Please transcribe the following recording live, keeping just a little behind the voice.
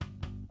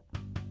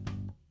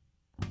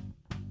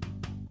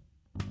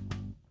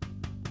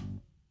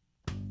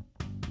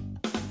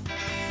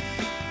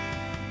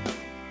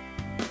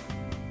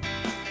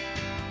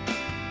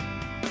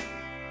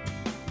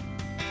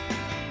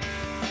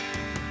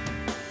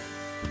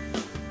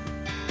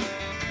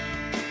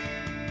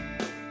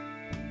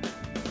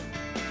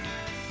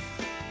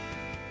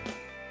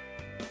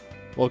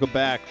Welcome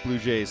back, Blue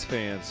Jays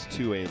fans,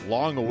 to a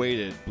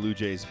long-awaited Blue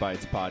Jays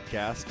Bytes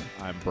podcast.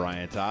 I'm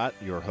Bryant Ott,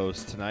 your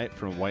host tonight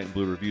from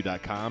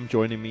whiteandbluereview.com.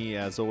 Joining me,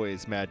 as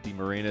always, Matt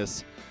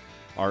DeMarinis,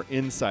 our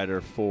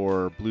insider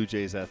for Blue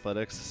Jays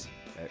athletics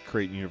at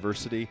Creighton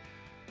University.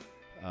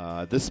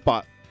 This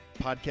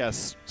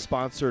podcast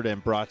sponsored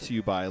and brought to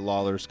you by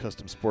Lawler's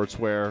Custom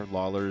Sportswear.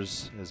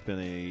 Lawler's has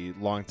been a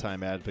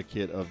longtime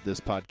advocate of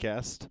this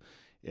podcast,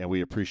 and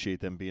we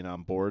appreciate them being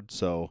on board.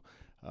 So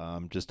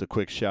just a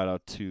quick shout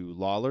out to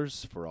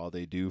Lawler's for all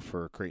they do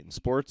for Creighton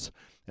sports,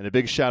 and a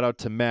big shout out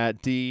to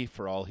Matt D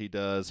for all he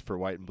does for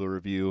White and Blue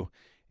Review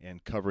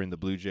and covering the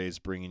Blue Jays,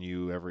 bringing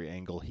you every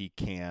angle he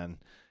can,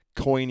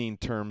 coining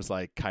terms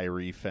like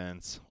Khyri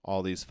fence,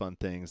 all these fun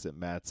things that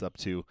Matt's up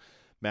to.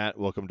 Matt,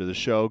 welcome to the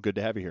show. Good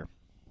to have you here.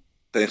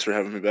 Thanks for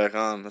having me back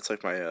on. That's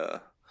like my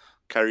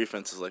Khyri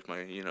fence is like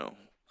my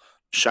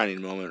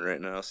shining moment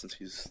right now, since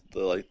he's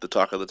the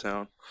talk of the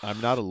town. I'm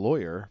not a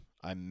lawyer.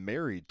 I'm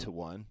married to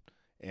one.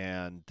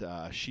 And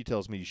she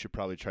tells me you should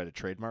probably try to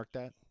trademark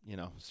that,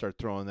 start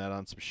throwing that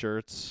on some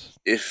shirts.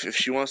 If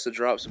she wants to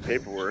drop some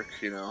paperwork,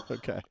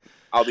 Okay.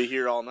 I'll be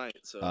here all night.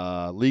 So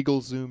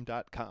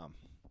LegalZoom.com,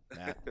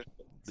 Matt.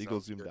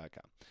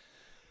 LegalZoom.com.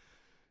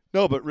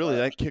 No, but really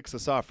that kicks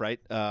us off,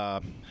 right?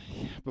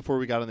 Before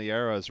we got on the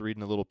air, I was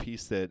reading a little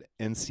piece that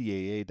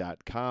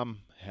NCAA.com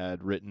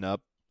had written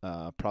up,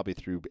 probably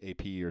through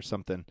AP or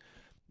something,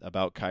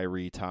 about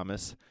Khyri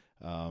Thomas.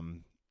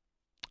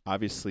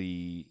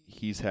 Obviously,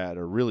 he's had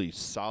a really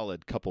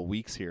solid couple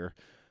weeks here.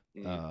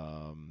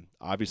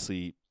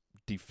 Obviously,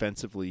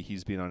 defensively,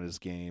 he's been on his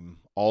game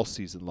all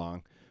season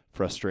long,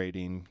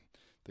 frustrating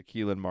the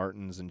Keelan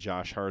Martins and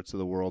Josh Harts of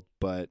the world,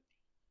 but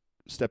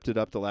stepped it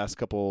up the last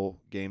couple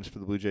games for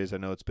the Blue Jays. I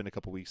know it's been a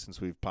couple weeks since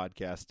we've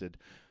podcasted.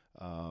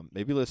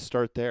 Maybe let's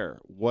start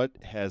there. What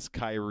has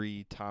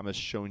Khyri Thomas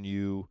shown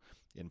you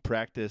in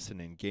practice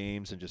and in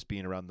games and just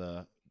being around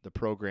the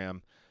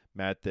program,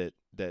 Matt, that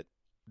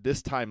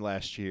this time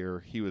last year,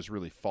 he was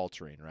really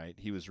faltering, right?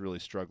 He was really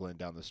struggling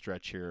down the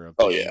stretch here of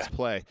his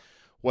play.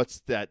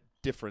 What's that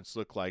difference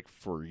look like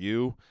for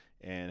you,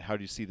 and how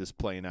do you see this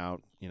playing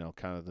out,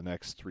 kind of the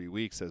next 3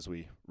 weeks as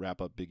we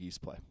wrap up Big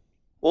East play?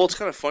 Well, it's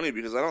kind of funny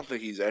because I don't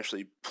think he's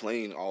actually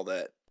playing all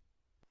that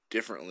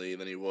differently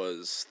than he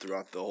was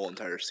throughout the whole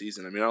entire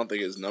season. I mean, I don't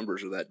think his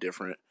numbers are that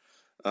different.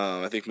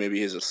 I think maybe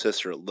his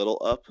assists are a little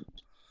up.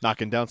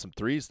 Knocking down some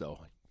threes,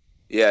 though.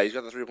 Yeah, he's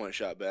got the three-point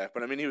shot back.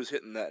 But, I mean, he was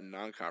hitting that in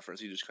non-conference.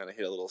 He just kind of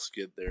hit a little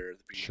skid there at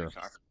the beginning of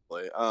conference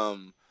play.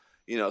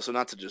 So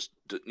not to just,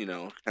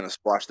 kind of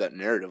splash that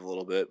narrative a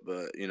little bit,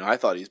 but, I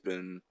thought he's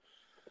been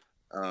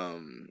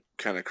kind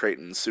of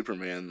Creighton's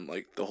Superman,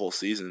 like, the whole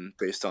season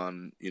based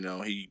on,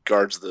 he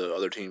guards the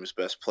other team's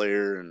best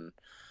player and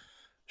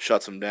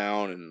shuts them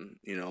down and,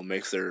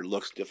 makes their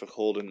looks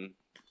difficult. And,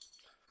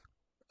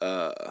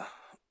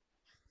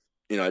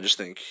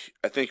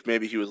 I think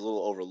maybe he was a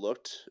little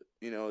overlooked.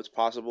 It's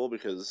possible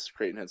because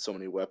Creighton had so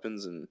many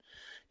weapons, and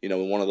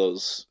when one of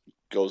those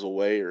goes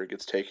away or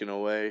gets taken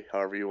away,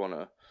 however you want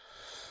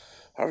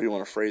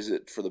to phrase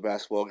it for the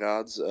basketball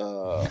gods,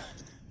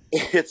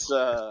 it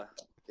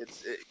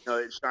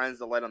shines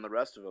the light on the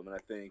rest of them. And I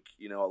think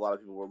a lot of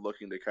people were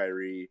looking to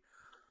Khyri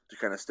to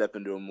kind of step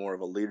into more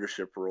of a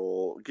leadership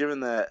role, given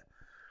that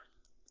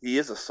he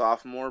is a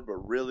sophomore,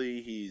 but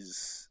really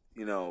he's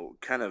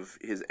kind of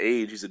his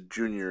age. He's a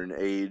junior in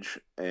age,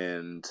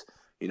 and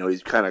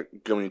he's kind of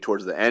going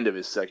towards the end of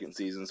his second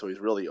season, so he's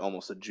really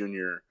almost a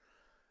junior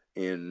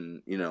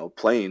in,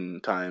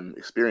 playing time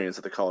experience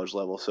at the college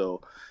level.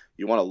 So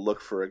you want to look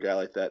for a guy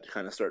like that to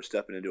kind of start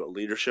stepping into a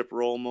leadership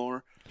role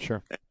more.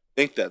 Sure. And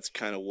I think that's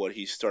kind of what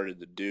he started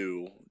to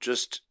do,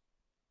 just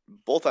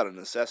both out of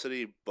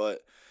necessity,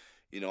 but,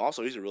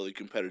 also he's a really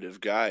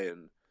competitive guy,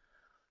 and,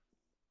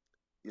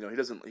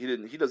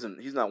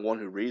 he's not one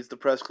who reads the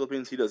press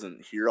clippings. He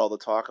doesn't hear all the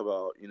talk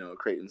about,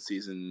 Creighton's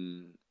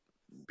season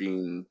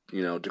being,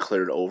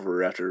 declared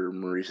over after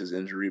Maurice's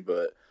injury,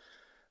 but,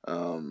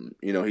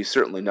 he's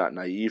certainly not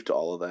naive to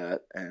all of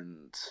that.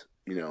 And,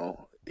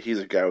 he's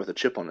a guy with a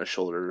chip on his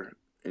shoulder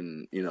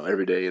in,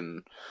 every day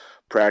in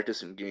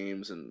practice and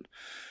games. And,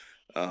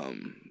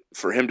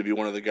 for him to be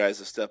one of the guys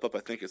to step up, I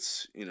think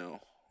it's,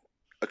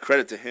 a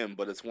credit to him,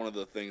 but it's one of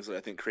the things that I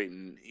think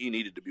Creighton, he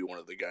needed to be one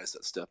of the guys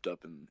that stepped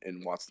up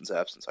in Watson's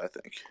absence, I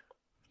think.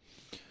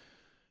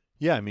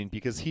 Yeah, I mean,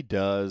 because he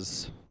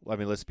does,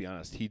 let's be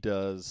honest, he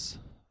does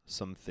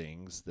some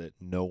things that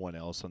no one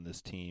else on this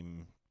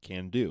team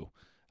can do,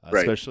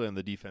 right, especially on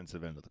the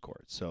defensive end of the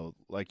court. So,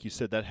 like you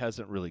said, that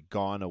hasn't really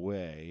gone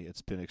away.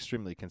 It's been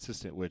extremely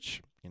consistent,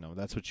 which,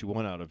 that's what you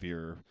want out of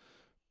your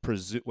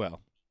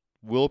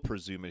we'll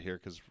presume it here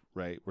because,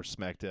 right, we're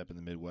smack dab in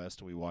the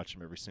Midwest and we watch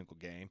them every single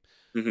game.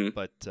 Mm-hmm.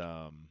 But,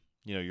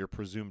 your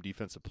presumed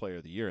defensive player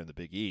of the year in the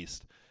Big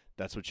East,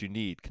 that's what you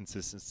need,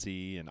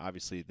 consistency, and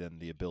obviously then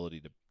the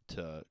ability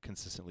to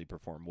consistently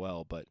perform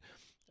well. But,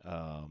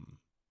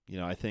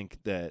 I think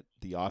that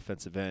the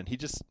offensive end, he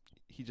just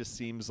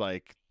seems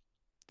like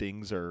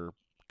things are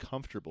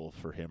comfortable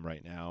for him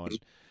right now.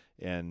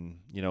 And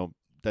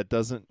that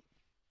doesn't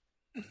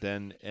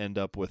then end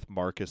up with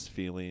Marcus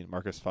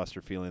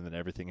Foster feeling that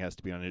everything has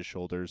to be on his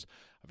shoulders.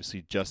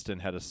 Obviously, Patton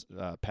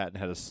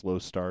had a slow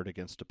start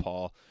against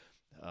DePaul.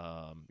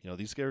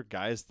 These are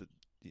guys that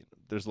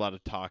there's a lot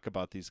of talk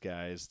about these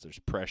guys. There's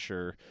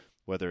pressure,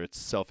 whether it's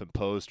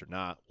self-imposed or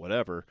not,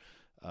 whatever.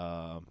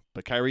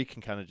 But Khyri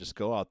can kind of just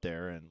go out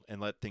there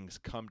and let things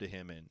come to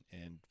him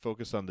and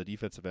focus on the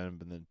defensive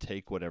end and then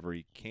take whatever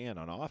he can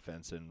on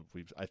offense. And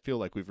I feel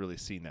like we've really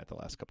seen that the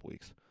last couple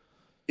weeks.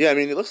 Yeah, I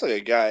mean, he looks like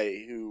a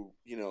guy who,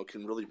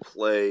 can really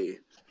play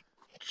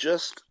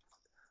just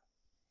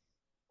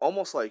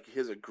almost like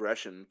his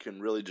aggression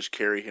can really just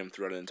carry him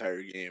throughout an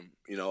entire game,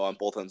 on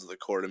both ends of the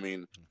court. I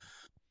mean,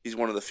 he's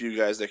one of the few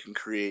guys that can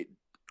create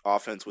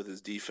offense with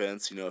his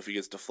defense, if he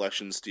gets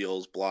deflections,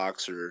 steals,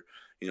 blocks, or,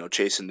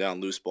 chasing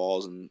down loose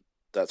balls and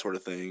that sort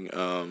of thing.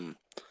 And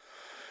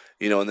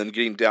then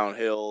getting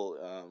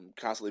downhill,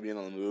 constantly being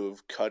on the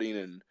move, cutting,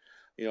 and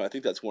I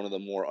think that's one of the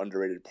more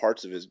underrated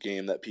parts of his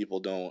game that people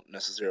don't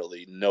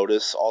necessarily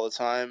notice all the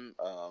time.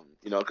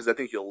 Because I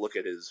think you look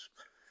at his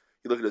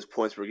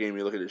points per game,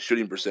 you look at his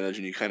shooting percentage,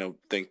 and you kind of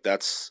think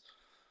that's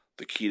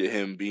the key to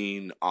him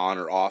being on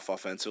or off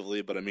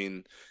offensively. But I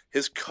mean,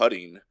 his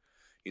cutting,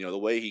 the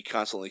way he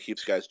constantly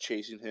keeps guys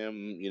chasing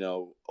him,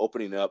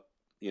 opening up,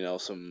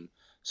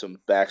 some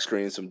back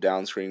screens, some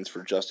down screens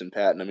for Justin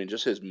Patton. I mean,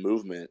 just his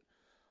movement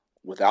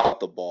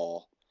without the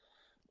ball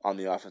on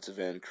the offensive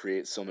end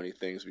creates so many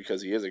things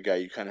because he is a guy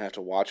you kind of have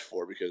to watch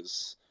for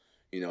because,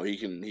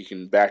 he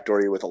can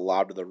backdoor you with a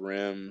lob to the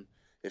rim.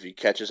 If he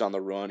catches on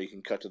the run, he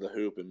can cut to the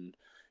hoop and,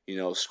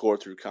 score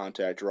through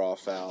contact, draw a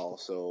foul.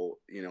 So,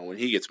 when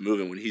he gets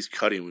moving, when he's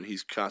cutting, when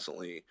he's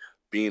constantly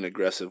being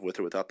aggressive with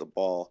or without the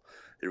ball,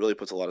 it really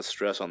puts a lot of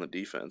stress on the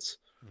defense.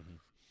 Mm-hmm.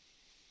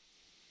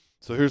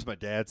 So here's my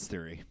dad's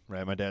theory,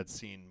 right? My dad's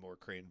seen more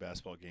Creighton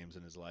basketball games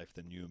in his life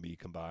than you and me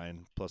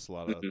combined, plus a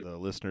lot of the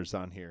listeners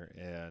on here.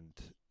 And,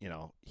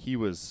 he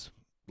was,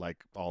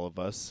 like all of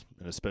us,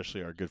 and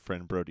especially our good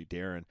friend Brody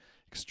Darren,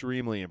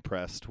 extremely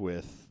impressed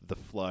with the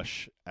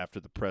flush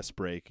after the press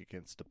break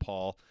against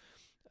DePaul.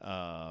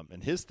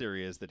 And his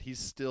theory is that he's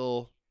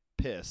still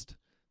pissed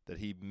that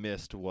he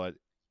missed what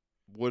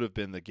would have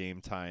been the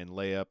game-tying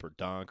layup or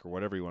dunk or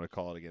whatever you want to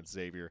call it against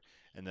Xavier,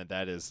 and then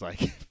that is like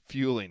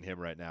fueling him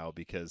right now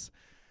because,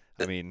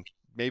 I mean,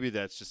 maybe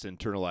that's just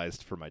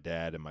internalized for my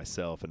dad and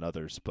myself and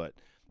others, but,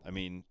 I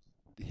mean,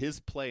 his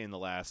play in the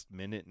last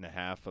minute and a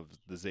half of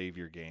the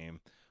Xavier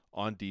game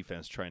on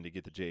defense trying to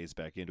get the Jays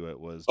back into it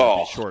was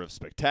nothing short of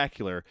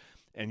spectacular,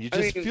 and you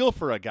just feel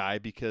for a guy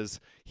because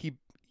he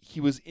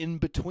was in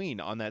between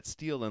on that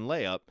steal and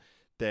layup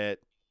that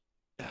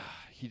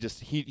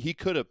he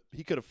could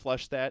have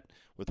flushed that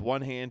with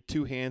one hand,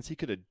 two hands. He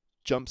could have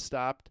jump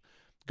stopped,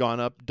 gone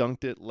up,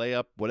 dunked it,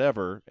 layup,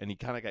 whatever, and he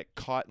kind of got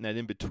caught in that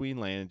in between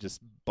lane and just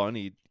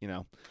bunnied,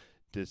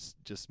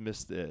 just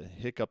missed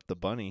the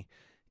bunny,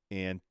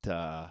 and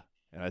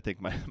I think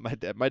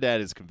my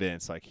dad is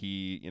convinced, like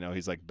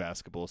he's like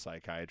basketball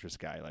psychiatrist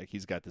guy, like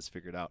he's got this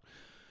figured out.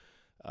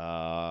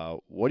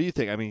 What do you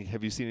think? I mean,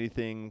 have you seen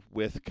anything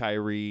with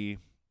Khyri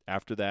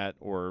after that?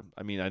 Or,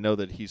 I mean, I know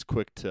that he's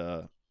quick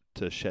to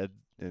shed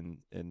and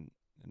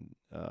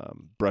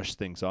brush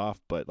things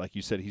off, but like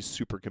you said, he's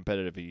super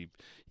competitive.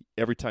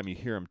 Every time you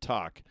hear him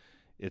talk,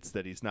 it's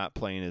that he's not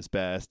playing his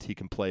best. He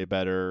can play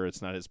better.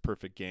 It's not his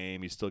perfect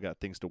game. He's still got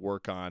things to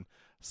work on.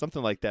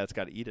 Something like that's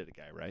got to eat at a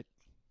guy, right?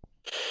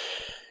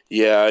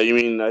 Yeah, I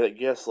mean, I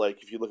guess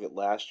like if you look at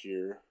last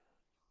year,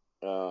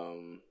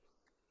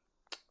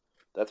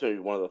 that's maybe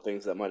one of the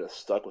things that might have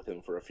stuck with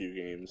him for a few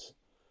games.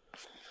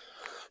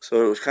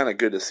 So it was kind of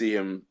good to see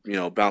him,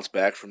 bounce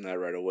back from that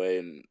right away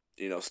and,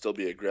 still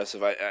be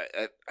aggressive. I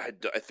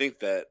think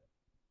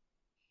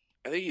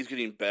he's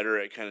getting better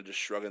at kind of just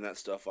shrugging that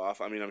stuff off.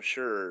 I mean, I'm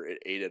sure it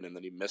ate him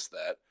that he missed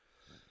that,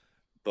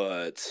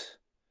 but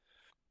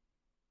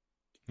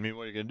I mean,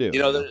 what are you gonna do?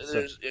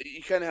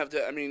 You kind of have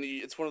to. I mean,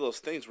 it's one of those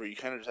things where you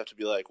kind of just have to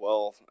be like,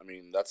 well, I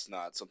mean, that's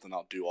not something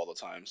I'll do all the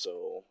time,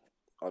 so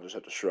I'll just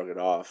have to shrug it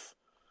off.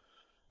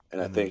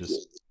 And I think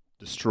just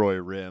destroy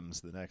rims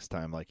the next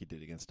time, like he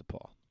did against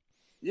DePaul.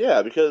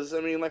 Yeah, because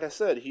I mean, like I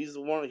said, he's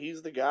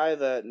the guy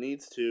that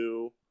needs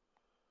to,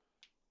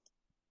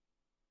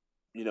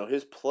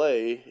 his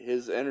play,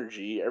 his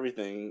energy,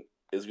 everything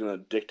is going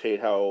to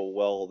dictate how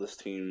well this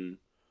team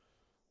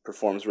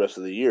performs the rest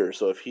of the year.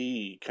 So if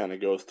he kind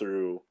of goes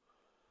through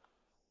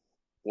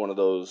one of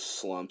those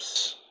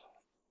slumps,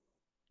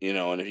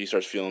 and if he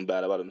starts feeling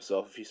bad about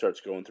himself, if he starts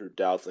going through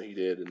doubts like he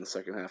did in the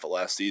second half of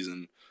last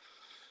season,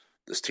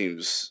 this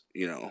team's,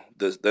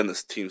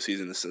 this team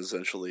season is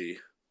essentially,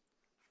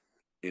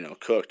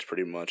 cooked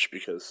pretty much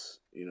because,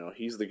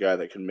 he's the guy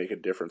that can make a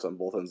difference on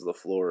both ends of the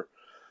floor.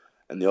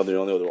 And the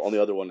only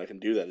other one that can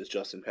do that is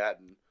Justin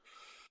Patton.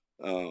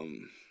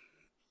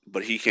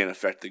 But he can't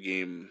affect the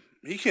game.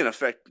 He can't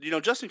affect,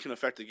 Justin can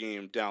affect the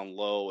game down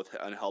low with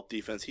unhelped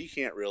defense. He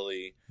can't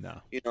really,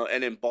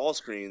 and in ball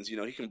screens,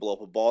 he can blow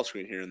up a ball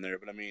screen here and there.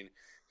 But I mean,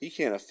 he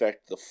can't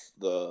affect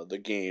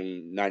the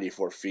game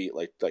 94 feet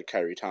like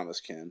Khyri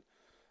Thomas can.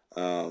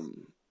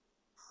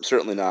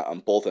 certainly not on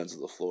both ends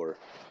of the floor.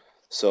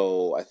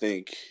 So I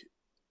think,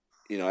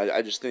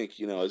 I just think,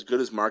 as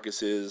good as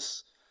Marcus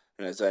is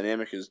and as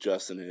dynamic as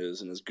Justin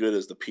is and as good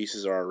as the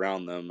pieces are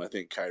around them, I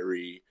think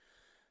Khyri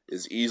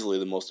is easily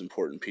the most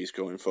important piece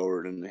going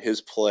forward. And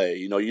his play,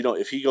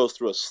 if he goes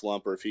through a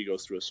slump or if he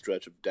goes through a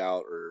stretch of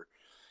doubt or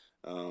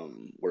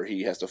where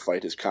he has to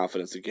fight his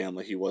confidence again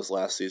like he was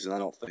last season, I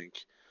don't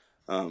think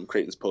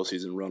Creighton's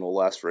postseason run will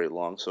last very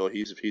long. So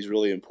he's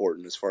really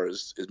important as far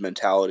as his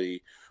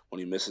mentality. When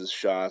he misses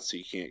shots,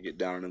 he can't get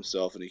down on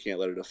himself, and he can't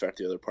let it affect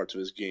the other parts of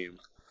his game.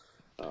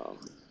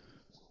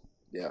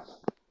 Yeah.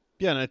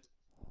 Yeah, and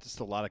just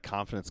a lot of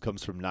confidence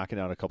comes from knocking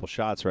out a couple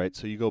shots, right?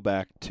 So you go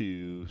back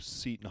to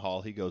Seton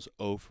Hall, he goes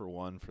 0 for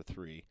 1 for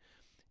 3.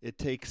 It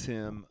takes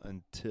him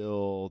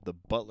until the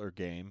Butler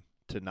game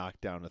to knock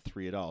down a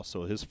 3 at all.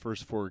 So his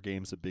first 4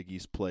 games of Big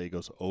East play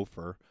goes 0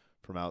 for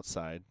from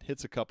outside,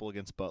 hits a couple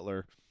against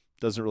Butler,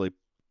 doesn't really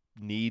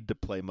need to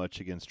play much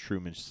against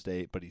Truman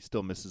State, but he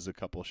still misses a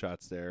couple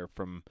shots there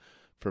from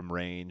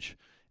range.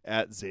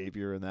 At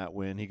Xavier in that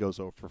win, he goes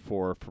 0 for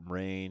 4 from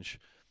range,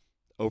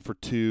 0 for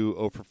 2,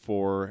 0 for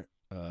 4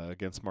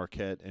 against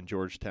Marquette and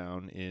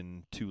Georgetown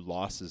in 2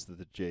 losses that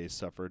the Jays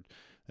suffered.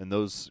 And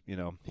those,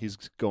 he's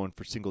going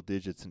for single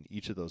digits in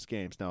each of those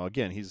games. Now,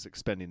 again, he's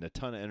expending a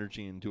ton of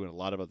energy and doing a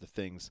lot of other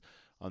things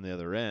on the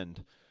other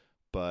end.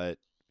 But,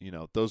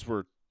 those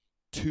were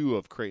 2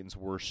 of Creighton's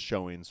worst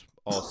showings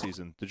all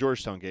season. The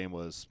Georgetown game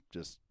was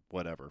just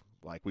whatever.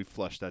 Like, we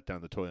flushed that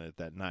down the toilet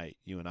that night.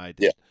 You and I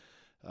did.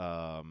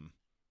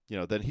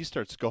 Yeah. Then he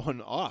starts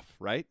going off,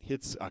 right?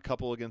 Hits a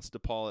couple against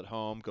DePaul at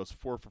home, goes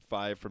 4 for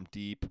 5 from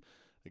deep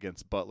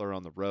against Butler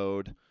on the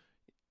road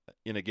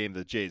in a game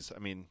the Jays,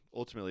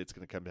 ultimately it's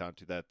going to come down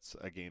to that's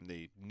a game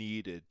they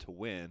needed to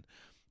win.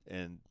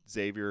 And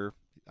Xavier,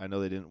 I know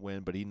they didn't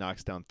win, but he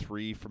knocks down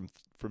 3 from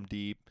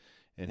deep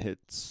and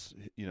hits,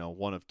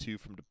 1 of 2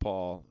 from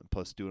DePaul,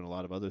 plus doing a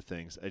lot of other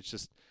things. It's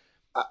just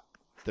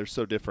they're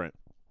so different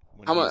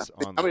when he's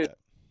on like that.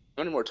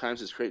 How many more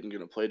times is Creighton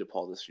going to play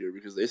DePaul this year?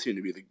 Because they seem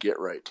to be the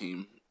get-right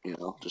team,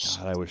 God,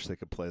 I wish they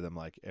could play them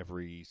like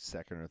every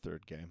second or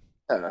third game.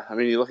 Yeah,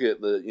 you look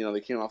at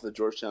they came off the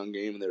Georgetown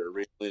game and they were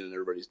reeling and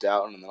everybody's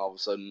doubting, and then all of a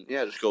sudden,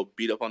 just go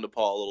beat up on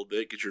DePaul a little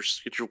bit, get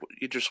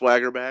your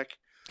swagger back.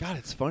 God,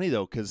 it's funny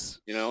though,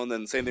 because and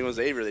then same thing with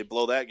Xavier, they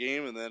blow that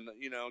game and then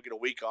get a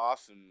week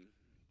off and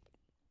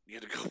you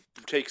have to go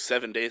take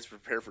 7 days to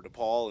prepare for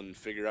DePaul and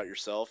figure out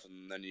yourself,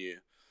 and then you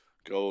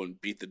go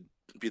and beat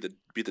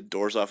the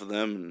doors off of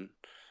them and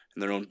in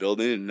their own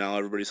building, and now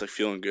everybody's like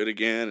feeling good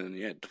again,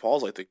 and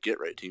DePaul's like the get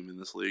right team in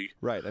this league.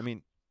 Right.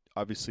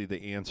 Obviously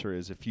the answer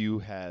is if you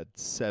had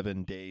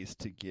 7 days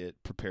to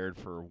get prepared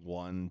for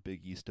one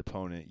Big East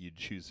opponent, you'd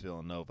choose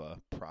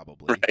Villanova,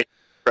 probably.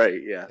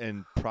 Right, yeah.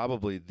 And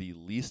probably the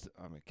least,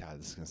 God,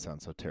 this is going to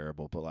sound so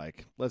terrible, but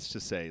let's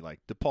just say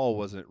DePaul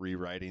wasn't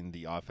rewriting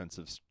the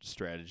offensive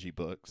strategy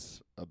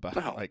books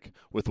about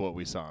with what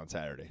we saw on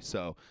Saturday.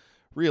 So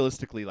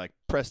realistically,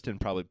 Preston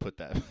probably put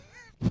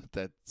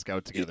that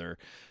scout together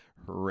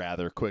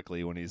rather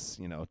quickly when he's,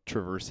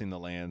 traversing the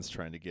lands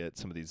trying to get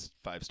some of these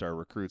 5-star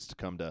recruits to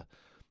come to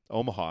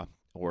Omaha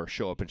or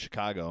show up in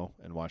Chicago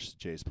and watch the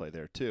Jays play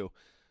there too.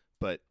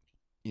 But,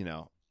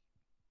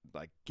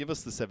 give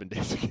us the 7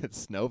 days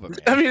against Nova,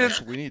 man.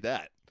 We need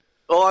that.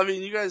 Well,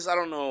 you guys, I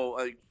don't know,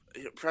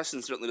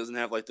 Preston certainly doesn't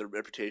have the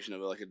reputation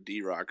of a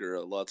D-Rock or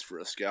a Lutz for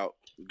a scout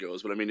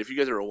goes. But if you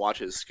guys ever watch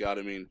his scout,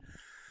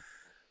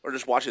 or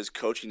just watch his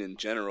coaching in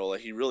general,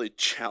 he really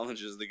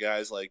challenges the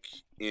guys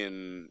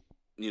in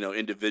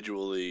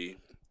individually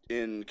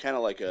in kind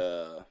of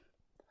a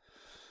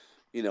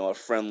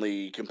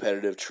friendly,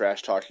 competitive,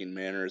 trash-talking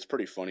manner. It's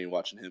pretty funny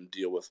watching him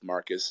deal with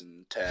Marcus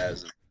and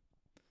Taz and,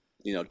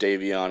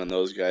 Davion and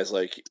those guys.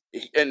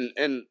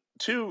 And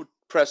to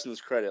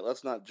Preston's credit,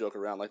 let's not joke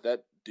around.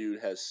 That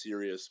dude has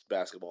serious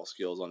basketball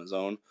skills on his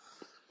own.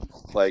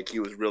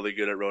 He was really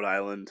good at Rhode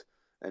Island,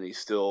 and he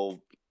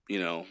still,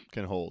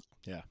 can hold.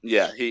 Yeah.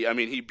 Yeah,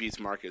 he beats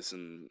Marcus,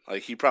 and,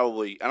 he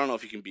probably, I don't know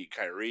if he can beat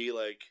Khyri,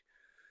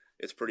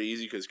 it's pretty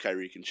easy because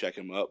Khyri can check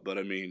him up,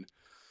 but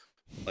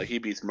he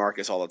beats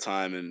Marcus all the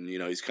time, and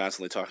he's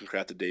constantly talking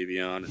crap to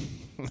Davion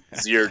and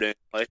Zierden.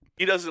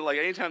 He doesn't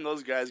anytime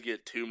those guys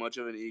get too much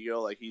of an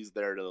ego, he's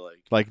there to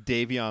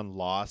Davion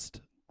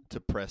lost to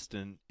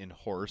Preston in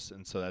horse,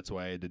 and so that's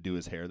why I had to do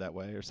his hair that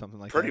way or something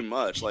like pretty that.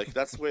 Pretty much,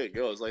 that's the way it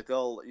goes.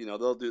 They'll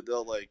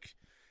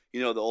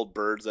the old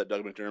birds that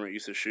Doug McDermott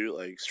used to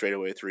shoot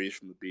straightaway threes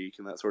from the beak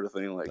and that sort of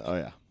thing. Oh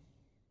yeah.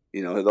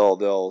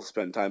 They'll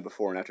spend time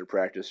before and after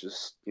practice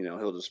just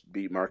he'll just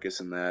beat Marcus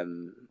in that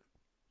and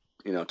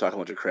talk a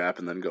bunch of crap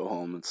and then go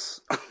home.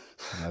 It's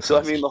so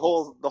awesome. the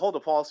whole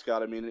DePaul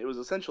scout, it was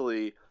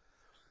essentially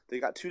they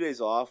got 2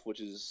 days off,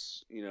 which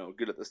is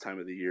good at this time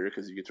of the year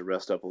because you get to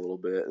rest up a little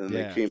bit, and then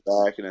they came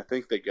back and I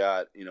think they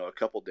got a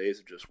couple days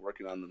of just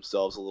working on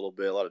themselves a little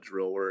bit, a lot of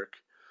drill work,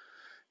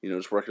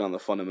 just working on the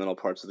fundamental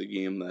parts of the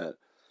game that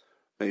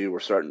maybe were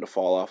starting to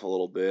fall off a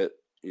little bit.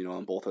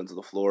 On both ends of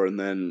the floor. And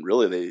then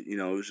really they, it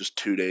was just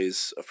 2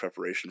 days of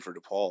preparation for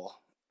DePaul.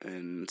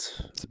 And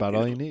it's about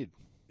all you need.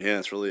 Yeah,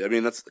 it's really. I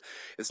mean,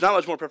 it's not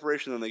much more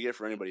preparation than they get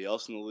for anybody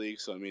else in the league.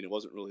 So I mean, it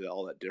wasn't really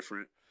all that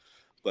different.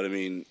 But I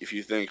mean, if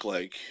you think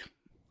like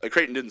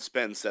Creighton didn't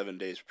spend 7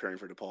 days preparing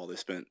for DePaul, they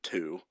spent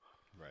 2.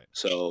 Right.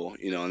 So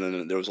and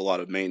then there was a lot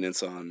of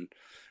maintenance on,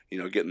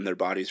 getting their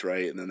bodies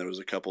right, and then there was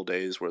a couple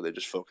days where they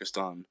just focused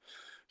on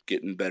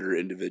getting better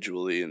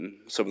individually and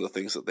some of the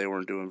things that they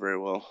weren't doing very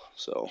well.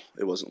 So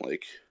it wasn't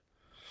like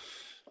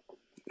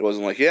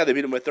yeah, they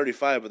beat them by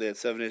 35, but they had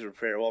 7 days to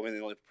prepare. Well, I mean,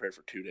 they only prepared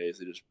for 2 days.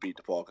 They just beat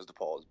DePaul because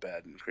DePaul is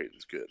bad and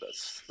Creighton's good.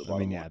 That's the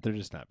bottom line. They're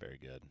just not very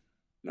good.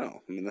 No,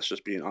 I mean, that's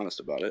just being honest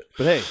about it.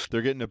 But hey,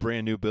 they're getting a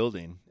brand new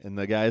building, and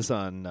the guys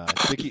on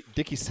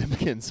Dickie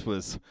Simpkins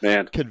was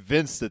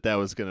convinced that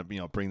was going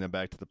to bring them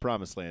back to the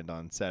promised land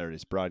on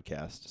Saturday's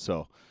broadcast.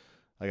 So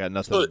I got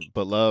nothing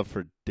but love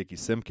for Dickie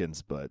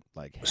Simpkins, but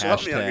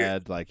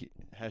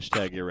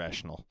hashtag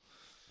irrational.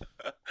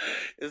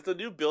 Is the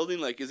new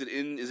building is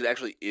it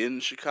actually in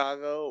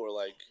Chicago or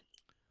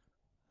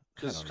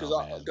because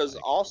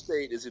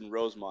Allstate is in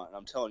Rosemont, and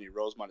I'm telling you,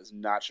 Rosemont is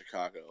not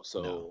Chicago.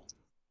 So. No.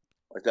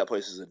 That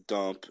place is a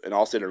dump, and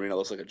Allstate Arena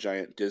looks like a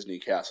giant Disney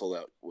castle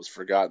that was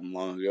forgotten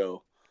long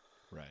ago.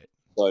 Right.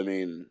 So, I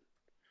mean,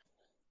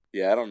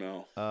 yeah, I don't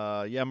know.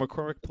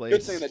 McCormick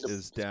Place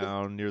is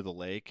down near the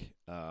lake.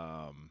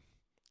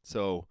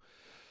 So,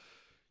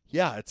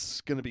 yeah, it's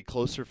going to be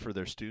closer for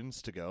their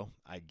students to go,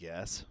 I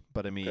guess.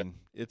 But, I mean,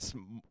 it's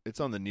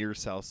on the near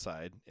south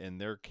side, and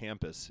their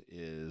campus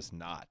is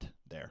not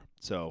there.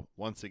 So,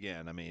 once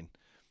again, I mean,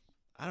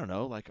 I don't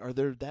know, are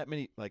there that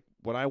many,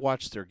 when I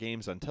watch their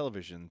games on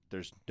television,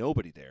 there's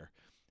nobody there.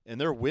 And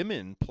their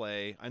women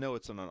play, I know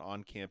it's on an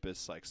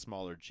on-campus,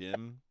 smaller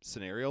gym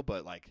scenario,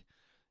 but,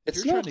 if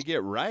you're trying to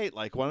get right,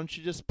 why don't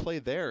you just play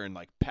there and,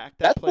 pack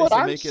that place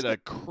and make it a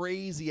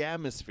crazy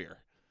atmosphere?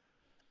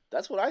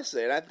 That's what I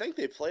say, and I think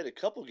they played a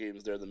couple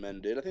games there, the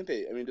men did. I think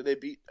they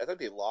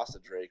lost to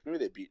Drake. Maybe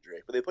they beat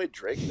Drake, but they played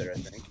Drake there, I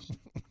think.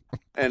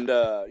 And,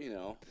 How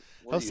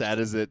sad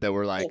is it that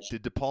we're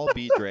did DePaul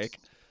beat Drake?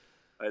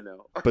 I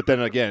know. But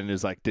then again,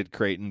 it's did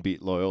Creighton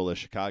beat Loyola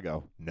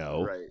Chicago?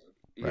 No. Right.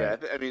 Yeah,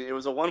 I mean, it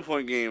was a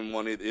 1-point game,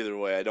 one either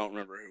way. I don't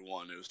remember who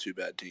won. It was 2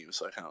 bad teams,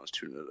 so I kind of was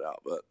tuning it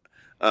out. But,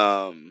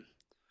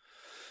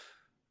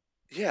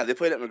 yeah, they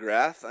played at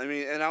McGrath. I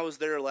mean, and I was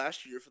there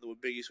last year for the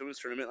Big East Women's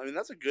Tournament. I mean,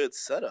 that's a good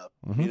setup,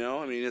 Mm-hmm.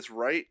 I mean, it's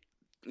right,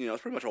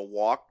 it's pretty much a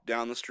walk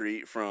down the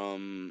street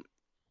from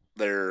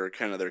their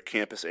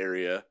campus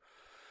area.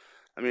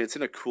 I mean, it's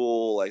in a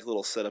cool,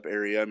 little setup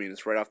area. I mean,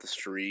 it's right off the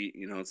street.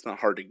 It's not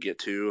hard to get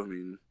to. I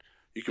mean,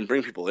 you can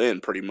bring people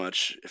in pretty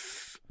much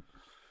if,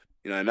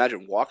 I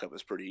imagine walk-up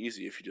is pretty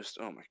easy if you just,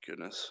 oh, my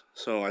goodness.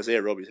 So,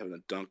 Isaiah Roby's having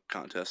a dunk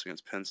contest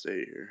against Penn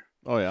State here.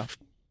 Oh, yeah?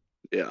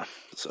 Yeah.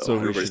 So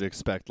we should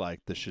expect,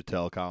 the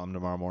Chattel column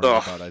tomorrow morning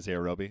about Isaiah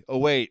Roby. Oh,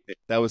 wait.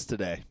 That was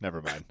today.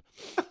 Never mind.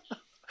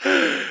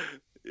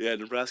 Yeah,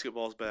 Nebraska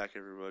ball's back,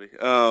 everybody.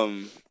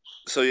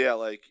 So, yeah,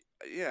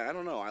 yeah, I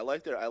don't know. I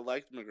liked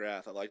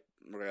McGrath. I liked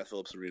McGrath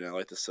Phillips Arena. I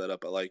like the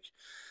setup.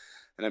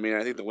 And I mean,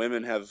 I think the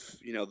women have,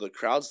 the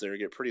crowds there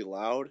get pretty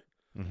loud.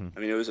 Mm-hmm. I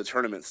mean, it was a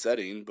tournament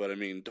setting, but I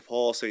mean,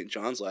 DePaul St.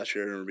 John's last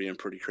year ended up being a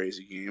pretty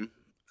crazy game.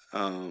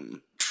 I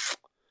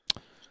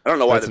don't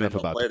know why they didn't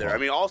play there. I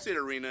mean, Allstate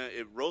Arena,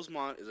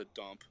 Rosemont is a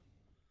dump.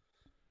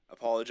 I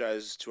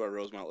apologize to our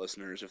Rosemont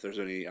listeners if there's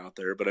any out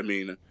there, but I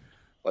mean,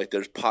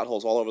 there's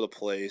potholes all over the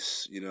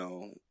place.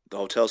 The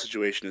hotel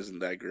situation isn't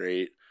that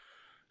great.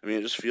 I mean,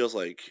 it just feels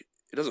it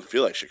doesn't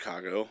feel like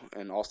Chicago,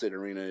 and Allstate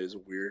Arena is a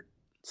weird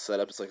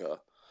setup. It's it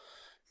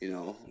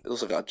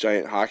looks like a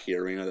giant hockey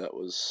arena that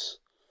was,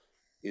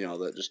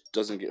 that just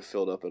doesn't get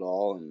filled up at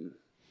all, and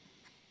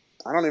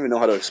I don't even know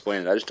how to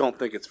explain it. I just don't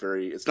think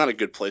it's not a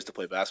good place to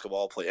play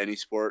basketball, play any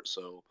sport,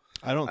 so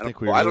I don't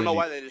know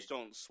why they just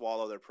don't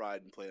swallow their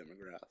pride and play at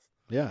McGrath.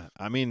 Yeah,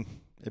 I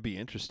mean, it'd be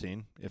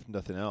interesting, if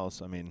nothing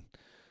else. I mean,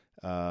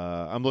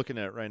 I'm looking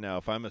at it right now.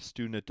 If I'm a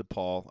student at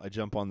DePaul, I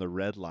jump on the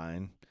red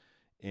line,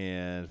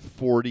 and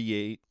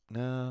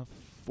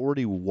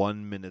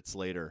 41 minutes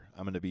later,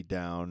 I'm going to be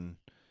down,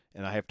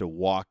 and I have to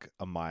walk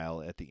a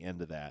mile at the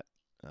end of that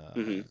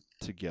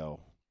to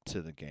go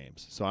to the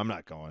games. So I'm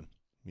not going,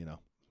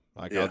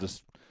 I'll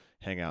just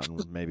hang out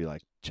and maybe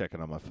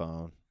checking on my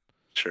phone.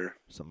 Sure.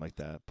 Something like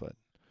that. But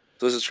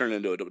so this has turned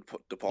into a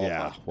DePaul.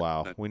 Yeah,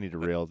 wow. We need to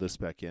reel this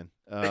back in.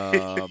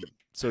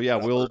 So, yeah,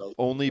 we'll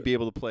only be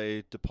able to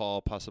play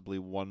DePaul possibly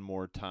one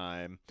more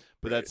time.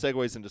 But that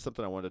segues into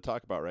something I wanted to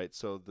talk about, right?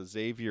 So the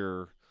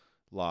Xavier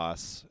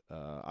loss,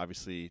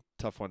 obviously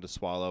tough one to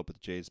swallow, but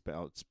the Jays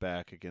bounce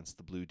back against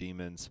the Blue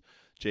Demons.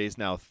 Jays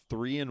now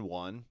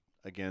 3-1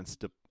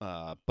 against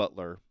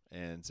Butler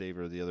and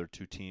Xavier, the other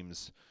two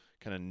teams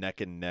kind of neck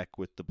and neck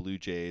with the Blue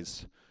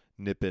Jays,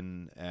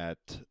 nipping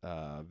at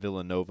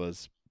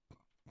Villanova's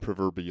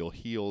proverbial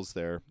heels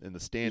there in the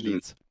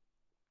standings.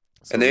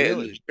 So and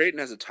Creighton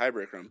has a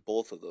tiebreaker on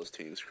both of those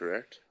teams,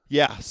 correct?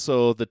 Yeah,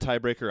 so the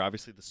tiebreaker,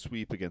 obviously the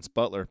sweep against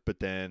Butler, but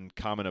then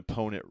common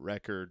opponent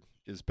record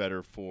is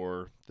better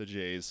for the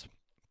Jays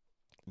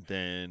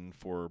than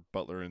for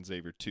Butler and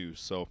Xavier too.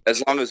 So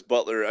as long as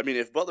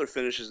if Butler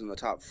finishes in the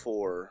top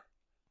 4,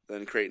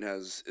 then Creighton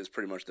is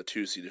pretty much the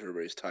 2 seed if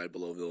everybody's tied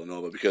below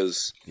Villanova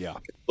because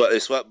but they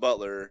swept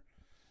Butler,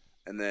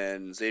 and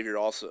then Xavier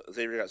got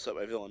swept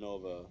by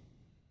Villanova,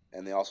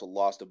 and they also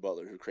lost to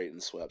Butler, who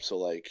Creighton swept. So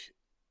like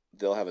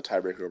they'll have a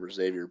tiebreaker over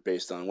Xavier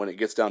based on when it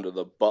gets down to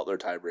the Butler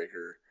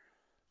tiebreaker.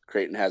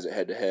 Creighton has it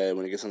head to head.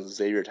 When it gets down to the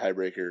Xavier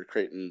tiebreaker,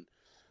 Creighton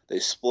they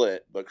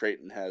split, but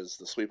Creighton has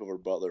the sweep over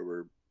Butler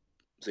where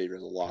Xavier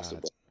has a loss to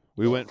Butler.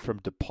 We went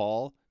from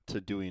DePaul to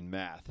doing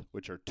math,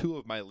 which are 2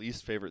 of my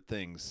least favorite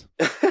things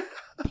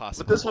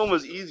possible. But this one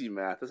was easy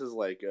math. This is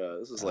like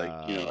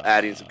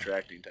adding,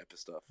 subtracting type of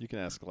stuff. You can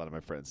ask a lot of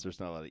my friends. There's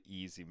not a lot of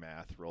easy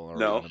math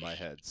rolling around in my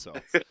head. So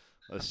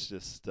let's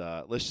just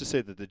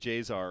say that the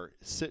Jays are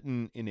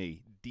sitting in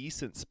a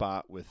decent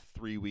spot with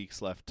 3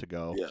 weeks left to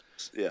go.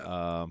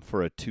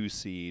 For a 2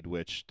 seed,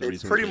 which they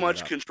pretty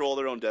much control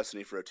their own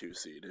destiny for a 2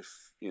 seed.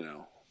 If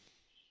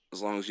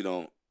as long as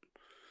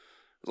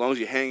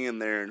you hang in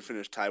there and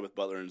finish tied with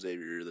Butler and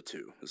Xavier, you're the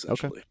 2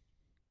 essentially. Okay.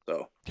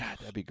 So God,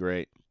 that'd be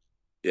great.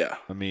 Yeah,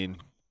 I mean,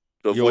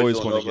 so you always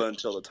Villanova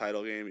until the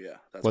title game. Yeah,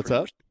 that's what's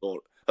up.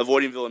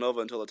 Avoiding Villanova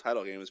until the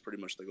title game is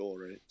pretty much the goal,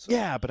 right? So.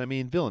 Yeah, but I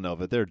mean,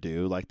 Villanova, they're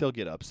due. Like they'll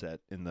get upset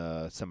in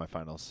the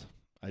semifinals.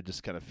 I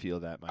just kind of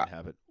feel that might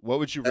happen. What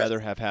would you rather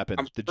have happen?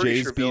 I'm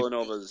pretty sure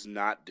Villanova's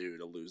not due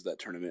to lose that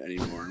tournament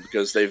anymore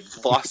because they've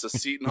lost to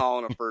Seton Hall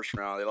in the first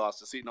round. They lost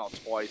to Seton Hall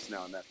twice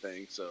now in that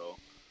thing. So,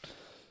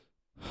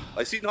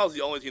 like Seton Hall's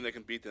the only team that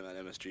can beat them at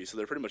MSG, so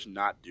they're pretty much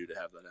not due to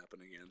have that happen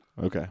again.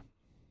 Okay.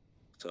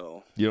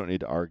 So you don't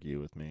need to argue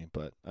with me,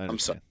 but I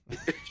understand. I'm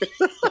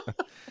sorry.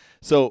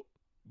 So,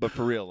 but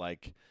for real,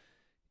 like,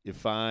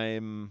 if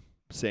I'm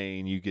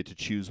saying you get to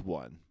choose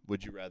one,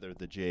 would you rather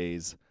the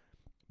Jays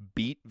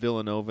beat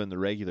Villanova in the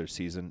regular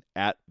season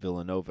at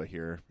Villanova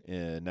here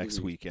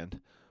next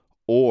weekend,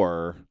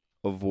 or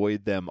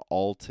avoid them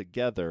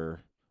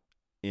altogether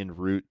en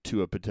route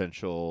to a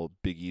potential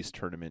Big East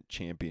tournament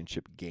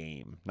championship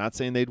game? Not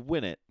saying they'd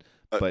win it,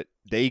 but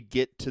they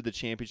get to the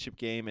championship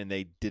game and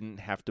they didn't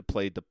have to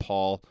play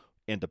DePaul,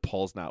 and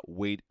DePaul's not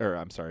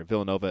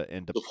Villanova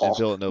and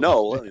Villanova.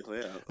 No,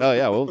 yeah. Oh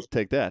yeah, we'll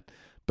take that.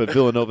 But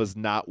Villanova's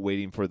not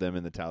waiting for them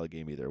in the title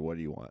game either. What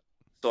do you want?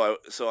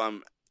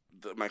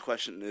 My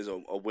question is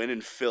a win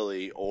in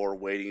Philly or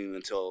waiting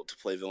until to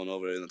play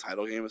Villanova in the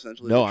title game,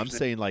 essentially? No, I'm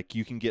saying like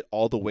you can get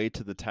all the way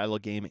to the title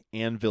game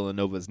and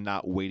Villanova's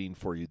not waiting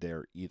for you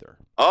there either.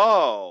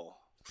 Oh,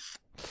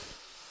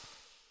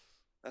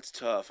 that's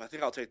tough. I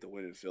think I'll take the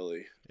win in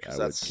Philly. Yeah, I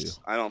would too.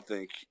 I don't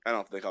think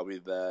I'll be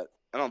that.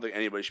 I don't think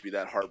anybody should be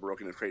that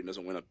heartbroken if Creighton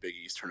doesn't win a Big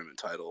East tournament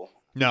title.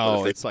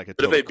 No, it's like a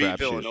total crapshoot. If they beat crapshoot.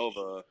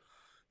 Villanova,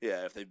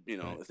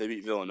 if they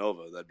beat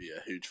Villanova, that'd be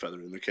a huge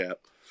feather in the cap.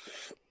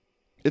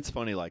 It's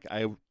funny, like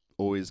I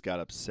always got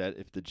upset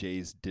if the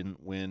Jays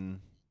didn't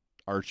win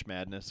Arch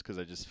Madness because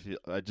I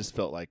just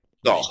felt like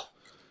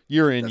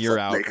year in year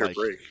out, make or like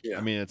break. Yeah.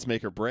 I mean it's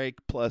make or break.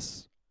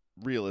 Plus,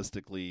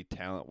 realistically,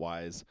 talent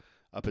wise,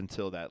 up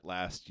until that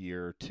last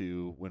year or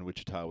two when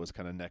Wichita was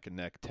kind of neck and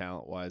neck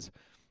talent wise,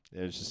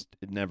 it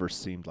never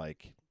seemed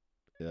like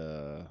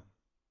that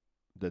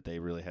they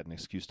really had an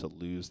excuse to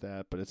lose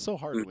that. But it's so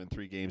hard to win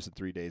 3 games in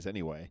 3 days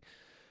anyway.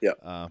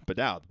 Yeah. But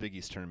now the Big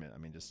East tournament, I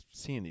mean, just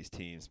seeing these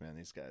teams, man,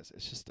 these guys,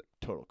 it's just a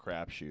total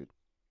crapshoot.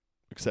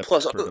 Except for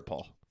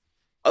DePaul.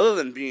 Other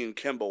than being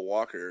Kemba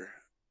Walker,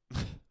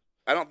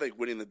 I don't think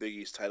winning the Big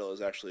East title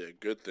is actually a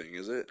good thing,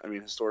 is it? I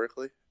mean,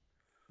 historically.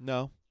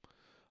 No,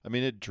 I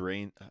mean it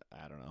drained.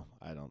 I don't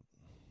know.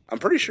 I'm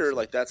pretty sure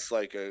like that's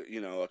like a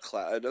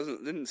class.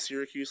 Didn't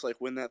Syracuse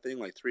like win that thing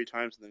like 3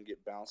 times and then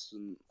get bounced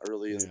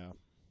early in the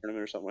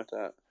tournament or something like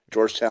that?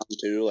 Georgetown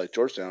too. Like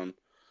Georgetown.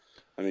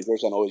 I mean,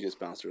 Georgetown always gets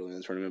bounced early in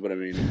the tournament, but I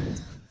mean,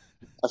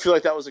 I feel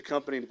like that was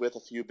accompanied with a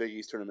few Big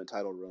East tournament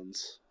title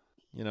runs.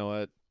 You know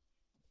what?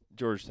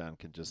 Georgetown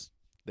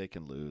they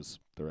can lose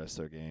the rest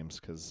of their games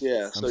because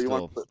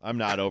I'm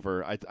not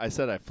over. I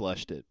said I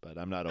flushed it, but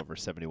I'm not over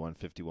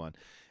 71-51.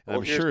 And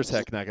I'm sure as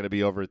heck not going to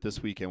be over it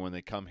this weekend when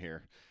they come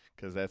here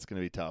because that's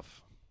going to be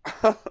tough.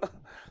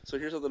 So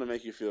here's something to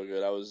make you feel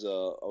good. I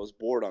was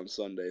bored on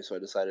Sunday, so I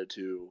decided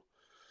to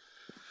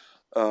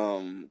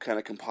kind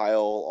of compile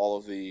all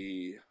of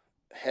the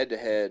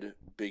head-to-head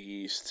Big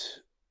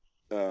East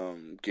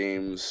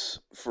games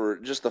for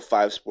just the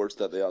 5 sports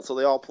that they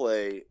all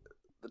play.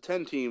 The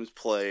 10 teams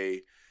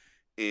play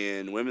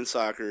in women's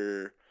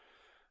soccer,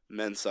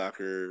 men's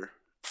soccer,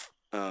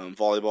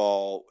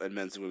 volleyball, and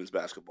men's and women's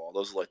basketball.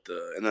 Those are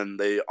and then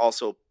they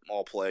also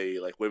all play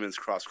like women's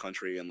cross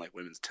country and like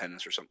women's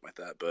tennis or something like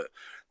that. But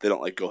they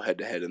don't like go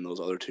head-to-head in those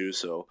other 2.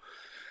 So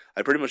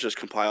I pretty much just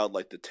compiled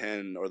like the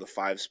 10 or the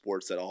 5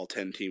 sports that all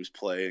 10 teams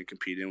play and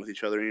compete in with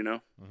each other.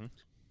 Mm-hmm.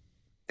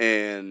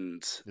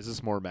 And is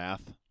this more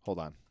math? Hold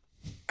on.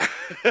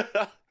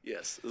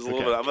 Yes, there's a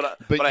little bit.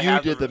 But you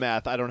did the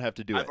math. I don't have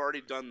to do it. I've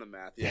already done the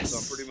math. Yeah, yes. So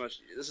I'm pretty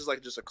much. This is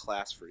like just a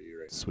class for you,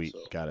 right? Sweet,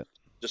 now, so got it.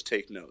 Just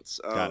take notes.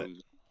 Got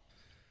it.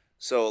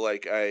 So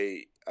like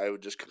I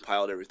would just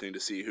compiled everything to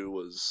see who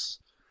was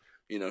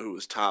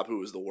top, who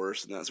was the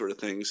worst, and that sort of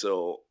thing.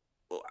 So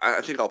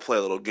I think I'll play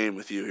a little game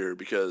with you here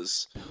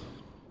because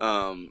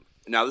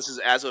Now, this is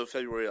as of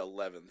February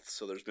 11th,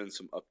 so there's been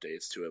some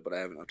updates to it, but I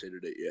haven't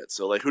updated it yet.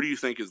 So, like, who do you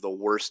think is the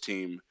worst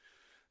team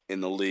in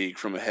the league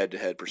from a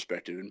head-to-head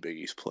perspective in Big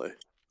East play?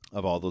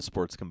 Of all those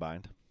sports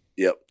combined?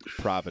 Yep.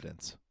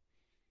 Providence.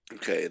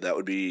 Okay, that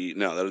would be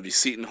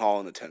Seton Hall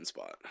in the 10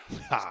 spot.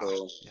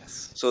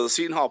 Yes. So the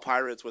Seton Hall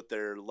Pirates, with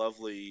their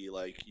lovely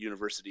like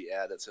university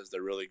ad that says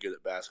they're really good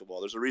at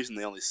basketball. There's a reason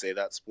they only say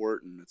that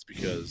sport, and it's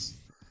because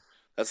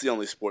that's the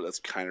only sport that's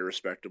kind of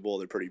respectable.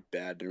 They're pretty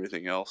bad in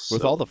everything else.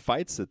 With all the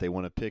fights that they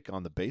want to pick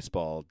on the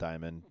baseball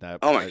diamond,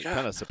 that God,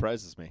 kind of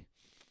surprises me.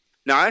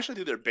 Now, I actually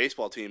think their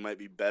baseball team might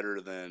be better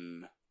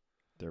than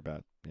they're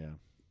bad. Yeah.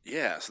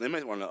 Yeah, so they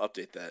might want to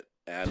update that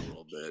ad a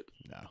little bit.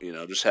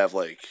 No. Just have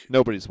like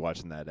nobody's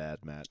watching that ad,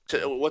 Matt.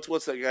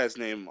 What's that guy's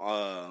name?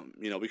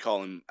 We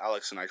call him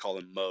Alex, and I call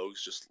him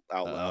Mogs, just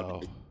out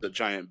loud. The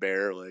giant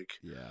bear, like.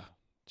 Yeah.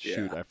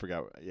 Shoot, I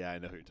forgot. Yeah, I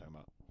know who you're talking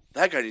about.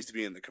 That guy needs to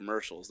be in the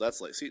commercials.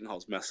 That's like Seton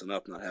Hall's messing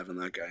up not having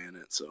that guy in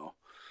it. So,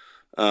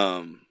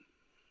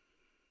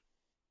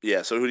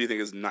 yeah. So who do you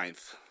think is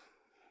 9th?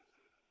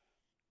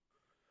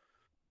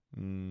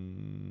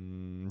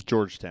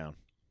 Georgetown.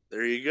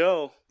 There you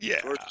go.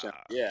 Yeah. Georgetown.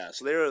 Yeah.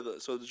 So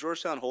the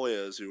Georgetown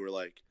Hoyas, who were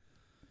like,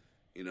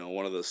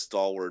 one of the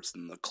stalwarts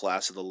in the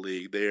class of the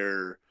league,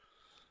 they're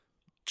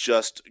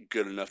just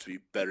good enough to be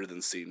better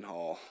than Seton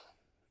Hall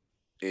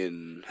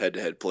in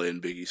head-to-head play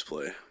and Big East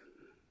play.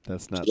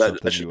 That's not something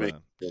that should you make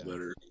want it feel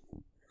better.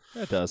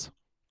 That does.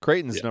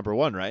 Creighton's number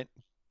 1, right?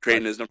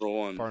 Creighton is number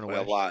 1 far and by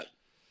away. a lot.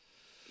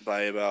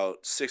 By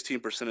about 16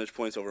 percentage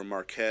points over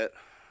Marquette,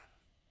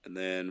 and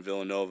then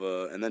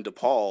Villanova, and then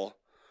DePaul,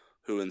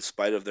 who, in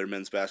spite of their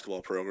men's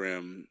basketball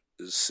program,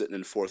 is sitting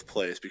in 4th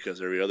place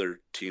because every other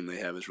team they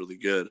have is really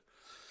good.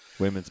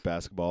 Women's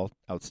basketball,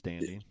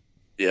 outstanding.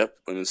 Yep.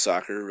 Women's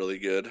soccer, really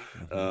good.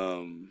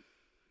 Mm-hmm.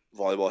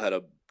 Volleyball had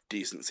a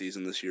decent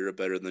season this year, a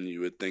better than you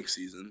would think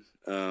season.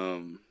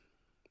 And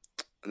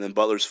then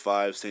Butler's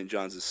 5, St.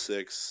 John's is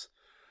 6,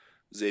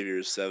 Xavier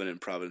is 7, and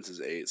Providence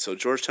is 8. So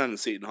Georgetown and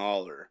Seton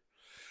Hall are,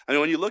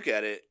 when you look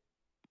at it,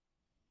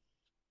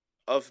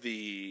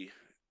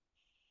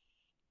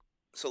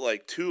 so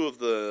like 2 of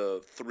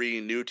the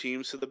 3 new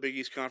teams to the Big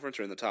East Conference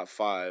are in the top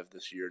 5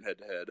 this year in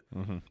head-to-head.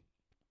 Mm-hmm. And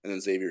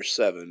then Xavier's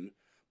 7.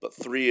 But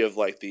 3 of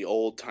like the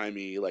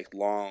old-timey, like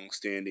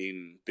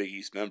long-standing Big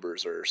East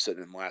members are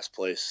sitting in last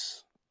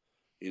place,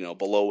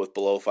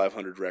 below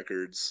 500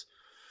 records.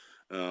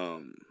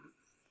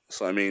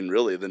 So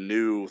really, the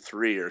new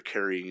 3 are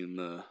carrying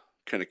the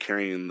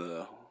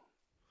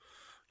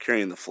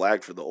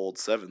flag for the old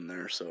 7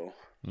 there. So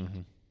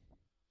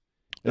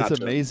it's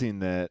amazing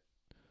that.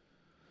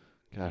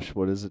 Gosh,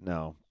 what is it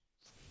now?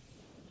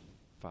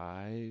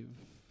 5?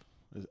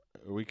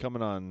 Are we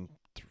coming on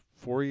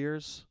 4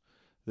 years?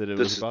 That it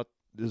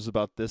was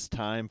about this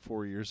time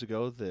 4 years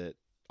ago that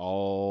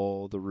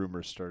all the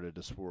rumors started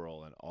to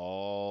swirl and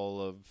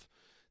all of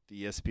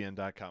the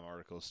ESPN.com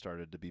articles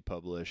started to be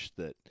published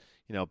that,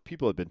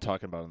 people had been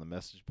talking about on the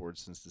message board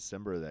since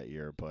December of that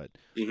year. But,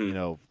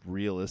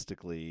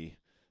 realistically,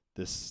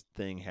 this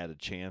thing had a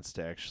chance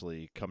to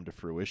actually come to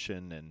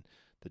fruition, and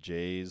the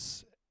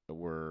Jays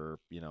were,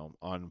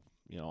 on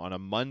a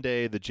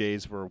Monday, the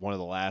Jays were one of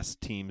the last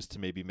teams to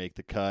maybe make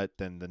the cut.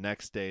 Then the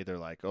next day they're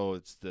like, oh,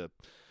 it's the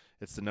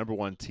number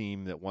 1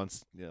 team that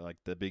wants, like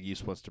the Big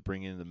East wants to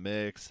bring in the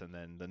mix. And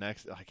then the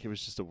next, it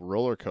was just a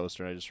roller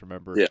coaster. I just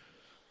remember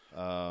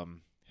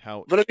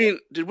how. But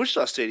did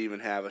Wichita State even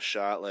have a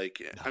shot?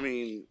 Like, no.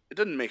 It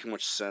didn't make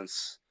much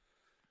sense.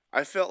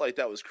 I felt like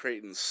that was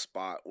Creighton's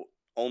spot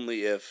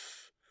only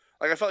if,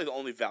 I felt like the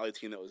only Valley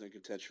team that was in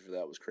contention for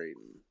that was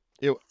Creighton.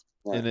 It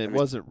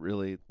wasn't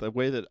really the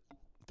way that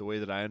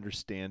I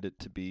understand it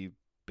to be,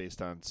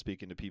 based on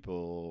speaking to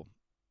people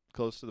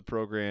close to the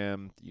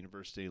program, the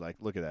university. Like,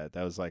 look at that.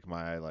 That was like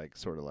my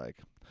sort of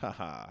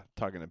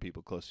talking to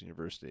people close to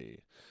university.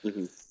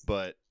 Mm-hmm.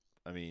 But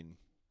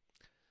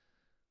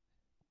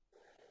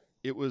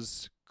it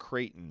was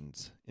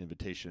Creighton's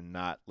invitation,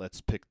 not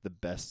let's pick the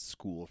best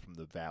school from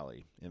the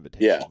Valley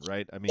invitation,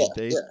 right?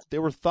 They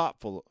were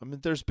thoughtful.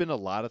 There's been a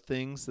lot of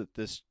things that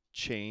this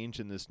change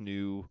in this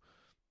new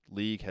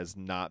league has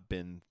not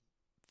been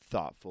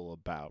thoughtful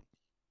about.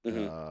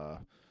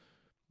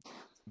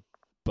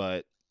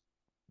 But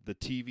the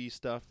TV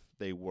stuff,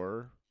 they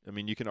were.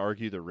 You can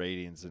argue the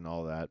ratings and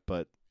all that,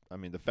 but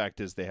the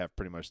fact is they have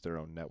pretty much their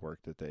own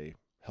network that they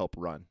help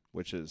run,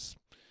 which is,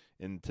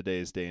 in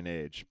today's day and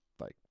age,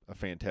 like a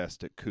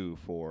fantastic coup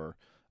for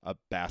a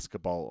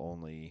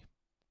basketball-only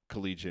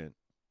collegiate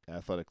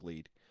athletic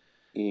league.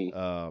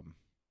 But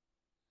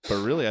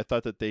really, I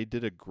thought that they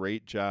did a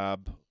great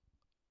job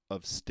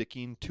of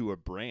sticking to a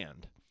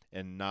brand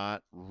and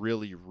not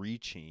really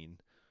reaching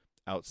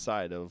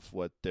outside of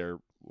what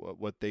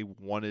they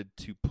wanted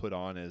to put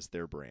on as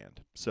their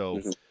brand.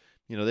 So,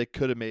 they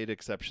could have made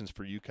exceptions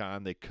for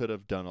UConn. They could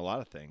have done a lot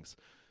of things,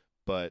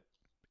 but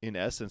in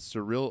essence,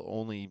 the real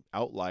only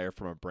outlier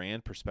from a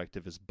brand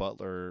perspective is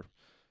Butler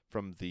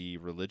from the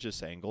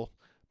religious angle.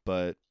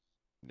 But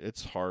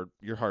it's hard.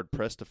 You're hard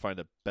pressed to find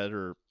a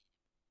better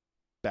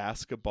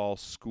basketball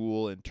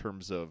school in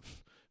terms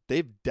of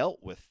they've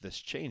dealt with this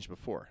change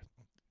before,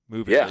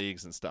 moving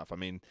leagues and stuff. I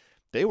mean,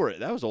 that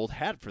was old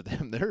hat for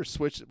them. They're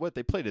switched.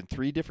 They played in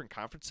 3 different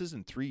conferences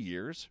in 3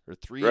 years, or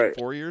 3 and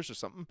 4 years, or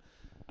something.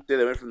 Yeah,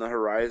 they went from the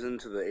Horizon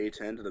to the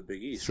A10 to the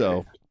Big East. So,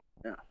 right?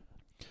 Yeah.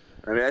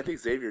 I mean, I think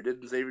Xavier do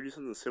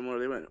something similar?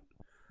 They went.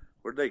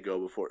 Where'd they go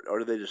before, or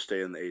did they just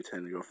stay in the A10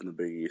 and go from the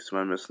Big East? Am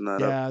I missing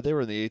that? Yeah, they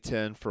were in the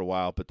A10 for a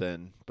while, but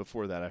then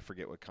before that, I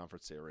forget what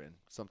conference they were in.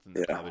 Something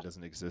that probably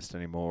doesn't exist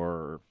anymore,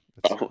 or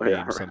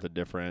it's something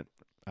different.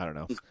 I don't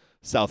know.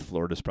 South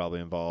Florida's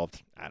probably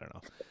involved. I don't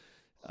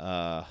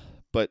know.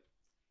 But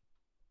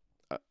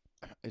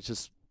it's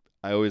just,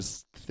 I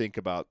always think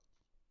about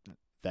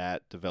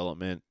that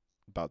development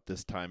about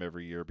this time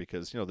every year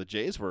because, the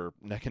Jays were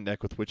neck and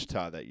neck with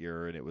Wichita that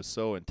year, and it was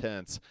so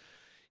intense.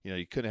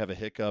 You couldn't have a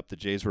hiccup. The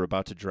Jays were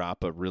about to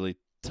drop a really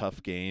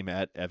tough game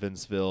at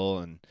Evansville,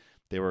 and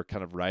they were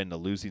kind of riding a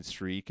losing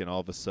streak, and all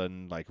of a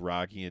sudden, like,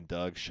 Rogge and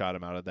Doug shot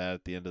them out of that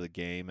at the end of the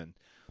game. And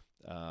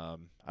I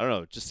don't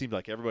know, it just seemed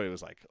like everybody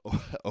was, like,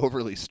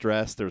 overly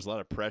stressed. There was a lot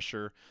of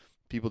pressure.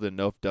 People didn't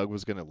know if Doug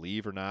was going to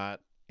leave or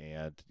not,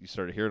 and you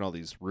started hearing all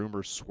these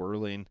rumors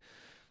swirling.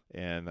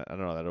 And I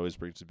don't know, that always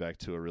brings me back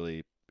to a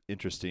really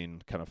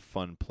interesting, kind of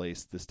fun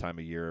place this time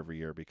of year every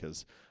year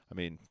because, I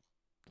mean,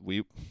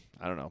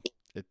 I don't know.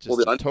 It's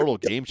just a total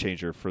game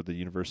changer for the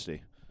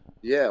university.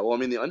 Yeah, well, I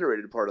mean, the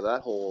underrated part of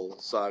that whole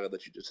saga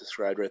that you just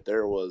described right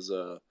there was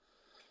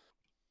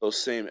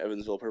those same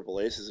Evansville Purple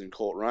Aces and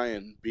Colt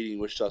Ryan beating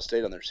Wichita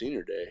State on their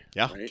senior day.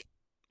 Yeah. Right?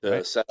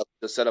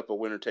 To set up a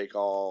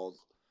winner-take-all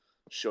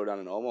showdown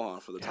in Omaha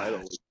for the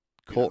title.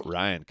 Colt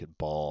Ryan could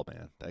ball,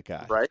 man. That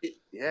guy. Right?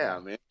 Yeah,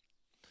 man.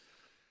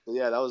 So,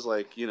 yeah, that was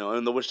like,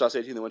 and the Wichita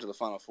State team that went to the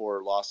Final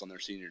Four lost on their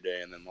senior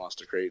day and then lost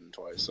to Creighton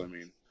twice. So, I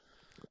mean,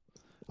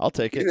 I'll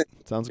take it.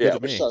 Sounds good to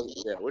me.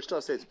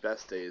 Wichita State's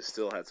best days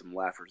still had some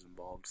laughers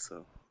involved.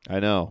 So I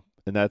know,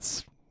 and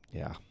that's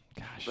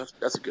gosh,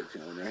 that's a good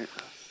feeling, right?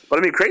 But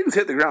I mean, Creighton's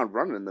hit the ground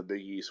running in the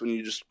Big East. When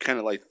you just kind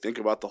of like think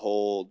about the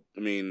whole, I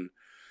mean,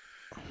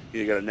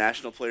 you got a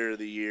National Player of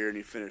the Year, and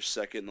you finished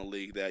second in the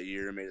league that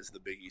year, and made it to the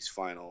Big East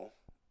final.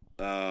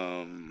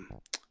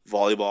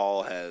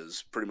 Volleyball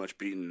has pretty much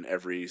beaten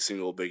every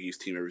single Big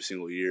East team every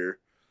single year.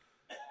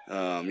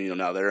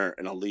 Now they're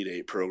an Elite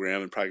 8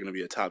 program and probably going to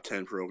be a top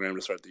 10 program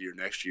to start the year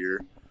next year.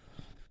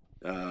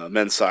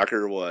 Men's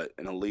soccer,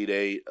 an Elite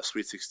 8, a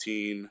Sweet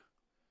 16,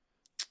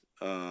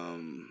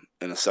 and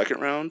a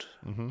second round.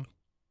 Mm-hmm.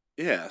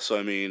 Yeah, so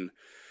I mean,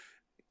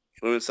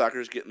 women's soccer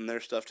is getting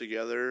their stuff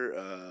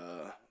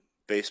together.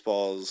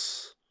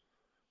 Baseball's,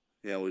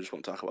 we just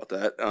won't talk about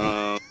that.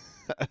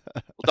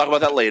 We'll talk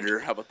about that later.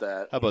 How about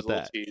that? How about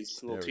that? A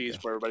little tease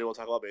for everybody. We'll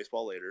talk about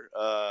baseball later.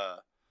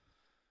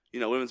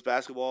 Women's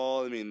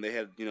basketball, I mean, they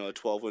had, a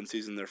 12-win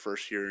season their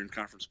first year in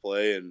conference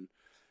play. And,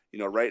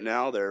 right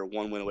now they're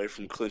 1 win away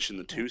from clinching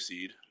the 2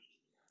 seed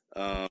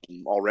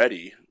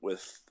already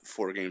with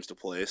 4 games to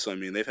play. So, I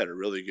mean, they've had a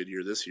really good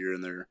year this year,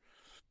 and they're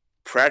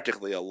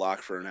practically a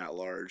lock for an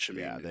at-large. I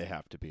mean, they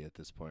have to be at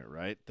this point,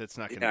 right? That's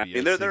not going to be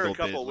they're a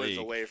couple wins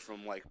away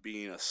from, like,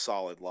 being a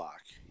solid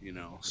lock,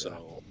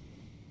 So,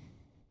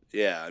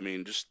 I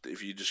mean,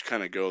 if you just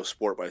kind of go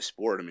sport by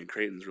sport, I mean,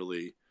 Creighton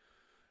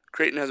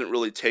hasn't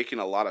really taken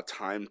a lot of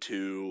time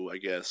to, I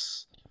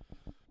guess,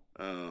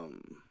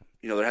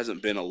 there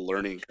hasn't been a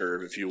learning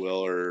curve, if you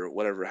will, or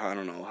whatever. I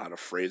don't know how to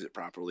phrase it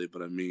properly,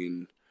 but I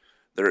mean,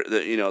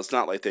 it's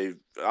not like they've,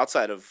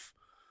 outside of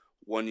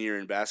 1 year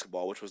in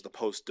basketball, which was the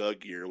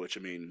post-Doug year, which,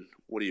 I mean,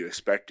 what are you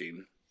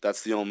expecting?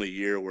 That's the only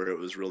year where it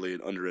was really an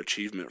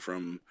underachievement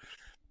from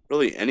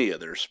really any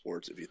other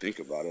sports, if you think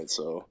about it.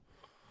 So,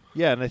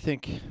 yeah, and I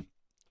think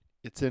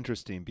it's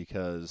interesting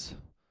because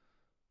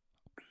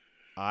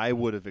I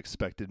would have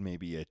expected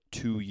maybe a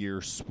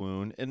 2-year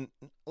swoon. And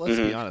let's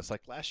be honest,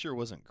 like last year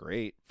wasn't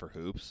great for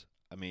hoops.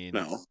 I mean,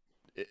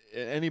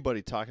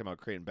 anybody talking about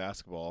Creighton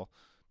basketball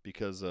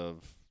because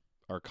of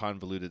our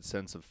convoluted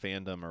sense of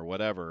fandom or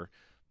whatever,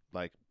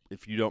 like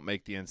if you don't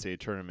make the NCAA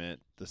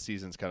tournament, the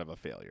season's kind of a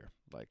failure.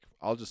 Like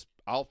I'll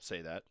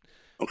say that.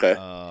 Okay.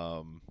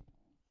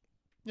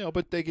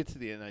 But they get to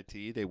the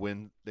NIT, they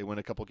win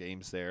a couple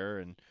games there,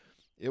 and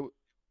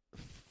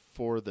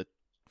for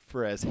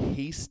as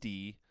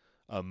hasty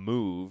a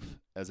move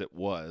as it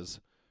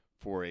was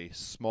for a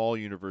small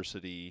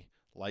university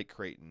like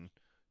Creighton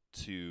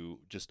to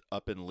just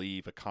up and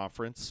leave a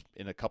conference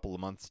in a couple of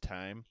months'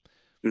 time,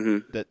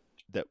 that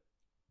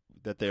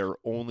there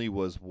only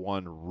was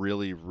one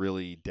really,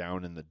 really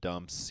down in the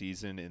dumps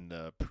season in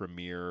the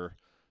premier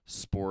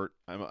sport.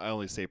 I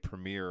only say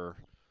premier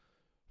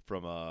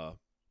from a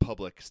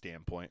public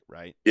standpoint,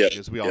 right? Yeah.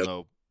 Because we all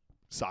know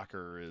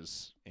soccer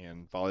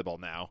and volleyball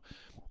now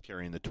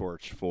carrying the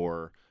torch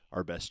for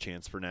our best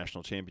chance for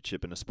national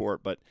championship in a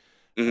sport. But,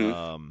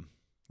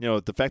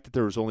 the fact that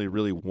there was only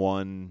really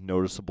one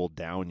noticeable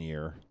down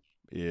year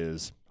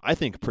is, I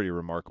think, pretty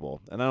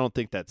remarkable. And I don't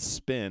think that's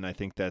spin. I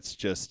think that's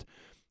just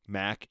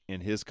Mac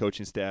and his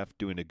coaching staff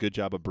doing a good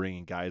job of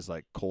bringing guys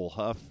like Cole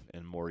Huff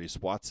and Maurice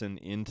Watson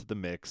into the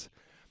mix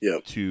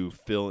to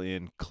fill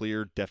in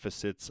clear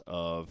deficits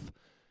of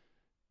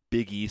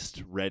Big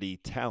East ready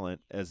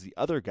talent as the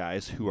other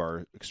guys who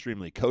are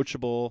extremely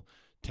coachable,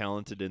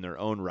 talented in their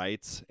own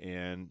rights,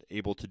 and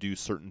able to do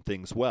certain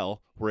things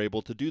well, were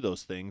able to do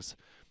those things.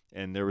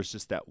 And there was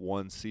just that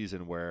one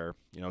season where,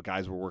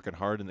 guys were working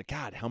hard, and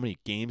God, how many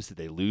games did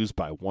they lose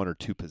by 1 or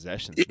 2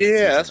 possessions?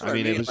 Yeah, that's what I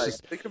mean. It was like,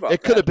 just, think about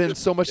it could have that. been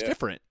so much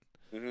different.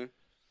 Mm-hmm.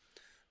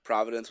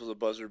 Providence was a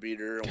buzzer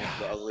beater and was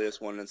the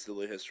ugliest one in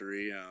NCAA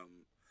history.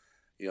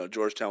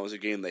 Georgetown was a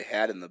game they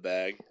had in the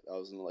bag. That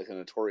was like a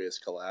notorious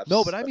collapse.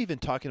 No, but I'm even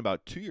talking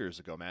about 2 years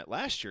ago, Matt.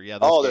 Last year,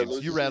 those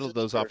games. You rattled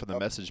those off on the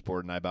message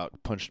board, and I about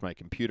punched my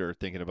computer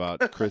thinking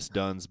about Chris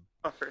Dunn's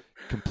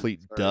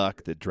complete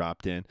duck that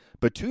dropped in.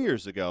 But 2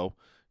 years ago,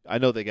 I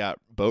know they got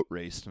boat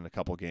raced in a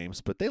couple games,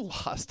 but they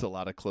lost a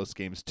lot of close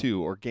games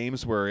too, or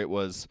games where it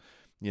was,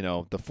 the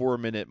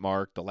 4-minute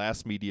mark, the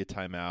last media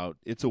timeout,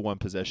 it's a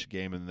 1-possession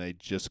game, and they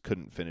just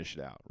couldn't finish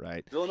it out,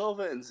 right?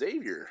 Villanova and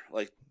Xavier,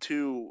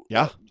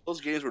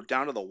 those games were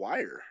down to the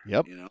wire.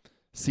 Yep.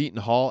 Seton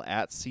Hall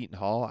at Seton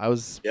Hall. I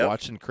was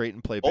watching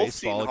Creighton play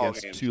baseball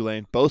against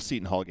Tulane. Both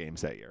Seton Hall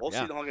games that year. Both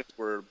Seton Hall games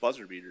were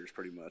buzzer beaters,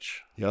 pretty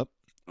much. Yep.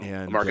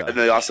 And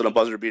they also had a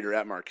buzzer beater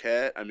at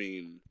Marquette.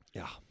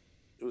 Yeah.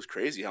 It was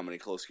crazy how many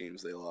close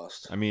games they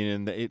lost. They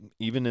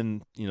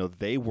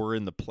were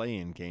in the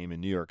play-in game in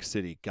New York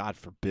City. God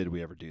forbid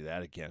we ever do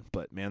that again.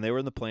 But, man, they were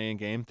in the play-in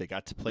game. They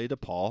got to play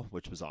DePaul,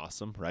 which was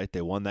awesome, right?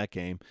 They won that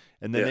game.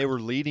 And then they were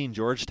leading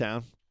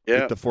Georgetown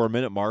at the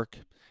 4-minute mark.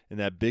 And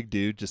that big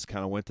dude just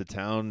kind of went to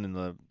town in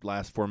the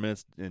last 4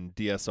 minutes, and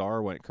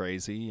DSR went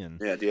crazy. And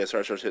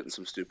DSR starts hitting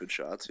some stupid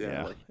shots.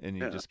 And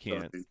you just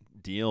can't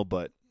deal.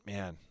 But,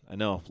 man, I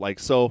know.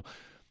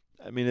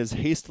 As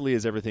hastily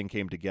as everything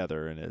came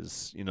together, and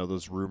as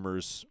those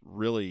rumors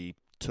really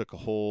took a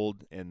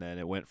hold, and then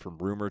it went from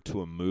rumor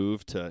to a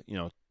move to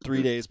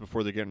 3 days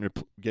before they're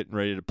getting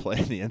ready to play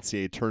in the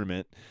NCAA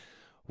tournament,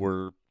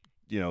 we're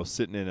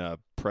sitting in a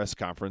press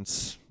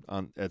conference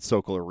at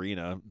Sokol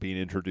Arena, being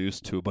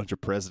introduced to a bunch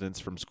of presidents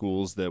from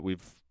schools that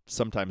we've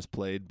sometimes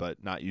played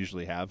but not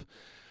usually have,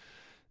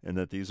 and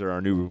that these are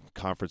our new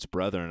conference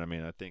brethren.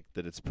 I think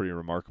that it's pretty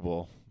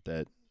remarkable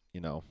that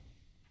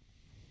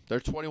they're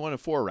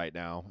 21-4 right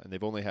now, and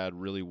they've only had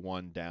really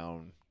one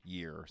down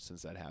year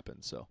since that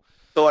happened. So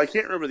I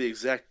can't remember the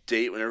exact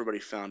date when everybody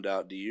found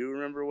out. Do you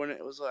remember when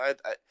it was?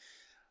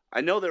 I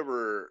know there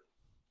were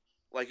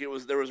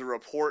there was a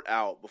report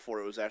out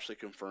before it was actually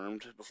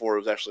confirmed, before it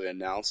was actually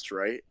announced,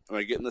 right? Am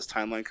I getting this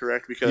timeline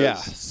correct?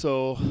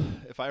 So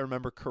if I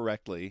remember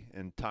correctly,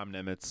 and Tom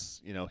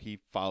Nemitz,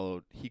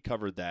 he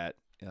covered that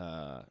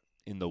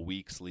in the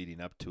weeks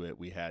leading up to it.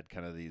 We had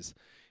kind of these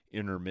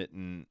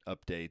intermittent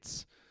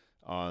updates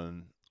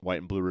on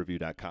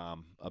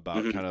whiteandbluereview.com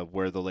about kind of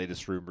where the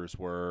latest rumors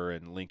were,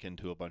 and link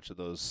into a bunch of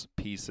those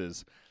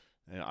pieces.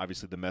 And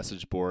obviously the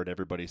message board,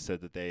 everybody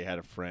said that they had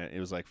a friend. It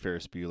was like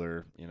Ferris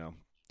Bueller,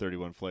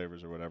 31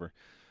 flavors or whatever.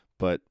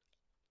 But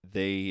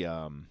they,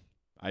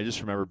 I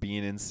just remember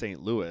being in St.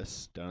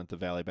 Louis down at the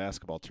Valley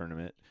basketball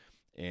tournament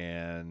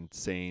and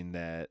saying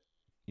that,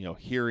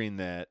 hearing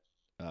that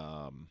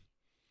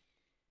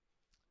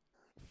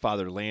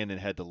Father Landon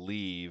had to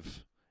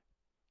leave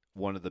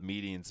one of the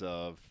meetings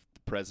of the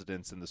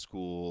presidents and the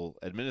school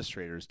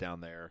administrators down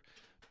there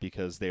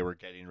because they were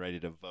getting ready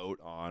to vote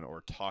on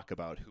or talk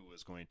about who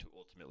was going to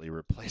ultimately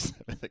replace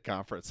them in the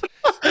conference.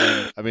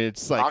 And,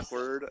 it's like,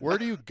 awkward. Where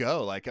do you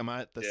go? I'm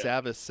at the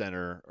Savvis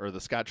Center or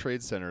the Scott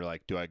Trade Center.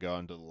 Do I go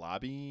into the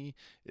lobby?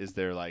 Is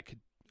there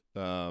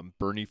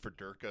Bernie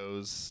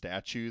Federko's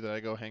statue that I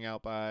go hang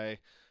out by?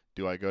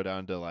 Do I go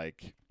down to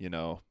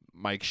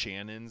Mike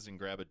Shannon's and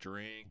grab a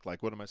drink?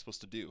 What am I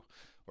supposed to do?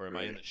 Or am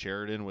I in the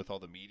Sheridan with all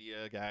the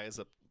media guys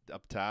up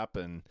top?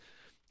 And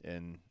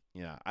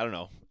I don't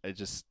know.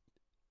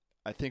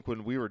 I think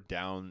when we were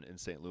down in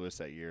St. Louis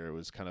that year, it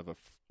was kind of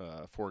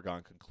a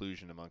foregone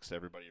conclusion amongst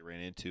everybody you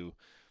ran into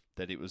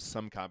that it was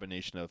some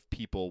combination of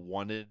people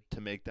wanted to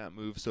make that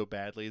move so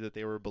badly that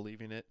they were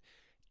believing it,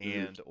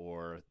 and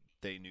or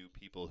they knew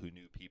people who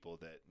knew people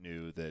that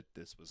knew that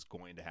this was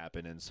going to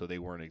happen, and so they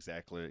weren't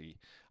exactly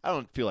 – I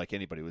don't feel like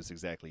anybody was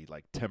exactly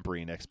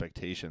tempering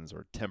expectations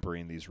or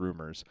tempering these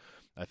rumors.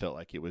 I felt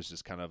like it was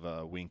just kind of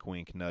a wink,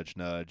 wink, nudge,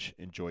 nudge,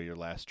 enjoy your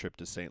last trip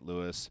to St.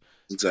 Louis,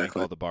 drink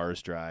all the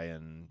bars dry,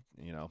 and,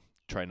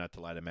 try not to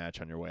light a match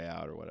on your way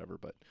out or whatever.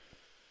 But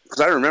because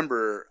I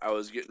remember I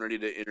was getting ready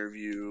to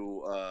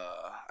interview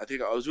I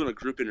think I was doing a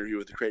group interview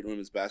with the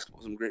Creighton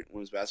some great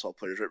women's basketball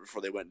players right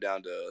before they went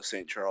down to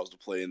St. Charles to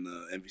play in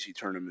the MVC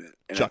tournament.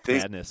 And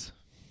Madness.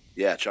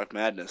 Yeah, Chuck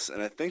Madness.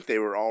 And I think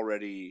there were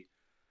already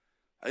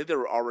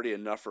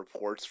enough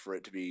reports for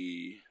it to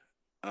be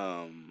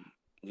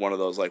one of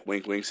those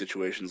wink wink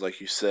situations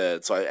like you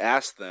said. So I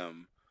asked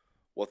them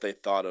what they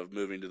thought of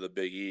moving to the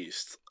Big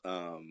East.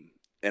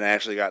 And I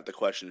actually got the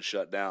question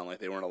shut down,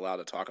 they weren't allowed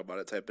to talk about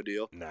it type of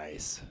deal.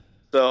 Nice.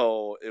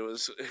 So it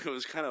was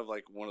kind of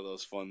one of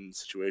those fun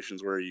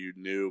situations where you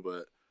knew,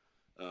 but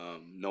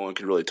no one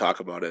could really talk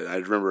about it. I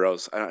remember I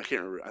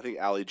can't remember. I think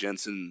Allie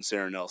Jensen,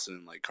 Sarah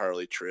Nelson, and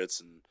Carly Tritz,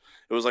 and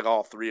it was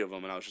all three of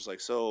them, and I was just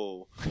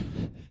so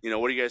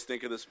what do you guys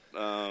think of this,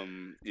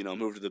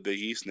 move to the Big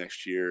East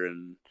next year?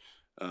 And,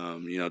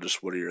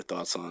 just what are your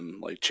thoughts on,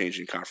 like,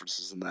 changing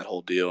conferences and that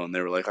whole deal? And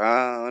they were like,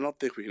 I don't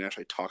think we can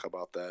actually talk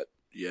about that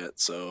yet.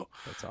 So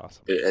That's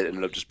awesome. it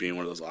ended up just being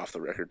one of those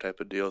off-the-record type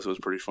of deals. It was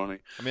pretty funny.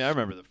 I mean, I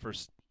remember the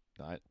first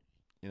night.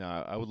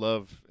 I would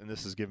love, and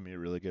this has given me a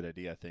really good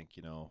idea, I think,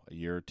 a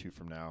year or two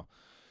from now,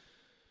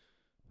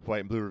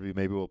 White and Blue Review,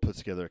 maybe we'll put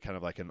together kind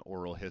of like an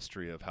oral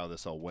history of how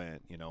this all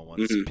went,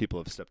 once people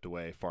have stepped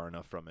away far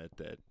enough from it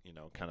that,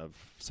 kind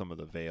of some of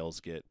the veils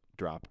get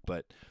dropped.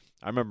 But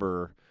I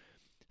remember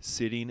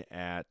sitting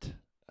at,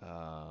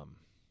 I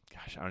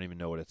don't even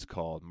know what it's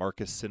called,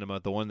 Marcus Cinema,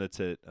 the one that's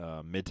at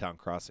Midtown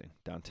Crossing,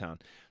 downtown.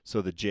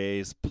 So the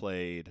Jays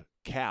played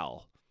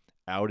Cal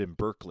out in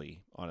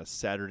Berkeley on a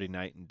Saturday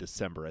night in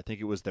December. I think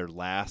it was their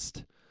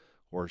last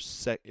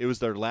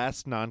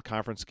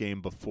non-conference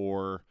game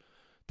before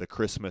the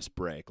Christmas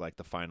break, like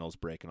the finals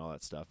break and all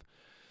that stuff.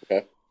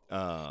 Okay.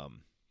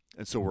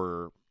 And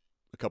so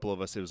a couple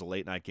of us, it was a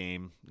late night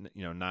game,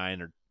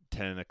 9 or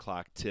 10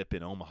 o'clock tip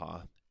in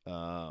Omaha.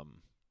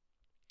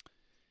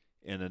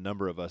 And a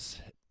number of us,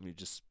 we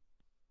just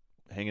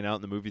hanging out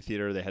in the movie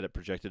theater. They had it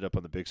projected up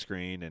on the big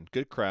screen, and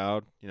good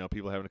crowd,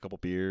 people having a couple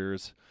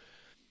beers.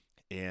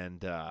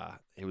 And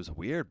it was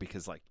weird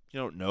because, like, you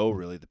don't know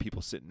really the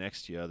people sitting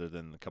next to you other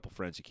than the couple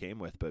friends you came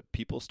with. But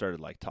people started,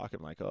 like,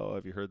 talking like, oh,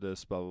 have you heard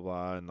this, blah, blah,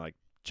 blah, and, like,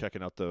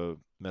 checking out the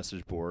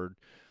message board,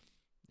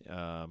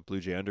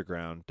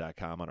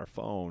 bluejayunderground.com on our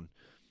phone.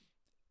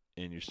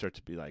 And you start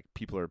to be like,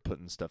 people are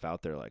putting stuff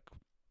out there like,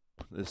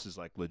 this is,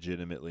 like,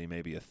 legitimately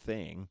maybe a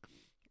thing.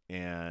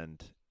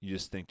 And you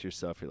just think to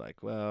yourself, you're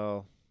like,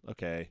 well,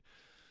 okay,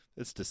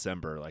 it's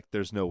December. Like,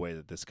 there's no way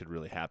that this could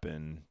really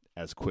happen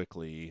as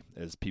quickly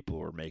as people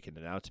were making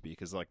it out to be,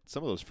 because, like,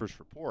 some of those first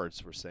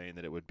reports were saying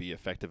that it would be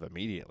effective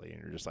immediately,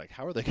 and you're just like,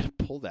 how are they going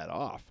to pull that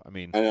off? I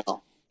mean, I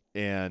know.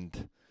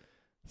 And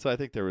so I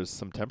think there was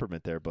some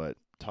temperament there, but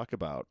talk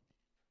about,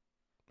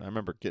 I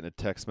remember getting a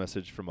text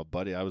message from a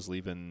buddy. I was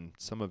leaving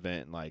some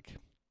event like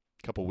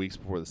a couple weeks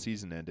before the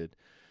season ended.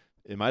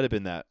 It might have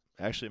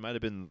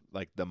been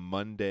like the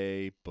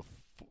Monday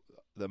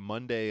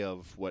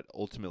of what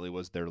ultimately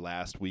was their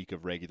last week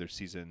of regular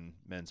season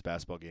men's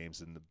basketball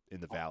games in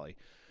the Valley.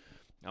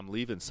 I'm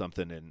leaving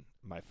something, and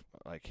I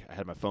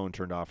had my phone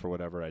turned off or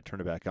whatever. I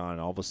turned it back on,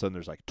 and all of a sudden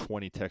there's like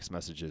 20 text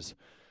messages,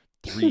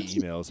 3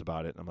 emails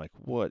about it. And I'm like,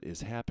 what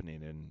is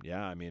happening? And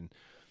yeah, I mean,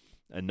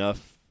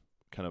 enough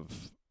kind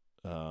of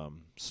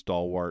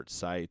stalwart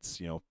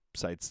sites,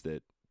 sites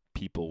that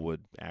people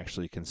would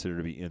actually consider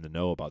to be in the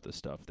know about this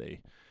stuff.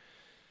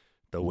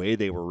 The way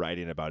they were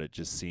writing about it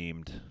just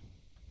seemed,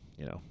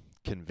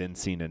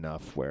 convincing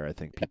enough where I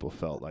think people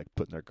felt like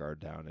putting their guard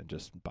down and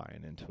just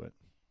buying into it.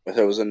 But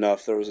there was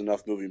enough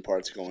moving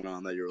parts going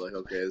on that you were like,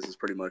 okay, this is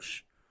pretty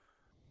much,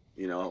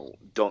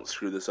 don't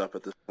screw this up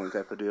at this point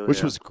type of deal.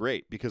 Which was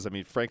great because, I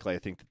mean, frankly, I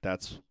think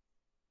that's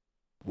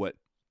what,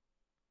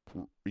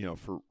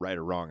 for right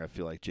or wrong, I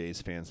feel like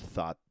Jays fans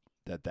thought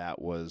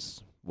that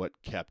was what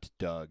kept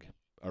Doug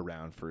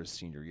around for his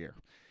senior year.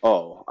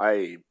 Oh,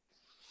 I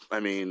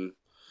mean,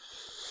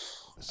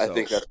 I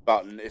think that's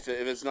about, if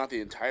it's not the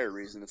entire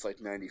reason, it's like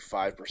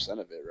 95%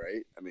 of it,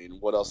 right? I mean,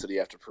 what else did he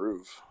have to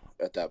prove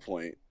at that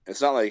point? It's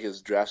not like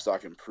his draft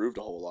stock improved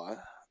a whole lot.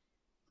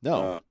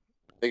 No. I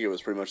think it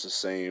was pretty much the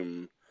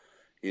same.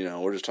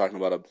 We're just talking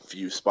about a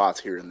few spots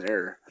here and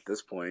there at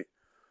this point.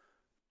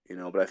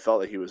 But I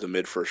felt like he was a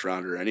mid-first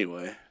rounder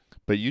anyway.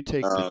 But if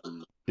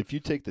you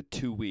take the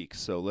 2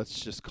 weeks, so let's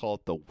just call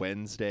it the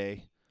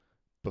Wednesday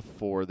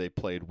before they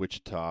played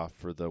Wichita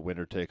for the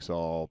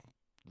winner-takes-all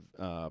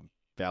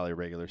Valley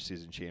regular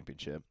season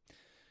championship,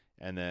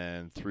 and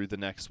then through the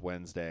next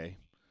Wednesday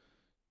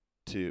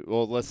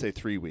let's say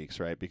 3 weeks,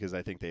 right? Because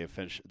I think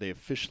they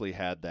officially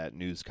had that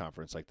news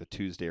conference like the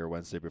Tuesday or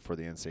Wednesday before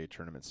the NCAA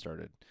tournament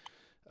started.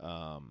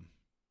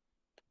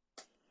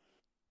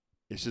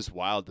 It's just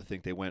wild to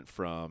think they went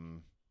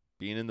from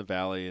being in the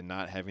Valley and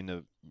not having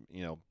the,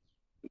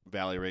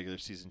 Valley regular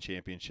season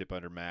championship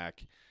under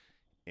Mac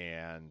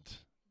and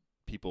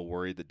people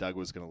worried that Doug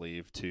was going to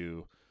leave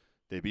to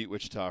they beat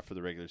Wichita for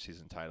the regular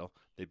season title.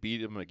 They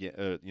beat him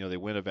again. They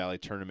win a Valley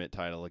tournament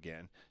title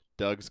again.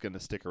 Doug's going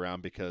to stick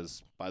around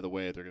because, by the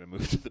way, they're going to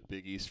move to the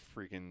Big East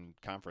freaking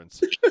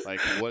conference. Like,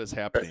 what is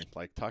happening?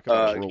 Like, talk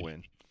about a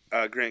whirlwind.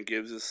 Grant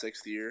Gibbs'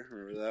 6th year.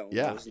 Remember that one?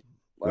 Yeah. That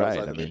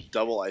was like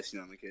double icing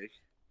on the cake.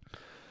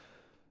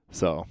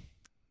 So,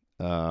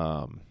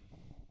 yeah,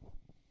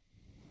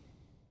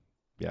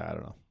 I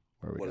don't know.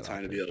 What a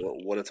time to be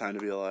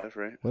alive,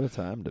 right? What a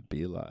time to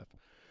be alive.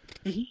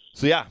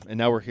 So yeah, and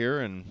now we're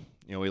here, and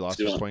we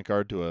lost our point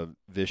guard to a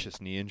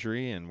vicious knee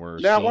injury, and we're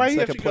now still why in you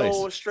have second to place.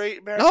 Go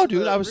straight back? No,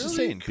 dude, I was just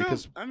saying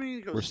because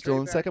we're still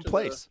in second to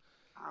place.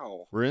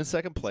 We're in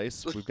second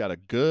place. We've got a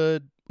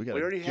good. We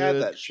already had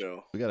that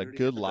show. We got a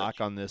good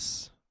lock on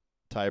this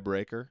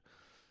tiebreaker.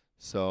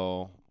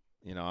 So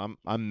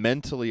I'm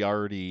mentally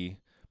already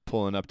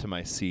pulling up to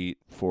my seat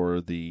for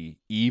the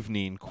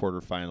evening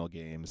quarterfinal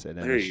games at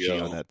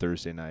MSG on that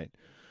Thursday night.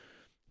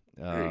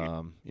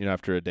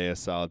 After a day of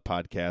solid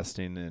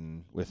podcasting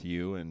and with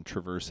you and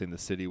traversing the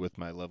city with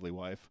my lovely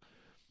wife,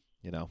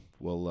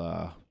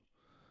 we'll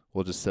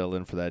just settle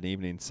in for that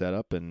evening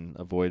setup and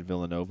avoid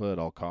Villanova at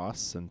all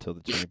costs until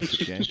the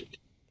championship game.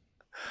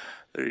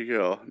 There you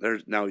go.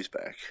 Now he's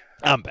back.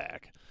 I'm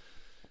back.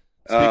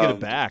 Speaking of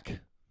back,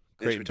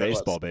 Creighton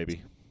baseball,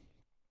 baby.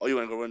 Oh, you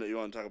want to go into? You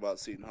want to talk about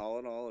Seton Hall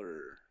at all,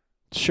 or?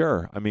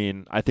 Sure. I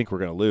mean, I think we're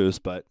going to lose,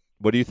 but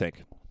what do you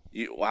think?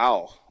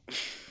 Wow.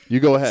 You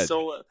go ahead.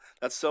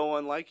 That's so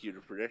unlike you to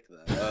predict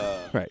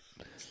that. Right.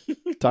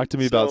 Talk to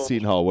me about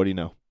Seton Hall. What do you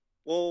know?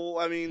 Well,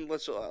 I mean,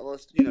 let's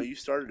you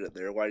started it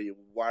there. Why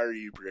are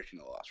you predicting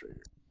a loss right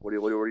here? What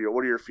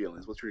are your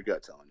feelings? What's your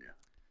gut telling you?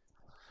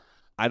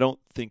 I don't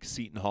think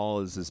Seton Hall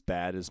is as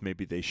bad as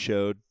maybe they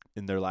showed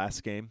in their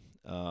last game.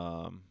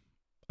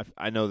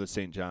 I know that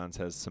St. John's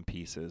has some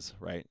pieces,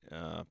 right?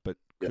 But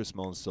Chris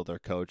Mullen's still their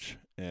coach,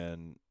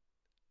 and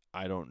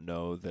I don't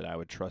know that I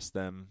would trust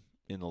them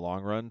in the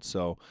long run.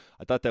 So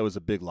I thought that was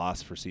a big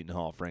loss for Seton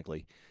Hall,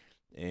 frankly.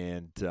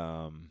 And,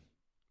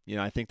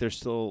 I think they're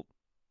still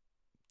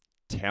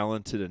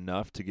talented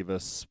enough to give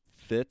us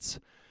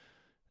fits.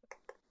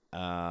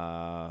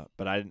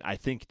 But I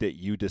think that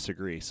you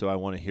disagree, so I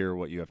want to hear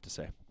what you have to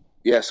say.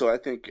 Yeah, so I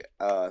think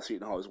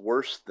Seton Hall is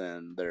worse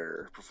than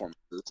their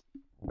performances.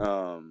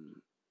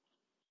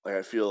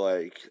 I feel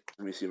like,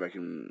 let me see if I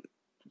can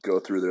go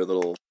through their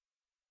little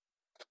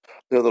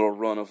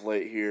run of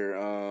late here.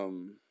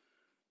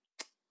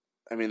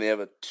 They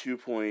have a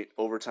 2-point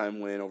overtime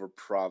win over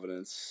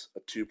Providence, a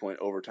 2-point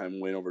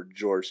overtime win over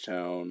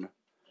Georgetown,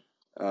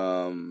 a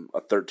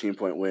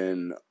 13-point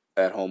win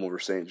at home over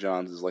St.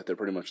 John's is they're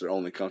pretty much their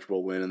only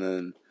comfortable win, and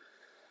then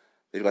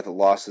they've got the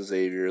loss to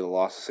Xavier, the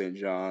loss to St.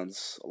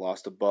 John's, a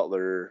loss to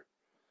Butler,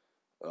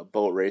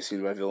 boat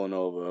racing by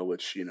Villanova,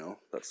 which,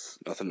 that's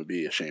nothing to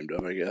be ashamed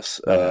of, I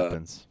guess. That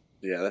happens.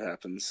 Yeah, that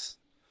happens.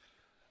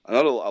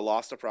 A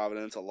loss to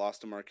Providence, a loss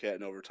to Marquette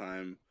in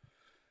overtime.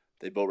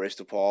 They boat raced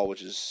to Paul,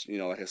 which is,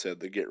 like I said,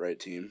 the get-right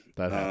team.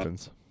 That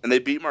happens. And they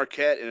beat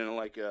Marquette in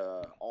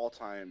a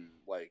all-time,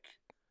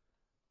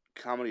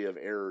 comedy of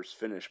errors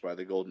finish by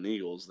the Golden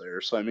Eagles there.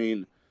 So,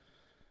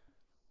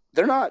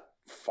 they're not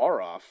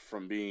far off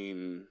from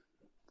being,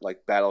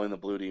 battling the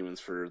Blue Demons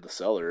for the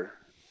cellar.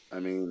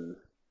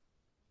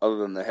 Other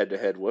than the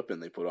head-to-head whipping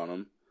they put on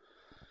them.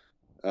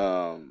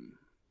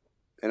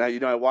 And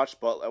I watched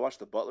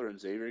the Butler and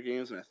Xavier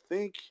games, and I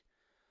think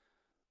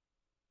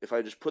if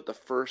I just put the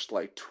first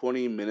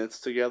 20 minutes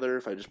together,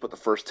 if I just put the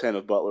first 10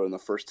 of Butler and the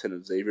first 10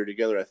 of Xavier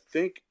together, I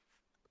think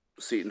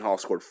Seton Hall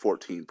scored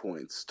 14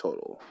 points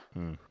total.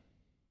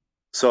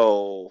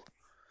 So,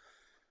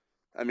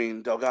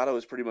 Delgado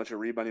is pretty much a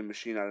rebounding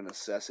machine out of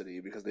necessity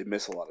because they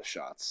miss a lot of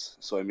shots.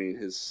 So,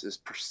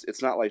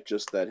 it's not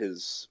just that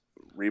his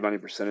rebounding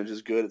percentage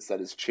is good, it's that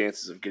his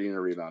chances of getting a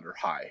rebound are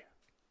high.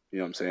 You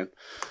know what I'm saying?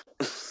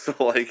 So,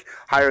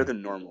 higher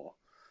than normal.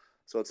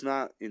 So it's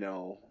not,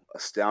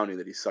 astounding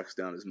that he sucks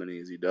down as many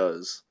as he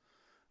does.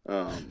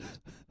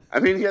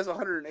 He has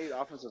 108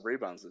 offensive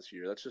rebounds this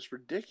year. That's just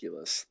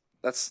ridiculous.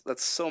 That's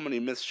so many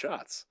missed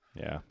shots.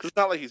 Yeah. Because it's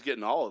not like he's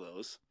getting all of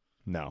those.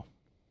 No.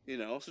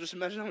 So just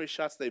imagine how many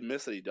shots they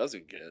miss that he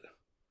doesn't get.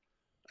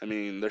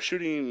 They're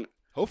shooting...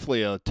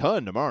 Hopefully a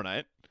ton tomorrow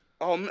night.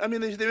 Oh, they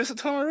missed a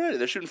ton already.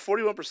 They're shooting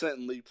 41%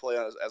 in league play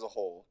as a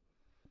whole.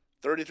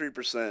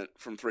 33%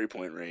 from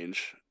three-point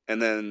range.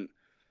 And then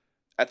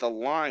at the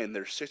line,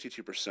 they're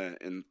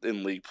 62% in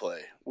league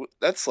play.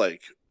 That's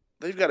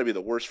they've got to be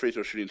the worst free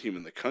throw shooting team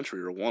in the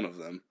country, or one of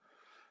them.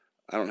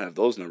 I don't have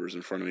those numbers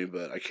in front of me,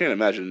 but I can't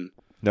imagine.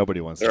 Nobody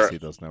wants to see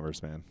those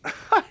numbers, man.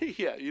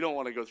 Yeah, you don't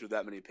want to go through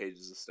that many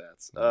pages of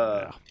stats.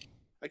 Yeah.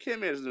 I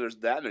can't imagine there's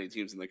that many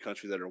teams in the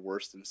country that are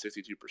worse than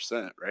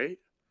 62%, right?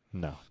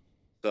 No.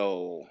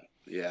 So,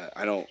 yeah,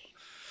 I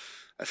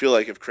feel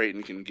like if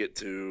Creighton can get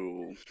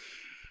to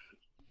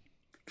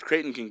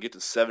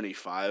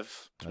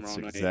 75 tomorrow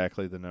night. That's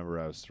exactly the number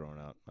I was throwing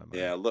out.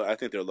 Yeah, look, I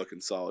think they're looking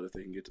solid if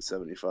they can get to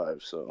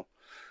 75. So,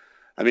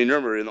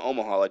 remember in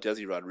Omaha,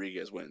 Desi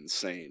Rodriguez went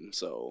insane.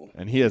 So,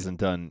 and he hasn't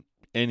done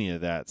any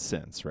of that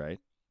since, right?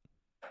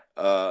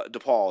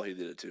 DePaul, he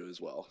did it too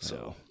as well. So,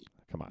 no,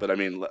 come on. But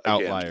again,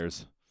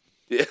 outliers.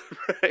 Yeah,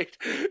 right.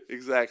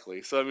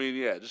 Exactly. So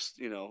yeah, just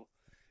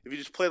if you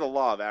just play the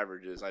law of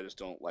averages, I just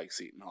don't like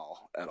Seton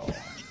Hall at all.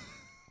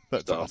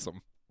 That's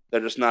awesome.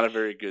 They're just not a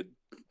very good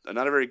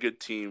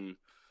team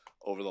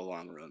over the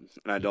long run,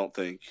 and I don't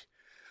think,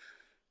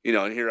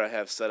 And here I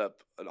have set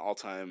up an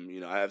all-time.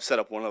 I have set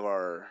up one of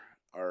our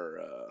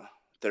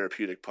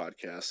therapeutic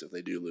podcasts if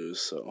they do lose.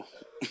 So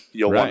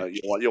you'll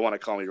want to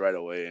call me right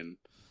away and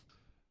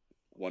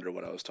wonder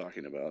what I was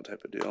talking about,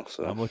 type of deal.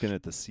 So I'm looking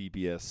at the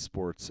CBS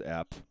Sports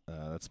app.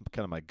 That's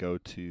kind of my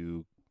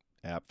go-to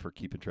app for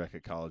keeping track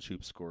of college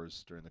hoop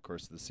scores during the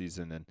course of the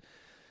season. And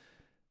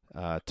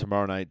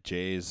tomorrow night,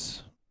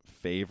 Jays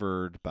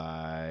favored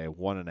by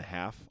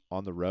 1.5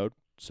 on the road.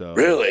 So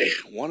really,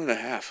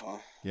 1.5, huh?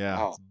 Yeah.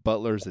 Wow.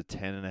 Butler's a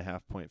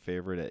 10.5-point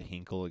favorite at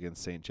Hinkle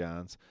against St.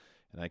 John's,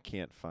 and I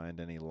can't find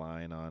any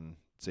line on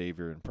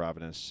Xavier and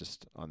Providence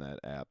just on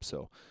that app.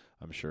 So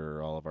I'm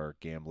sure all of our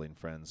gambling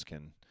friends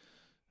can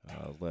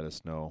let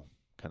us know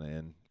kind of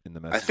in the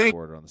message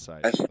board or on the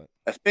site.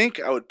 I think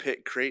I would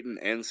pick Creighton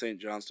and St.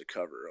 John's to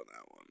cover on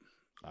that one.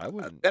 I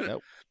wouldn't.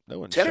 That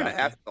wouldn't 10.5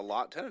 shock is a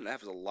lot.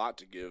 10.5 is a lot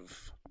to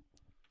give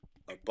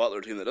a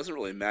Butler team that doesn't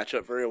really match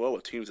up very well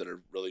with teams that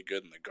are really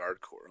good in the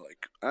guard core.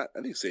 Like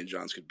I think St.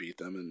 John's could beat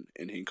them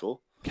in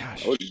Hinkle.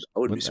 Gosh, I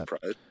would be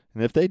surprised.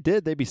 And if they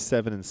did, they'd be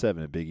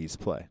 7-7 at Big East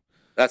play.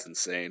 That's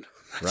insane,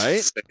 right?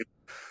 Insane.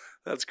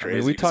 That's crazy. I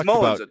mean, we talked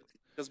about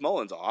because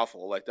Mullen's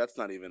awful. Like that's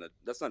not even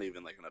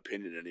like an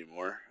opinion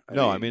anymore.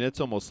 I mean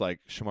it's almost like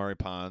Shamari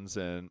Pons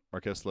and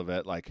Marcus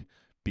Levette like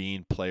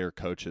being player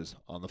coaches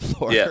on the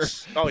floor.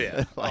 Yes. Oh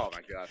yeah. like, oh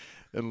my god.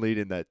 And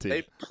leading that team.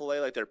 They play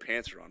like their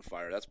pants are on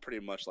fire. That's pretty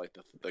much like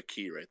the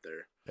key right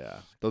there. Yeah,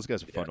 those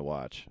guys are fun to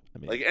watch. I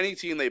mean, like any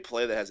team they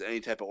play that has any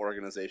type of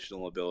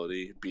organizational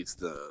ability beats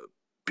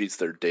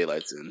their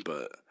daylights in.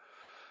 But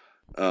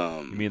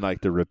you mean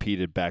like the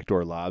repeated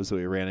backdoor lobs that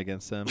we ran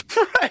against them?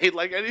 Right.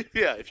 Like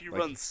if you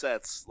run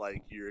sets,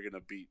 like you're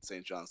gonna beat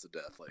St. John's to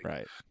death. Like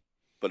right.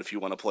 But if you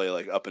want to play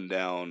like up and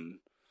down,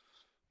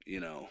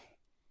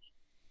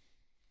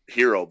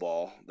 hero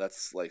ball,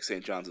 that's like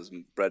St. John's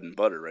bread and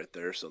butter right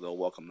there. So they'll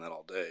welcome that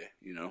all day.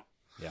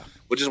 Yeah.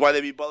 Which is why they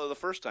beat Butler the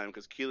first time,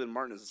 because Keelan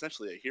Martin is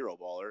essentially a hero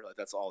baller. Like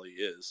that's all he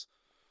is.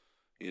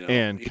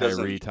 And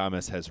Khyri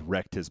Thomas has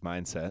wrecked his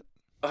mindset.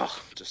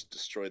 Oh, just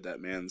destroyed that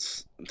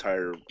man's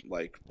entire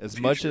As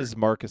future. much as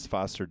Marcus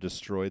Foster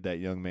destroyed that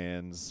young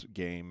man's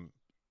game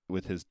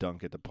with his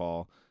dunk at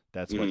DePaul,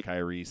 that's what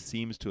Khyri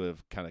seems to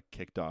have kind of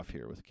kicked off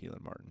here with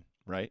Keelan Martin,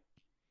 right?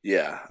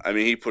 Yeah, I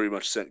mean he pretty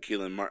much sent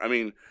Keelan Martin. I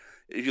mean,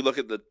 if you look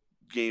at the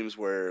games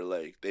where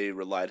they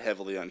relied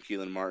heavily on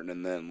Keelan Martin,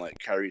 and then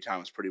Khyri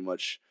Thomas pretty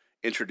much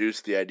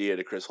introduced the idea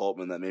to Chris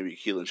Holtman that maybe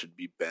Keelan should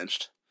be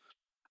benched.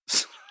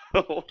 So,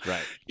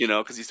 right.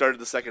 Because he started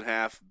the second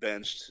half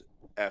benched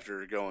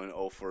after going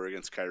 0-4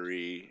 against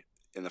Khyri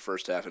in the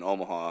first half in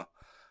Omaha.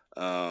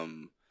 I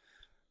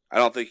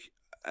don't think,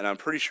 and I'm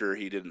pretty sure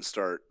he didn't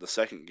start the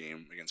second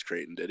game against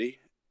Creighton, did he?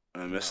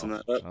 Am I missing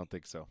that? I don't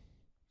think so.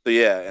 So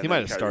yeah, he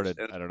might have started.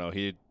 I don't know.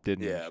 He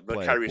didn't. Yeah, but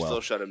Khyri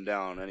still shut him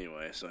down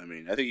anyway. So I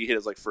mean, I think he hit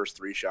his first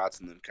 3 shots,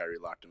 and then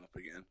Khyri locked him up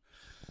again.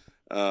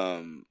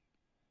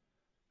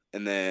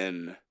 And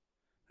then,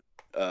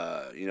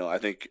 I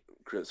think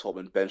Chris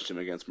Holtman benched him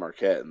against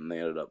Marquette, and they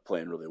ended up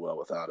playing really well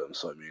without him.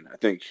 So I mean, I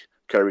think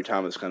Khyri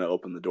Thomas kind of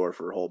opened the door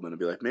for Holtman to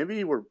be like,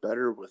 maybe we're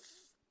better with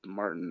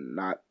Martin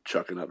not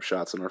chucking up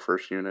shots in our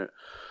first unit.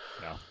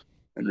 Yeah.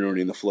 And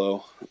ruining the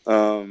flow,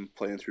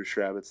 playing through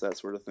Shrabits, that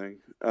sort of thing.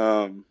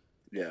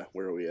 Yeah,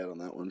 where are we at on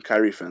that one?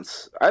 Khyri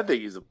fence. I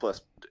think he's a plus.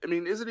 I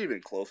mean, is it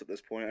even close at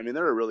this point? I mean,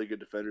 there are really good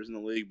defenders in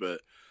the league,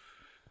 but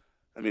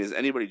I mean, is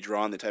anybody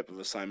drawing the type of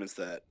assignments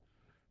that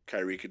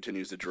Khyri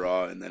continues to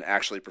draw and then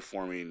actually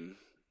performing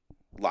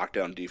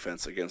lockdown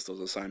defense against those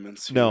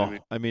assignments? No,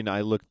 I mean,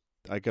 I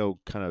go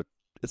kind of.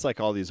 It's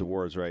like all these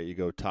awards, right? You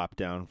go top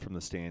down from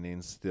the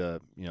standings. The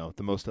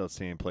most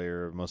outstanding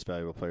player, most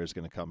valuable player is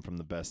going to come from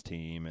the best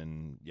team,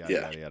 and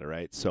yada yada,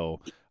 right? So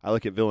I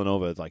look at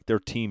Villanova, like their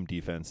team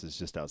defense is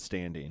just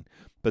outstanding,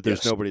 but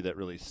there's nobody that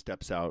really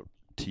steps out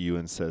to you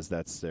and says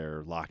that's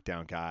their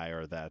lockdown guy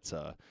or that's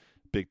a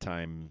big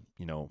time,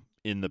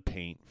 in the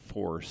paint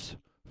force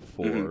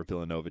for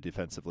Villanova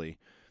defensively.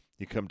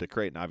 You come to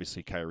Creighton,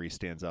 obviously Khyri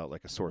stands out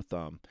like a sore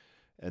thumb,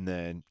 and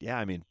then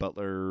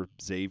Butler,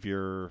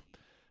 Xavier,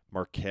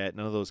 Marquette,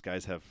 none of those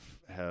guys none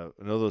of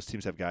those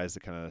teams have guys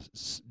that kind of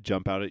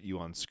jump out at you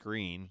on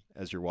screen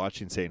as you're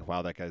watching, saying,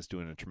 "Wow, that guy's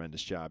doing a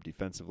tremendous job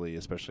defensively,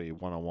 especially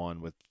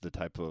one-on-one with the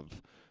type of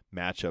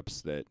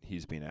matchups that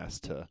he's being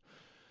asked to."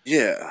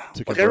 Yeah,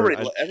 to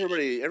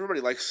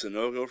everybody likes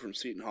Sanogo from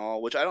Seton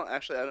Hall, which I'm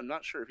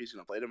not sure if he's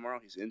going to play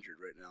tomorrow. He's injured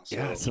right now. So.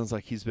 Yeah, it sounds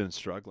like he's been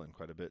struggling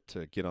quite a bit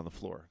to get on the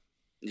floor.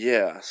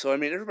 Yeah, so I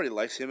mean, everybody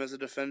likes him as a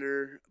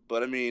defender,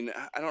 but I mean,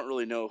 I don't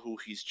really know who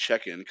he's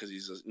checking because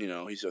he's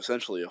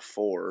essentially a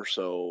 4.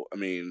 So I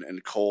mean,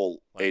 and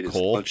Cole ate his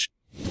lunch.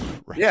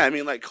 Right. Yeah, I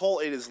mean, Cole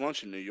ate his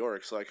lunch in New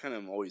York, so I kind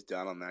of am always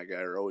down on that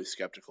guy, or always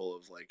skeptical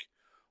of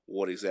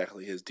what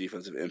exactly his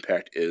defensive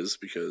impact is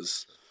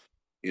because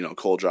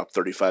Cole dropped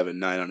 35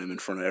 and 9 on him in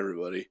front of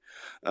everybody.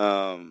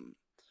 So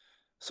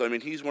I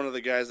mean, he's one of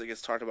the guys that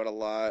gets talked about a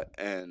lot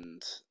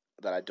and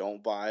that I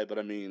don't buy, but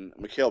I mean,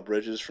 Mikal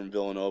Bridges from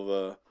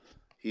Villanova,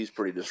 he's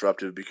pretty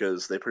disruptive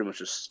because they pretty much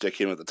just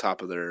stick him at the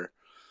top of their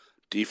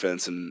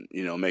defense and,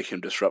 make him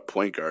disrupt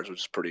point guards, which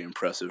is pretty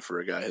impressive for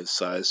a guy his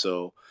size.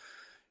 So,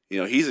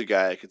 he's a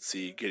guy I could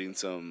see getting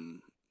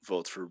some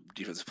votes for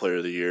Defensive Player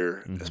of the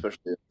Year,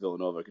 especially if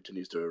Villanova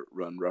continues to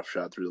run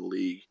roughshod through the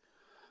league.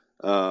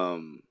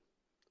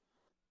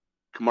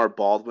 Kamar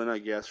Baldwin, I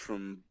guess,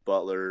 from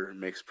Butler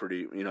makes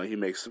he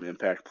makes some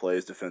impact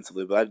plays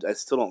defensively, but I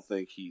still don't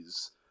think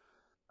he's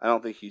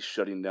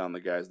shutting down the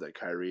guys that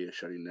Khyri is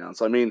shutting down.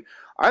 So, I mean,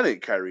 I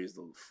think Khyri is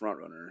the front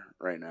runner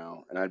right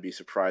now, and I'd be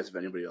surprised if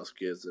anybody else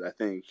gives it. I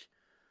think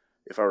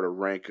if I were to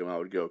rank them, I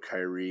would go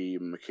Khyri,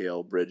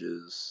 Mikal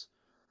Bridges,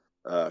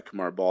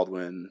 Kamar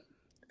Baldwin,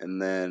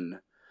 and then...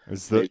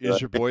 Is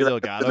your boy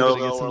Delgado going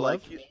to get some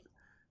love?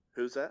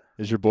 Who's that?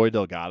 Is your boy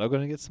Delgado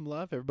going to get some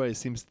love? Everybody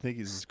seems to think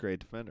he's this great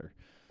defender.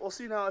 Well,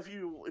 see, now if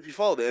you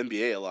follow the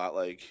NBA a lot,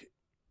 like,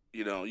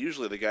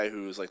 usually the guy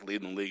who is like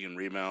leading the league in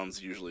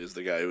rebounds usually is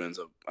the guy who ends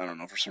up, I don't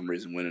know, for some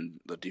reason winning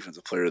the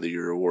Defensive Player of the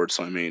Year award.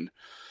 So I mean,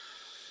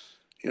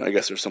 I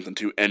guess there's something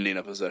to ending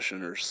a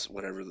possession or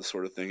whatever the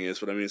sort of thing is.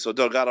 But I mean, so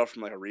Delgado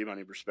from like a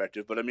rebounding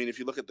perspective. But I mean, if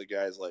you look at the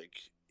guys, like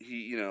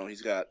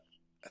he's got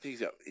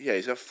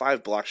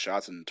 5 block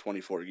shots in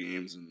 24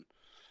 games, and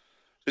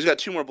he's got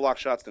 2 more block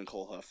shots than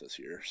Cole Huff this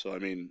year. So I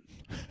mean,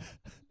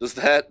 does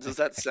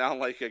that sound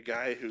like a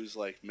guy who's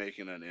like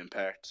making an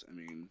impact? I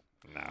mean,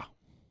 no.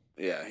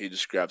 Yeah, he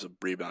just grabs a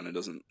rebound and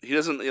he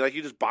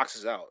just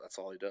boxes out. That's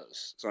all he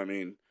does. So I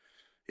mean,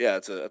 yeah,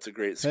 it's a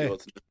great skill.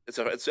 Hey.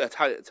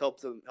 It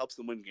helps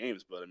them win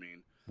games. But I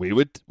mean, we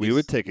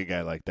would take a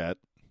guy like that.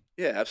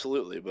 Yeah,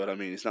 absolutely. But I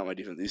mean, he's not my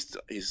defense.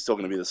 He's still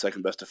going to be the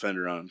second best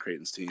defender on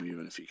Creighton's team,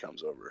 even if he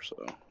comes over.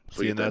 So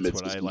see, and that's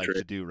what I like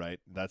to do,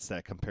 right? That's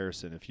that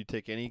comparison. If you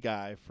take any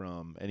guy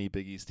from any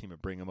Big East team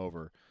and bring him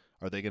over,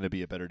 are they going to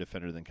be a better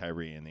defender than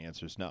Khyri? And the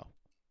answer is no.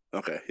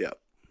 Okay. Yeah.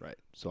 Right.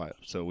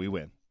 So we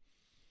win.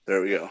 There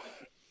we go.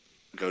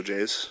 Go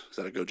Jays. Is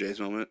that a Go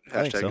Jays moment?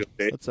 Hashtag so. Go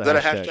Jays. Is that a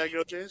hashtag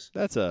Go Jays?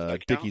 That's a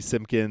Dickie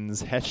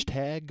Simpkins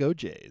hashtag Go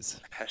Jays.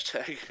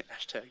 Hashtag.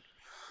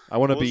 I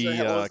want to be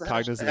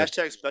cognizant.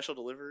 Hashtag special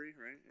delivery,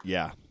 right?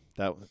 Yeah.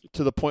 That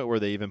to the point where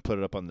they even put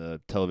it up on the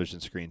television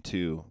screen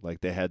too.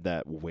 Like they had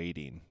that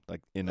waiting,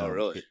 like in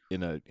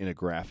a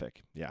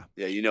graphic. Yeah.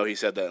 Yeah, he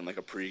said that in like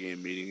a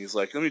pregame meeting. He's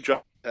like, "Let me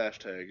drop the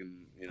hashtag,"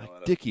 and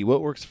like, Dickie,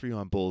 what works for you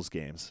on Bulls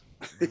games?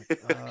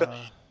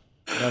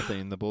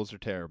 Nothing. The Bulls are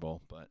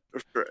terrible, but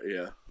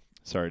yeah.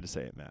 Sorry to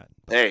say it, Matt.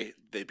 Hey,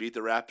 they beat the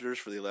Raptors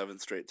for the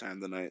 11th straight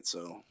time tonight.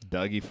 So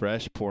Dougie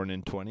Fresh pouring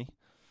in 20.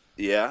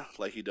 Yeah,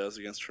 like he does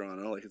against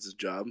Toronto, like it's his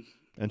job.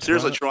 And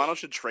seriously, Toronto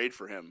should trade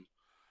for him.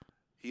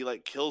 He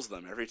like kills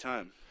them every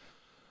time.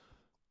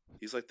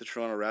 He's like the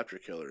Toronto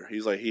Raptor killer.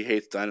 He's like he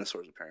hates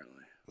dinosaurs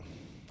apparently.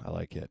 I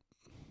like it.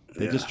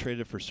 They just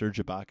traded for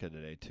Serge Ibaka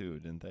today too,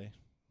 didn't they?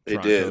 They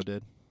Toronto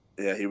did.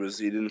 Yeah, he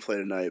didn't play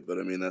tonight, but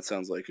I mean that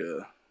sounds like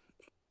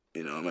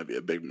it might be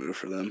a big move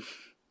for them.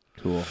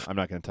 Cool. I'm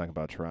not going to talk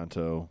about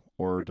Toronto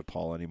or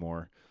DePaul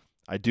anymore.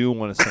 I do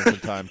want to spend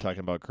some time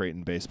talking about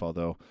Creighton baseball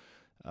though.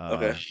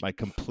 Okay. My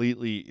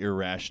completely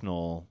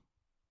irrational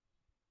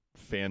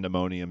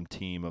fandemonium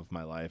team of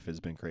my life has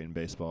been Creighton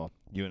baseball.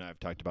 You and I have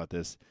talked about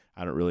this.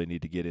 I don't really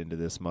need to get into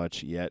this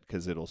much yet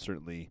because it'll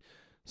certainly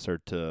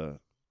start to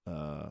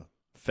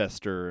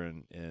fester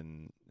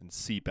and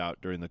seep out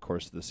during the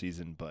course of the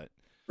season. But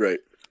right,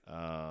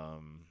 I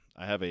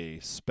have a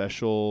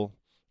special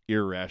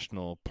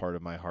irrational part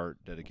of my heart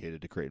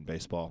dedicated to Creighton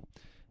baseball.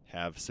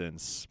 Have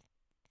since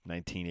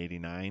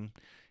 1989,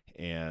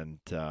 and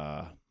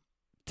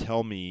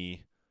tell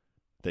me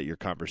that your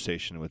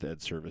conversation with Ed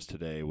Servais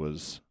today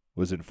was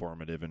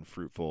informative and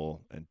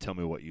fruitful, and tell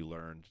me what you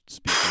learned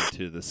speaking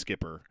to the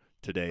skipper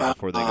today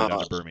before they go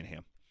down to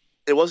Birmingham.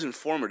 It was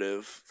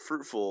informative.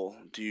 Fruitful,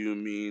 do you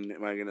mean,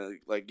 am I going to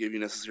like give you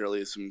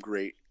necessarily some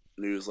great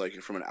news like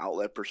from an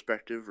outlet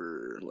perspective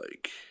or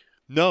like...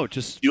 No,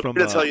 just you from... want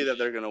me to tell you that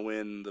they're going to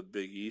win the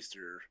Big East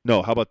or...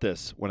 No, how about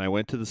this? When I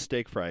went to the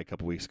steak fry a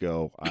couple weeks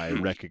ago, I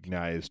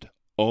recognized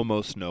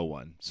almost no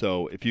one.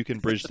 So if you can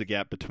bridge the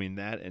gap between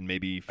that and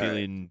maybe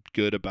feeling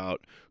good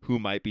about who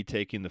might be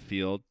taking the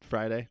field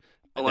Friday,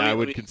 I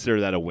would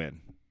consider that a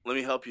win. Let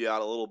me help you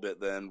out a little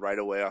bit then right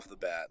away off the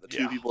bat. The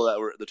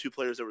two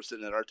players that were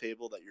sitting at our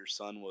table that your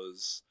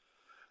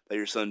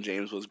son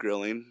James was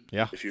grilling,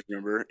 if you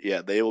remember.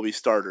 Yeah, they will be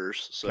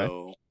starters.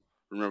 So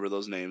remember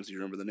those names. Do you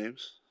remember the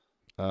names?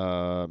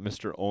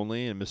 Mr.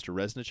 Only and Mr.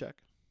 Resnicek.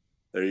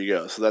 There you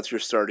go. So that's your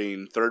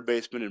starting third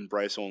baseman in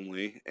Bryce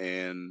Only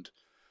and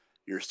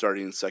your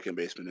starting second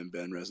baseman in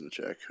Ben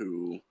Resnicek,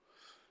 who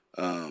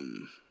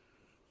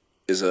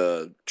is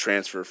a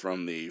transfer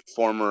from the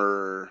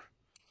former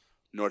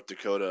North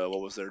Dakota,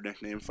 what was their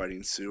nickname?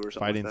 Fighting Sioux or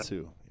something Fighting like that?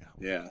 Sioux, yeah.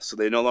 Yeah, so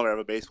they no longer have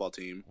a baseball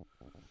team.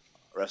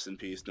 Rest in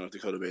peace, North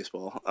Dakota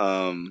baseball.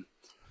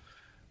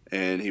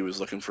 And he was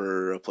looking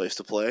for a place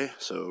to play,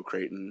 so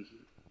Creighton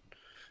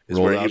is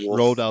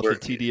rolled out the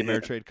TD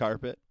Ameritrade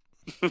carpet.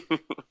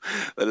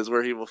 That is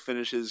where he will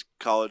finish his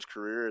college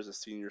career as a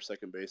senior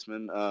second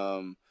baseman.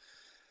 And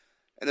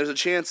there's a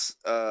chance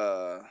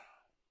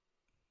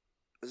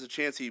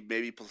he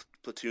maybe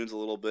platoons a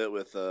little bit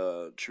with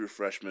a true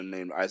freshman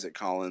named Isaac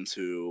Collins,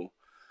 who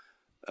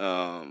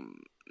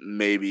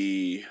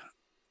maybe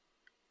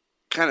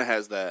kind of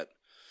has that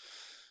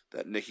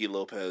Nicky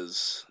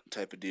Lopez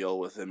type of deal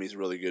with him. He's a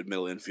really good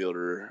middle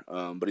infielder,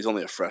 but he's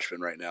only a freshman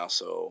right now,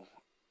 so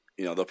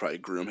they'll probably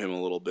groom him a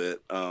little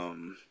bit.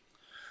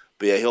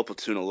 But yeah, he'll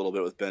platoon a little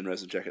bit with Ben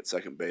Resnicek at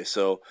second base.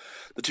 So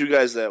the two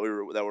guys that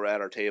were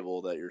at our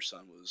table that your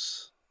son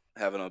was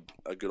having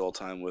a good old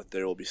time with,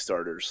 they will be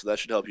starters. So that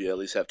should help you at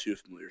least have two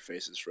familiar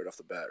faces right off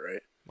the bat,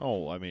 right?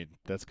 Oh, I mean,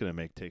 that's going to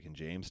make taking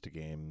James to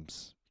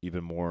games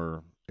even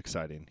more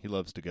exciting. He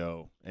loves to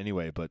go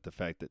anyway, but the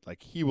fact that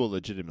he will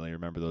legitimately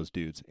remember those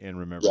dudes and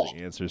remember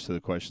the answers to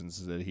the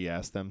questions that he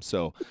asked them.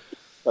 So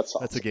That's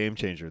awesome. That's a game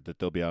changer that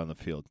they'll be out on the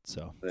field.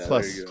 So Yeah,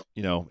 plus, there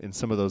you go. in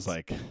some of those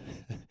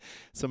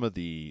some of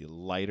the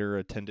lighter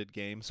attended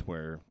games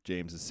where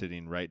James is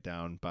sitting right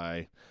down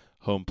by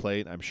home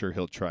plate, I'm sure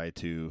he'll try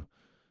to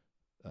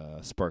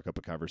spark up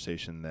a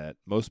conversation that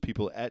most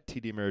people at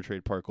TD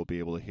Ameritrade Park will be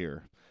able to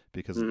hear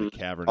because of the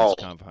cavernous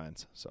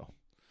confines. So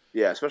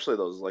yeah, especially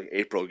those like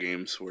April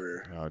games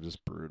where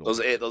just brutal.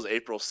 Those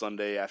April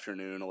Sunday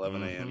afternoon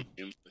 11 a.m.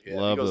 games. Yeah,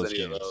 Love if he goes those any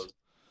games. of those.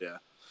 Yeah.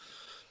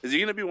 Is he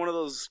gonna be one of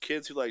those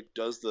kids who like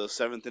does the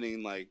seventh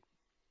inning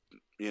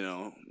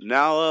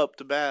now up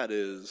to bat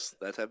is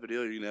that type of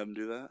deal? You're gonna have him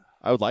do that?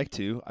 I would like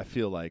to. I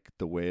feel like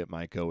the way it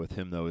might go with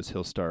him though is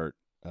he'll start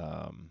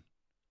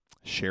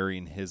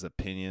sharing his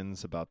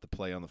opinions about the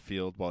play on the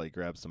field while he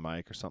grabs the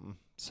mic or something.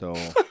 So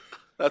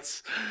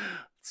it's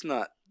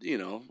not.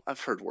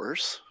 I've heard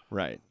worse.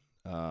 Right.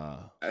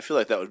 I feel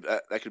like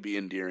that could be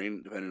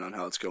endearing depending on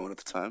how it's going at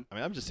the time. I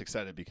mean, I'm just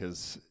excited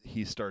because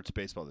he starts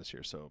baseball this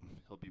year, so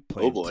he'll be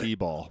playing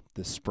T-ball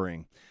this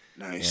spring.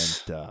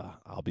 Nice. And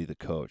I'll be the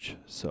coach.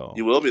 So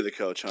you will be the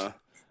coach, huh?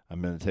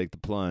 I'm going to take the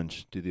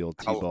plunge, do the old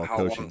T-ball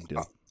coaching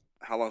deal.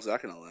 How long is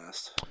that going to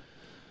last?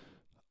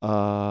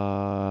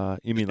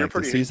 You mean like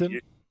the season?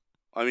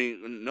 I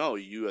mean, no,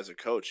 you as a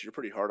coach, you're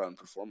pretty hard on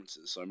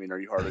performances. So, I mean, are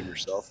you hard on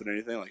yourself and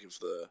anything? Like if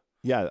the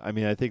Yeah, I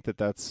mean, I think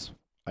that's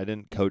I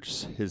didn't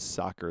coach his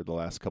soccer the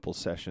last couple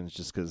sessions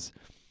just because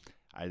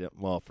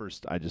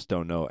first, I just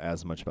don't know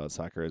as much about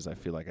soccer as I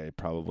feel like I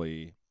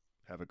probably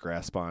have a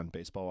grasp on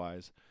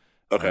baseball-wise.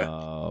 Okay.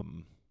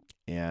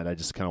 And I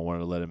just kind of wanted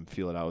to let him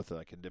feel it out with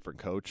like a different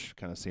coach,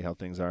 kind of see how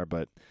things are.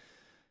 But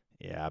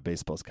yeah,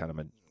 baseball's kind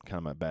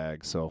of my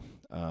bag. So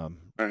all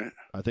right.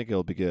 I think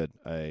it'll be good.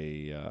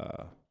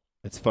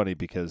 It's funny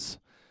because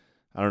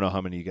I don't know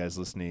how many of you guys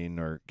listening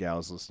or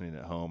gals listening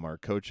at home are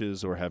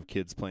coaches or have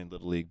kids playing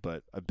Little League,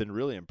 but I've been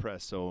really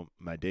impressed. So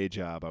my day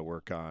job, I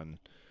work on,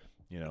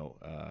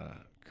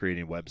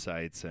 creating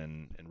websites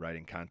and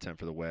writing content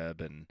for the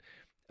web, and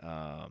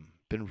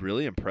been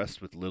really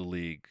impressed with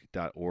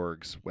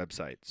littleleague.org's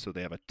website. So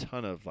they have a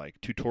ton of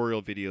like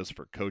tutorial videos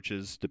for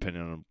coaches,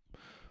 depending on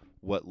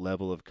what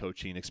level of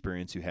coaching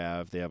experience you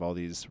have. They have all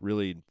these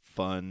really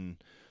fun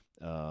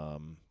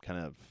kind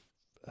of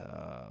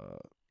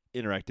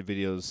interactive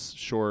videos,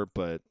 short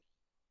but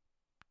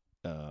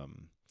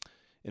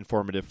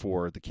informative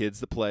for the kids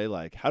that play.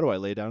 Like, how do I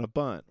lay down a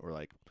bunt? Or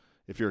like,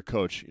 if you're a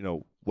coach,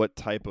 what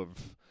type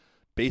of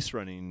base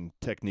running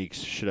techniques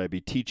should I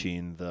be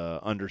teaching the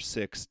under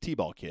 6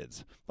 T-ball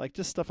kids? Like,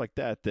 just stuff like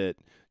that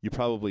you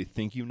probably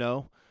think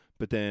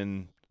but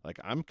then like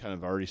I'm kind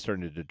of already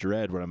starting to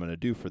dread what I'm going to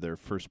do for their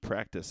first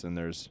practice. And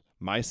there's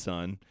my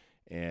son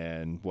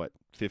and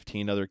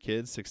 15 other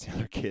kids, 16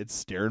 other kids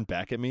staring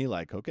back at me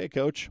like, okay,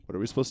 coach, what are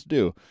we supposed to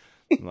do?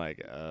 I'm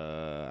like,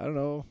 I don't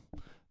know.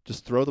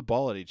 Just throw the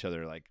ball at each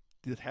other. Like,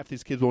 half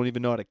these kids won't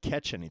even know how to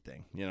catch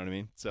anything. You know what I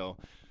mean? So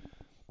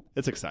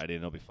it's exciting.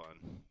 It'll be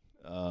fun.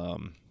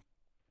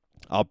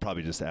 I'll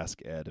probably just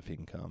ask Ed if he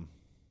can come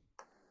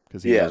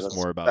because he knows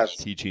more about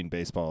teaching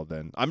baseball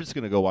than I'm just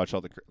going to go watch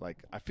all the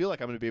I feel like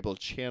I'm going to be able to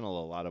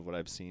channel a lot of what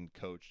I've seen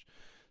Coach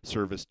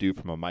Servais do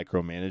from a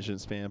micromanagement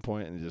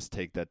standpoint and just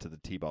take that to the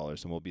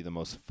T-ballers, and we'll be the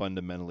most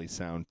fundamentally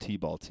sound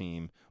T-ball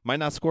team. Might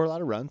not score a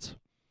lot of runs,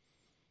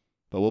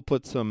 but we'll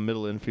put some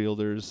middle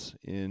infielders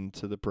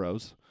into the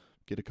pros,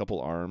 get a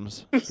couple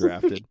arms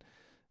drafted.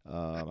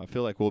 I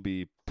feel like we'll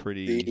be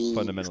pretty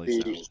fundamentally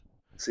sound.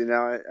 See,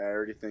 now I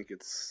already think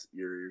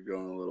you're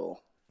going a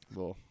little.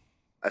 Well,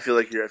 I feel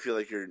like you're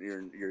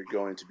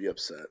going to be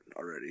upset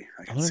already.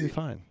 I'm gonna be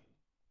fine.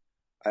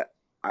 I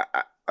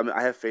mean,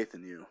 I have faith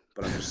in you,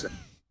 but I'm just saying.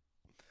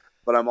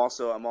 But I'm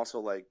also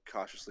like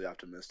cautiously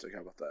optimistic. How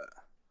about that?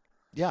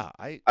 Yeah,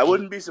 I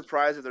wouldn't be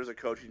surprised if there's a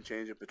coaching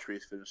change if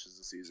Patrice finishes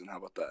the season. How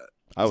about that?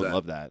 I would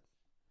love that.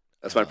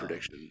 That's my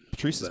prediction.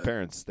 Patrice's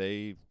parents,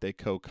 they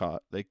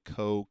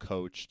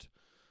co-coached,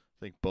 I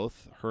think,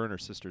 both her and her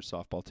sister's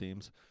softball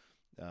teams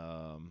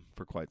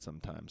for quite some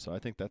time. So I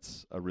think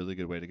that's a really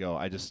good way to go.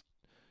 I just,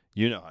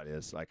 how it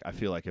is. Like, I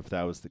feel like if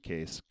that was the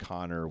case,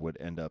 Connor would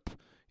end up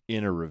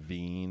in a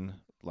ravine,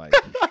 like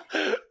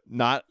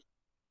not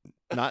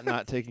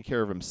taking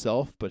care of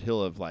himself, but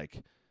he'll have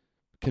like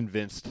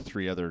convinced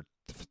 3 other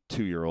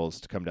 2-year-olds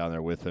to come down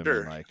there with him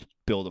and like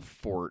build a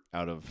fort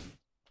out of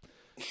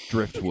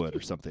driftwood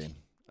or something.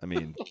 I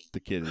mean, the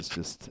kid is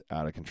just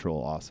out of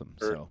control. Awesome.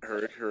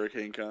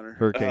 Hurricane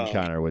Connor.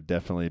 Connor would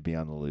definitely be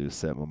on the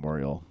loose at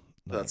Memorial.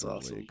 That's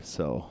awesome. League.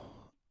 So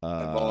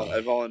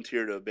I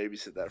volunteer to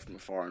babysit that from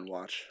afar and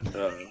watch.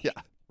 Yeah,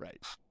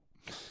 right.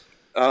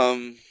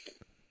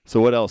 So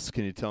what else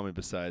can you tell me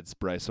besides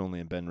Bryce Only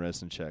and Ben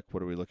Resnicek?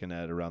 What are we looking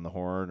at around the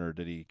horn, or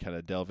did he kind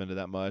of delve into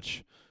that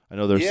much? I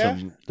know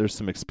there's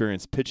some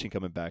experienced pitching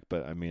coming back,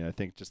 but I mean, I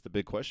think just the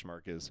big question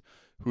mark is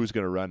who's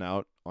going to run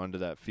out onto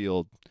that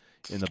field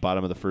in the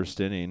bottom of the first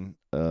inning,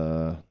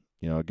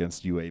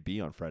 against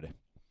UAB on Friday.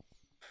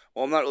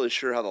 Well, I'm not really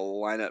sure how the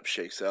lineup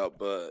shakes out,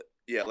 but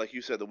yeah, like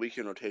you said, the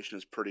weekend rotation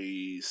is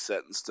pretty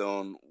set in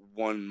stone.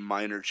 One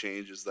minor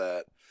change is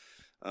that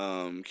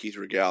Keith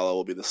Regala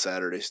will be the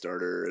Saturday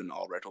starter, and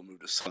Albrecht will move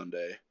to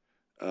Sunday.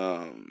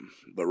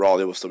 But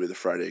Raleigh will still be the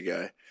Friday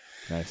guy.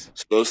 Nice.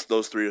 So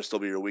those three will still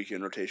be your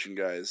weekend rotation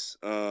guys.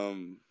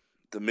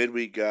 The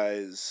midweek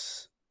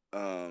guys,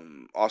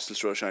 Austin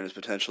Stroshine is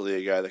potentially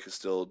a guy that could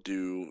still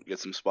get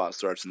some spot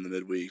starts in the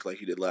midweek like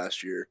he did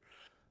last year.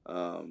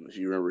 If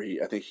you remember,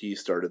 I think he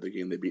started the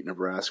game they beat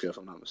Nebraska, if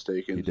I'm not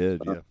mistaken. He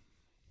did, yeah.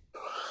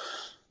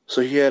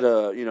 So he had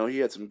he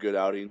had some good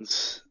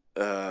outings.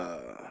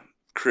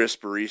 Chris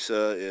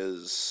Barisa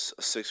is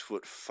a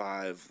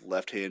 6'5"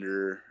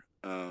 left-hander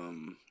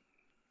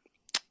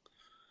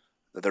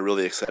that they're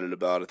really excited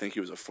about. I think he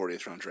was a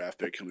 40th round draft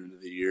pick coming into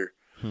the year.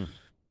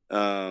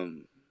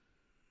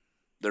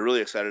 They're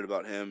really excited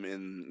about him,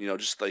 and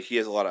just like he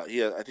has a lot of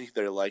I think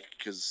they're like,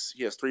 because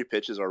he has 3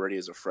 pitches already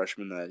as a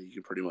freshman that he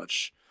can pretty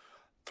much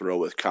throw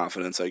with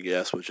confidence, I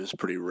guess, which is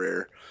pretty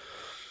rare.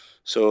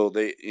 So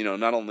they,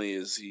 not only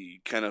is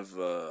he kind of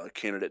a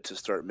candidate to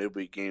start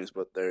midweek games,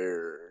 but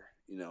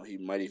he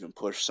might even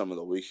push some of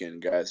the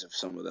weekend guys if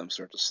some of them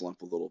start to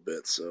slump a little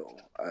bit. So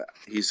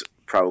he's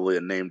probably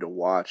a name to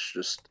watch,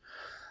 just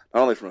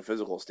not only from a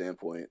physical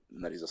standpoint,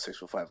 and that he's a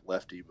 6'5"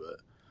 lefty, but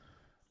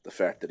the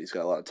fact that he's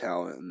got a lot of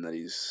talent and that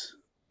he's,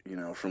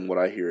 from what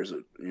I hear, is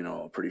a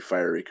pretty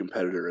fiery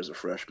competitor as a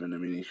freshman. I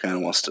mean, he kind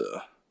of wants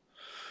to.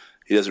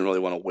 He doesn't really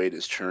want to wait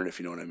his turn, if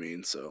you know what I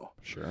mean. So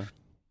sure.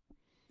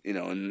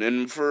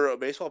 And for a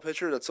baseball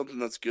pitcher, that's something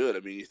that's good. I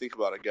mean, you think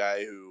about a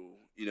guy who,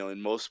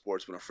 in most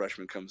sports, when a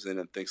freshman comes in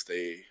and thinks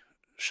they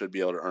should be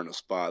able to earn a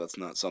spot, that's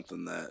not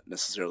something that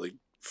necessarily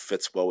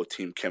fits well with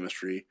team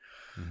chemistry.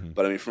 Mm-hmm.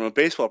 But I mean, from a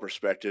baseball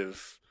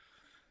perspective,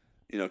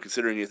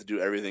 considering you have to do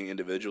everything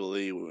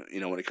individually,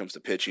 when it comes to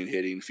pitching,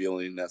 hitting,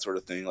 fielding, that sort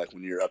of thing, like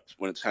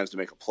when it's time to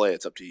make a play,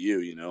 it's up to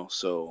you,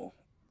 So,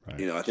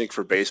 Right. I think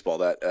for baseball,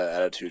 that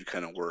attitude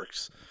kind of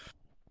works.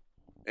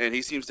 And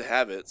he seems to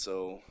have it,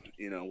 so,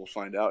 we'll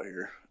find out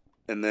here.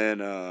 And then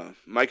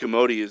Mike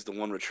Amodi is the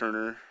one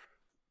returner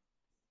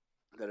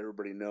that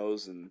everybody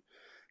knows, and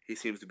he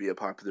seems to be a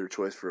popular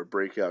choice for a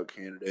breakout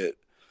candidate.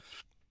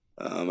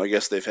 I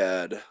guess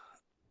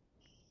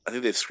I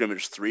think they've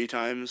scrimmaged 3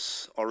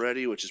 times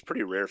already, which is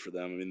pretty rare for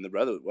them. I mean, the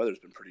weather's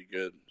been pretty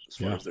good as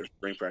far as their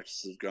spring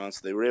practices have gone,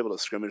 so they were able to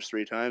scrimmage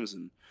 3 times,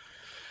 and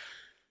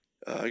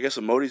I guess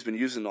Amodi's been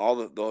using all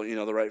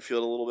the right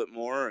field a little bit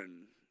more,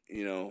 and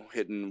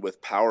hitting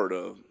with power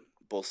to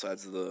both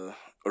sides of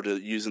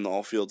using the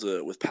all fields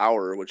with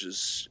power, which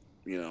is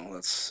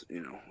that's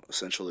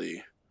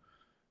essentially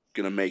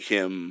gonna make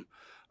him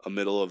a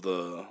middle of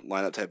the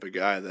lineup type of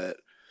guy that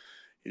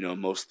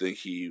most think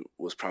he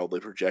was probably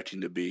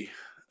projecting to be.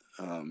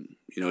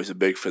 He's a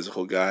big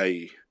physical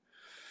guy.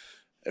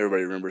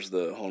 Everybody remembers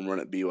the home run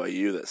at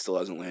BYU that still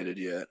hasn't landed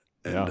yet,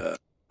 and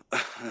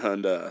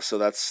so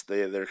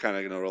they're kind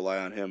of going to rely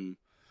on him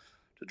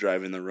to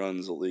drive in the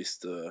runs at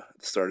least at the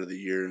start of the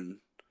year and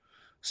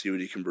see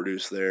what he can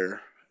produce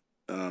there.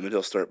 And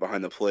he'll start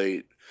behind the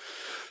plate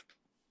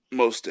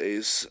most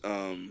days.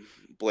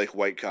 Blake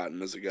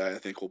Whitecotton is a guy I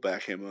think will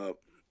back him up.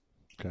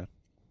 Okay.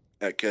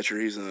 At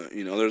catcher, he's there's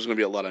going to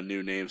be a lot of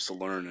new names to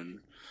learn and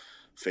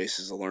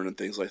faces to learn and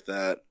things like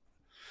that.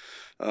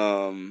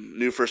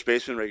 New first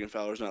baseman Reagan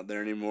Fowler's not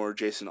there anymore.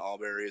 Jason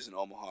Alberry is an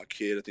Omaha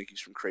kid. I think he's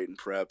from Creighton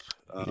Prep.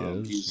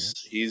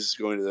 He's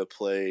going to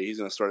play. He's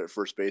going to start at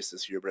first base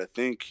this year, but I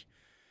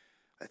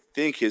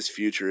think his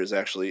future is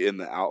actually in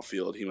the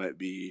outfield. He might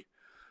be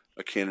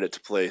a candidate to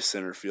play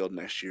center field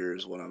next year,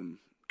 is what I'm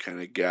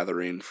kind of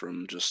gathering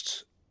from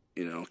just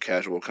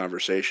casual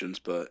conversations.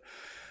 But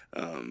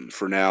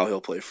for now, he'll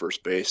play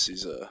first base.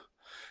 I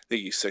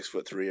think he's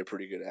 6'3", a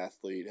pretty good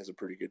athlete, has a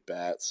pretty good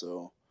bat,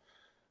 so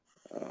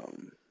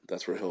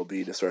that's where he'll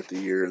be to start the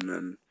year. And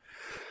then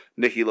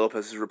Nicky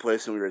Lopez is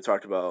replacing. We already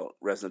talked about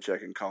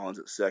Resnicek and Collins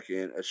at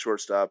second. At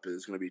shortstop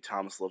is going to be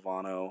Thomas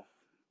Lovano.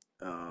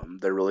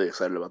 They're really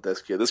excited about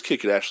this kid. This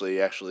kid could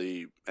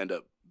actually end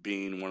up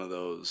being one of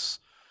those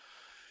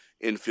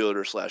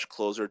infielder /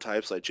 closer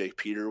types like Jake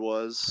Peter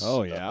was.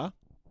 Oh, yeah?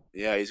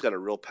 Yeah, he's got a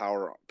real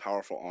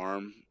powerful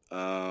arm. He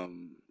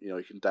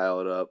can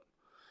dial it up,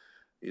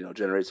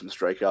 generate some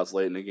strikeouts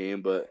late in the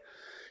game. But,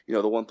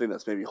 the one thing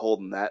that's maybe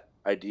holding that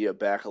idea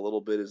back a little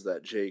bit is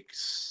that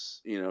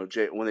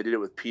when they did it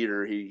with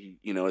Peter, he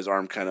his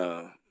arm kind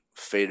of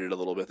faded a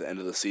little bit at the end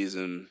of the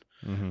season.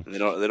 Mm-hmm. And they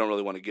don't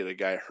really want to get a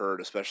guy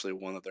hurt, especially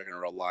one that they're going to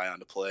rely on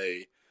to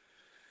play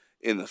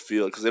in the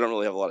field, because they don't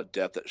really have a lot of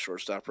depth at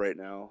shortstop right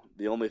now.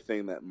 The only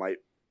thing that might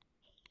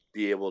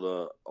be able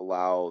to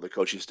allow the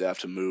coaching staff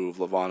to move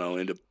Lovano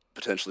into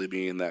potentially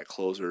being that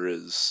closer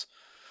is,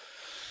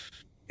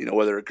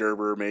 whether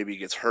Gerber maybe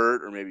gets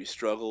hurt or maybe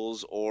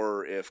struggles,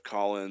 or if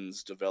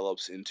Collins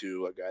develops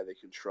into a guy they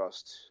can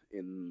trust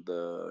in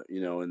the,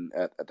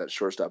 at that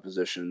shortstop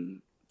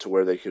position, to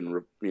where they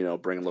can,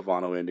 bring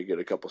Lovano in to get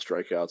a couple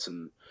strikeouts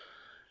and,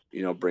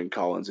 bring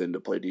Collins in to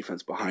play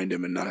defense behind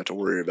him and not have to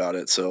worry about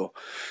it. So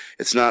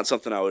it's not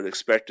something I would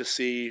expect to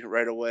see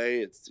right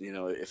away. It's,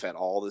 if at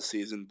all this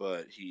season,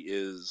 but he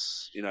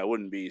is, I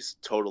wouldn't be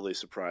totally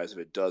surprised if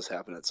it does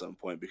happen at some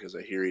point, because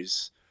I hear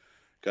he's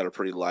got a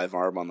pretty live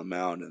arm on the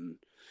mound, and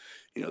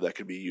that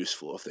could be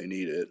useful if they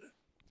need it.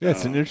 Yeah,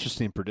 it's an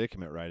interesting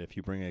predicament, right? If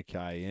you bring a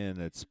guy in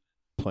that's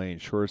playing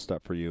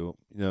shortstop for you,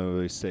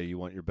 they say you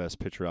want your best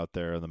pitcher out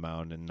there on the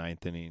mound in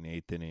ninth inning,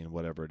 eighth inning,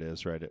 whatever it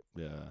is, right?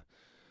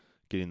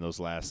 Getting those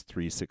last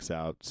 3-6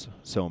 outs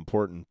so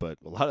important, but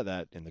a lot of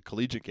that in the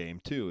collegiate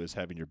game too is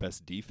having your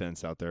best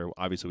defense out there.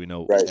 Obviously, we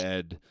know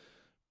Ed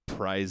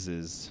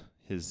prizes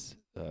his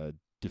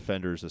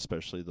defenders,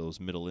 especially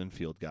those middle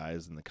infield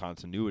guys, and the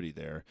continuity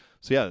there.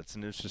 So yeah, it's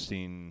an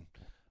interesting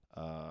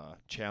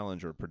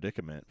challenge or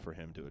predicament for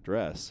him to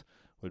address.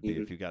 Would be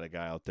if you got a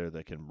guy out there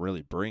that can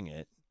really bring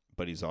it,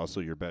 but he's also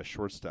your best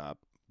shortstop.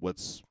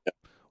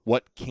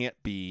 What can't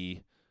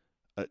be?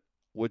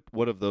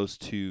 What of those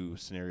two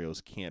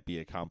scenarios can't be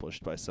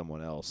accomplished by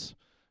someone else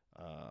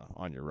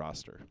on your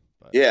roster?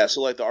 But. Yeah,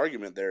 so like the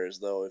argument there is,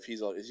 though, if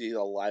he's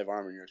a live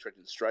arm and you're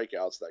expecting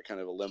strikeouts, that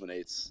kind of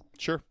eliminates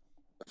the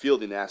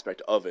fielding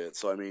aspect of it.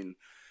 So I mean,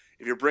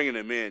 if you're bringing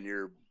him in,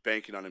 you're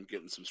banking on him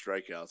getting some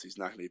strikeouts. He's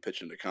not going to be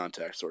pitching to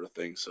contact, sort of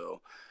thing.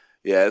 So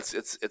yeah, it's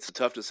a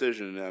tough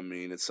decision. I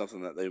mean, it's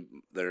something that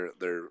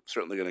they're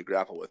certainly going to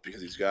grapple with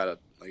because he's got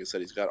like I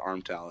said, he's got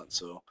arm talent.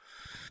 So.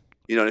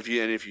 And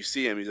if you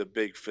see him, he's a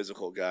big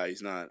physical guy.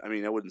 He's not. I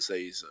mean, I wouldn't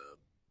say he's a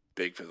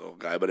big physical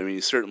guy, but I mean,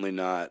 he's certainly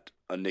not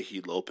a Nicky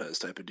Lopez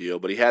type of deal.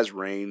 But he has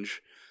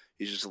range.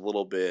 He's just a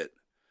little bit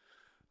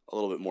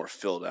more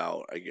filled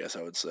out, I guess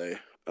I would say.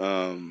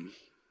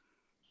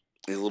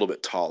 He's a little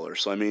bit taller,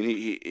 so I mean,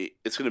 he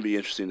it's going to be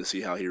interesting to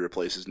see how he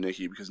replaces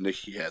Nicky because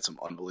Nicky had some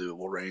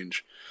unbelievable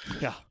range.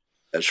 Yeah.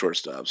 At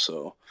shortstop,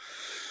 so.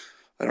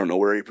 I don't know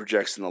where he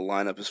projects in the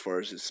lineup as far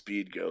as his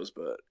speed goes,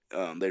 but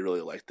they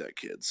really like that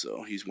kid,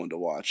 so he's one to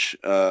watch.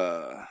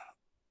 They're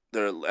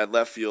at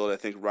left field. I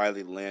think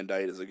Riley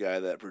Landite is a guy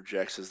that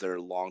projects as their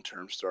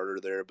long-term starter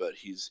there, but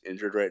he's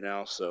injured right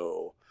now,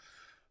 so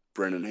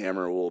Brendan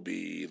Hammer will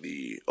be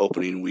the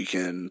opening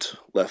weekend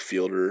left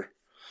fielder.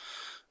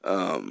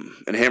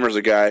 And Hammer's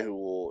a guy who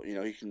will,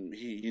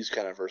 he's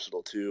kind of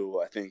versatile too.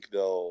 I think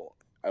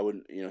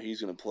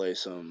he's going to play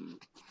some.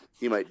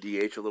 He might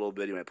DH a little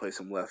bit. He might play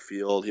some left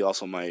field. He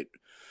also might,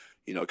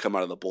 come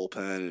out of the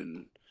bullpen.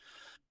 And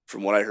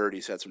from what I heard,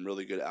 he's had some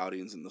really good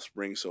outings in the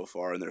spring so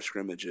far in their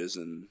scrimmages.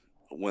 And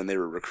when they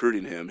were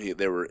recruiting him, he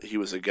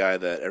was a guy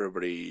that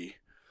everybody,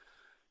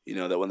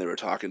 that when they were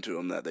talking to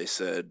him, that they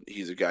said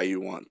he's a guy you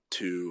want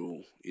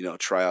to,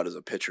 try out as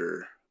a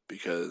pitcher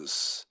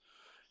because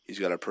he's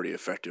got a pretty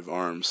effective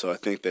arm. So I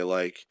think they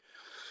like.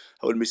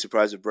 I wouldn't be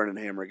surprised if Brendan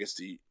Hammer gets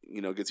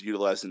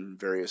utilized in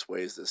various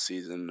ways this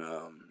season.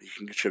 He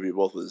can contribute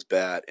both with his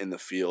bat in the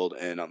field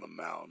and on the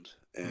mound.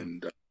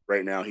 And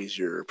right now, he's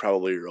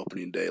probably your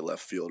opening day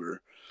left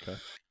fielder. Okay.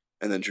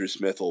 And then Drew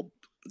Smith will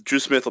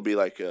be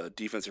like a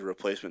defensive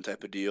replacement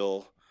type of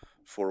deal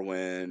for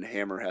when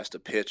Hammer has to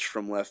pitch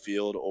from left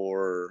field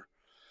or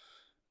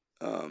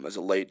as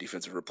a late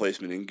defensive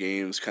replacement in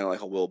games, kind of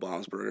like a Will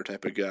Baumsberger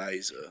type of guy.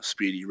 He's a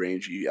speedy,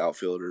 rangy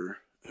outfielder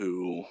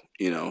who,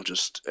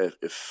 just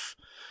if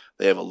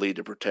they have a lead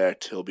to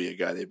protect, he'll be a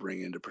guy they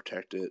bring in to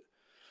protect it.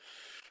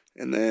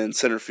 And then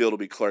center field will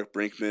be Clark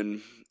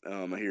Brinkman.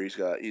 I hear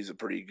he's a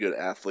pretty good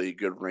athlete,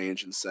 good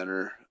range in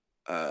center.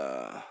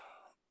 And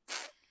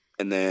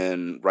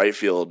then right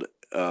field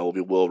will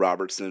be Will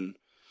Robertson.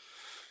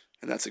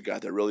 And that's a guy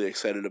they're really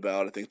excited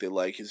about. I think they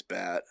like his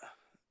bat.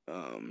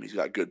 He's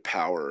got good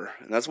power.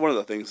 And that's one of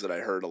the things that I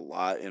heard a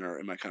lot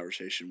in my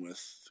conversation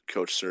with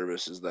Coach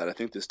Servais is that I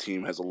think this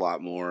team has a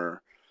lot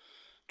more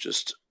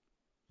just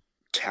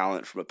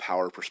talent from a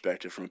power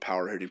perspective, from a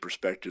power hitting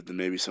perspective than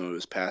maybe some of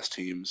his past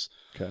teams.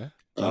 Okay.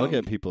 That'll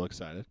get people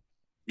excited.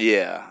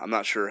 Yeah. I'm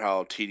not sure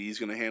how TD is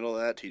going to handle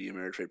that. TD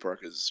Ameritrade Park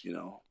is,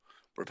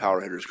 where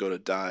power hitters go to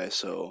die.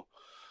 So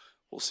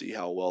we'll see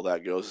how well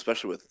that goes,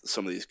 especially with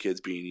some of these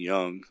kids being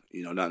young,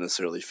 not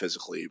necessarily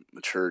physically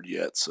matured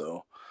yet.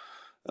 So,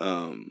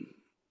 but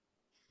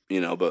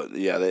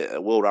yeah,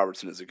 Will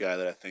Robertson is a guy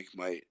that I think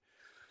might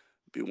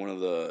be one of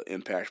the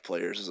impact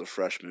players as a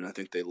freshman. I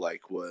think they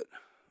like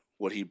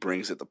what he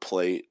brings at the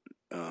plate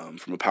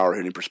from a power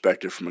hitting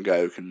perspective, from a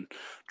guy who can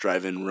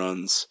drive in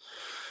runs.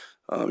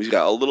 He's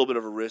got a little bit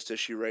of a wrist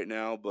issue right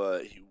now,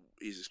 but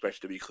he's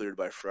expected to be cleared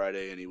by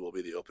Friday, and he will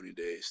be the opening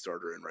day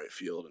starter in right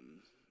field.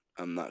 And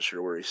I'm not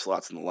sure where he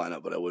slots in the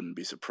lineup, but I wouldn't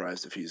be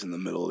surprised if he's in the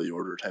middle of the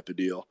order type of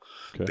deal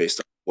based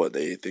on what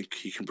they think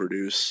he can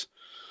produce.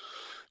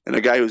 And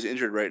a guy who's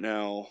injured right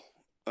now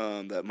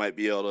that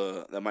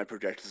might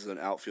project as an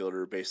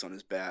outfielder based on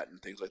his bat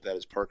and things like that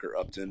is Parker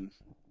Upton.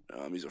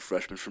 He's a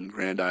freshman from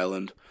Grand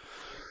Island.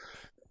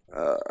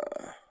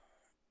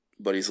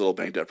 But he's a little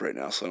banged up right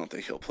now, so I don't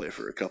think he'll play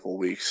for a couple of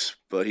weeks.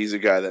 But he's a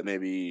guy that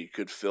maybe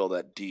could fill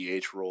that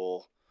DH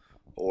role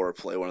or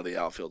play one of the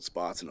outfield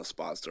spots in a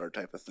spot start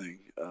type of thing.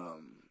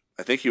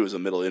 I think he was a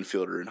middle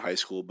infielder in high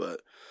school, but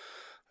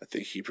I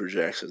think he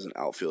projects as an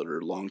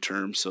outfielder long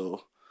term.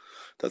 So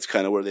that's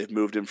kind of where they've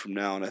moved him from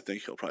now, and I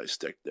think he'll probably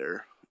stick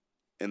there.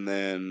 And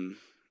then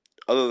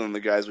other than the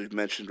guys we've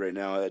mentioned right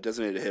now, a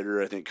designated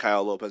hitter, I think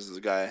Kyle Lopez is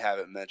a guy I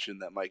haven't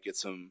mentioned that might get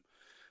some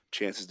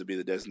chances to be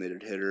the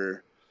designated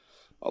hitter.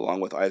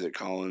 along with Isaac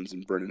Collins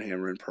and Brendan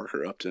Hammer and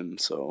Parker Upton.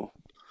 So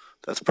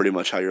that's pretty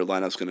much how your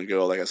lineup's going to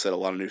go. Like I said, a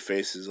lot of new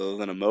faces. Other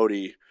than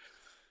Amodi,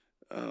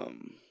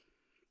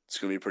 it's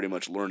going to be pretty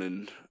much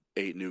learning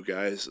 8 new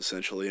guys,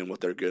 essentially, and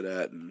what they're good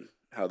at and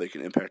how they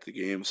can impact the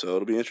game. So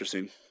it'll be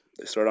interesting.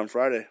 They start on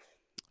Friday.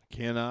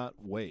 Cannot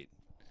wait.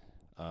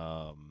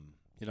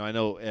 I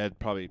know Ed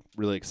probably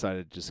really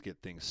excited to just get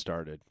things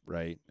started,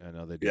 right? I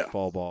know they do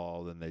fall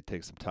ball, then they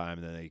take some time,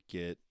 and then they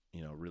get,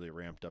 really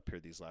ramped up here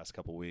these last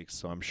couple weeks.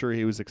 So I'm sure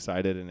he was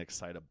excited and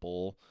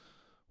excitable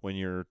when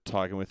you're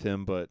talking with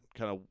him. But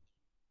kind of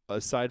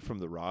aside from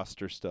the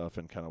roster stuff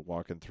and kind of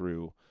walking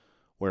through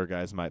where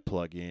guys might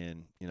plug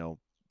in,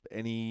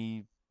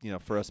 any,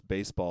 for us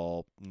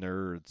baseball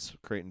nerds,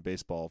 Creighton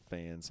baseball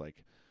fans,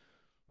 like,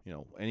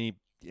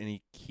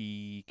 any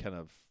key kind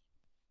of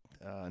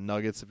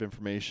nuggets of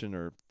information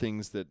or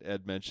things that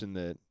Ed mentioned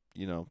that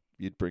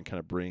you'd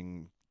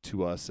bring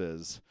to us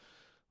as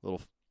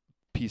little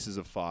pieces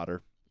of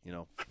fodder,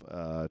 to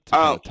kind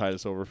of tide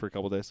us over for a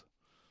couple days.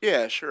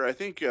 Yeah, sure. I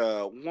think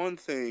one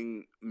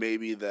thing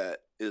maybe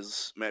that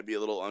might be a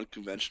little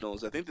unconventional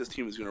is I think this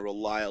team is going to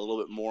rely a little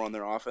bit more on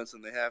their offense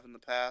than they have in the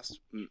past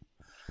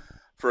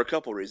for a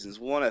couple reasons.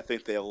 One, I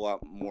think they have a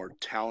lot more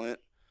talent.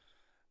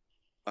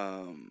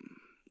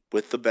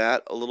 With the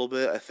bat a little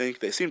bit, I think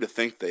they seem to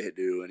think they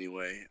do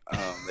anyway.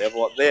 They have a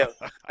lot. They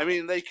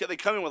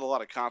come in with a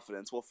lot of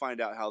confidence. We'll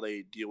find out how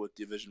they deal with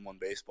Division I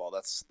baseball.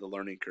 That's the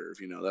learning curve.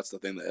 That's the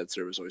thing that Ed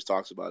Servais always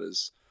talks about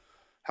is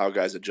how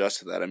guys adjust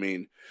to that. I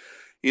mean,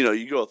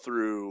 you go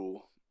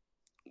through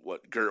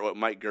what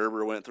Mike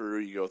Gerber went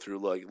through. You go through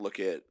look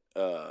at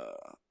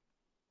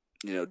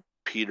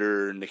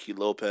Peter, Nicky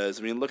Lopez.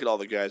 I mean, look at all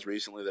the guys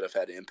recently that have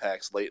had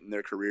impacts late in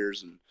their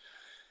careers and.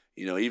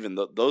 Even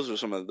those are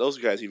some of those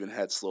guys even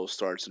had slow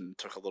starts and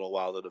took a little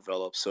while to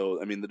develop.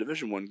 So, I mean, the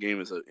Division I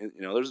game is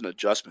there's an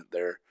adjustment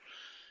there.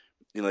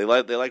 They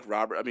like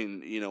Robert. I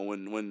mean,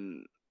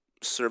 when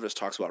Servais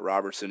talks about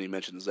Robertson, he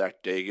mentions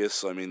Zach Davis.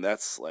 So, I mean,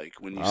 that's like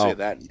when you say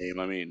that name.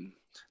 I mean,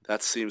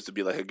 that seems to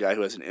be like a guy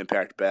who has an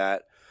impact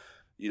bat.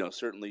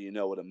 Certainly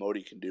what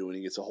Amodi can do when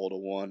he gets a hold of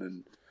one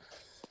and.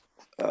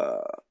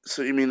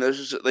 So I mean,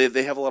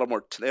 they have a lot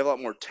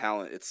more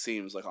talent. It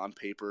seems like on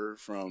paper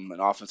from an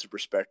offensive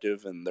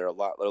perspective, and they're a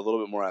little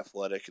bit more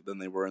athletic than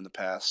they were in the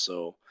past.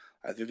 So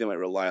I think they might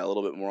rely a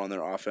little bit more on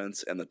their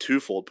offense. And the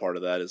twofold part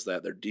of that is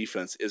that their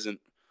defense isn't,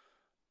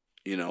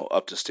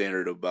 up to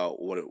standard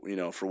about what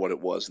it, for what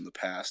it was in the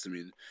past. I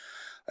mean,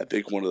 I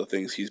think one of the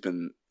things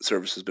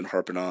Servais has been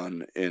harping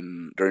on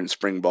during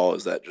spring ball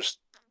is that just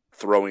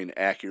throwing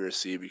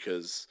accuracy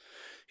because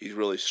he's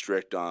really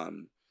strict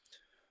on.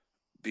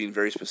 Being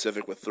very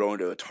specific with throwing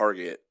to a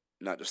target,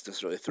 not just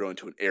necessarily throwing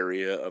to an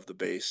area of the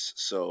base.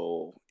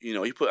 So,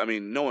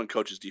 no one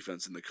coaches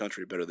defense in the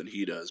country better than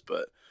he does,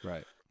 but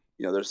right.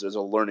 There's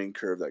a learning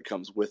curve that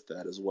comes with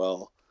that as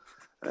well.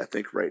 And I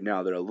think right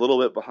now they're a little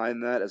bit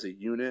behind that as a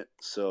unit.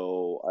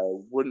 So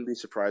I wouldn't be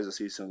surprised to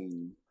see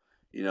some,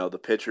 the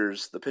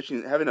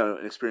pitching, having an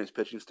experienced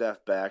pitching staff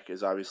back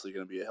is obviously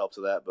going to be a help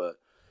to that. But,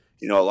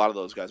 a lot of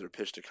those guys are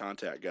pitch to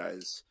contact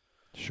guys.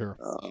 Sure.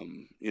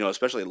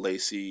 Especially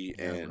Lacey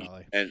and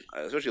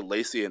especially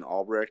Lacey and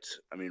Albrecht.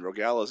 I mean,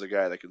 Rogala is a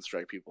guy that can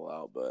strike people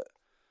out, but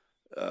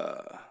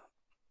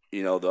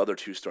the other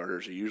 2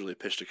 starters are usually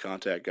pitch to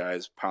contact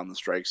guys, pound the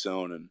strike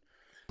zone and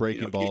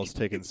breaking balls,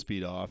 taking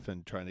speed off,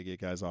 and trying to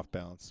get guys off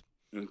balance.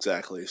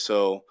 Exactly.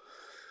 So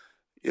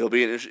it'll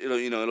be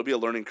a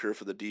learning curve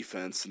for the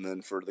defense, and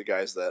then for the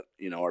guys that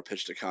are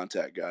pitch to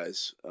contact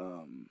guys.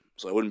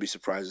 So I wouldn't be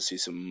surprised to see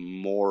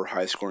some more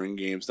high scoring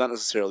games. Not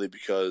necessarily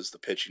because the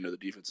pitching or the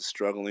defense is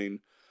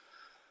struggling,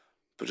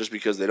 but just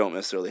because they don't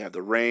necessarily have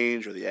the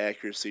range or the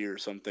accuracy or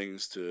some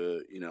things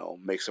to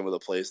make some of the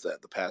plays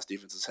that the past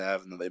defenses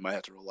have, and then they might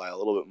have to rely a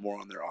little bit more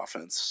on their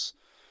offense.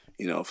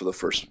 For the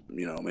first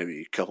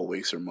maybe a couple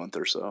weeks or month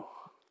or so,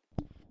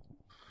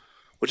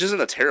 which isn't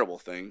a terrible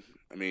thing.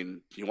 I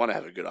mean, you want to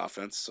have a good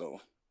offense,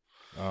 so.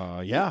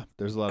 Yeah,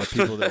 there's a lot of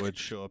people that would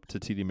show up to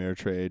TD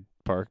Ameritrade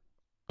Park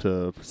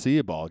to see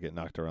a ball get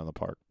knocked around the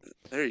park.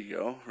 There you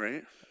go,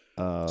 right?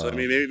 So I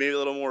mean, maybe a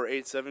little more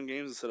 8-7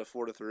 games instead of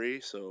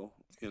 4-3. So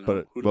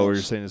but what you're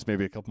saying is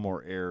maybe a couple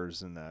more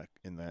errors in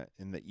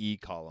the E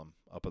column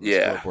up on the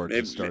scoreboard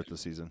to start the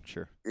season.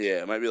 Sure.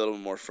 Yeah, it might be a little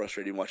bit more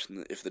frustrating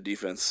watching if the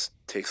defense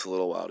takes a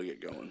little while to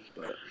get going.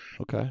 But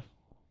okay.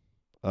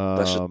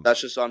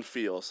 That's just on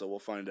feel, so we'll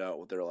find out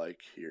what they're like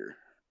here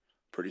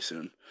pretty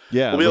soon.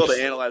 Yeah, we'll be able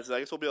to analyze it. I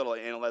guess we'll be able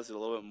to analyze it a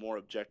little bit more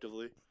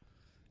objectively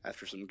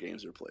after some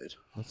games are played.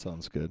 That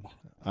sounds good.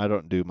 I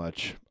don't do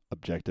much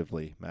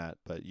objectively, Matt,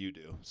 but you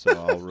do, so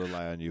I'll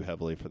rely on you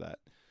heavily for that.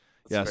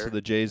 That's fair. So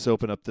the Jays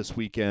open up this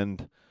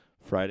weekend,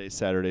 Friday,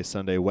 Saturday,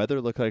 Sunday. Weather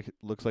looks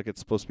like it's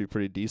supposed to be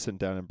pretty decent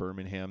down in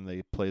Birmingham.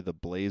 They play the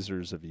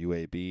Blazers of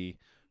UAB,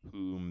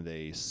 whom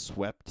they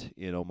swept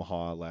in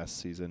Omaha last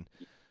season.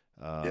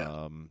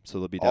 So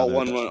they'll be down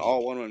there.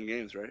 All 1-1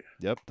 games, right?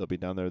 Yep, they'll be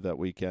down there that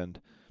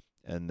weekend,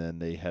 and then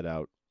they head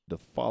out the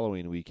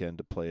following weekend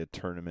to play a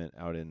tournament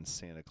out in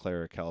Santa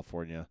Clara,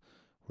 California,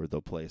 where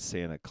they'll play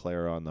Santa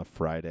Clara on the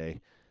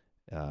Friday,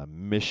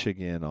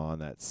 Michigan on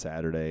that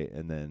Saturday,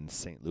 and then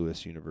St.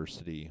 Louis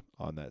University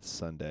on that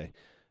Sunday.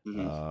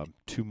 Mm-hmm.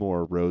 2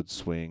 more road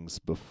swings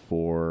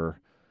before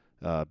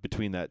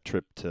between that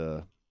trip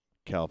to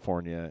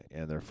California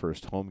and their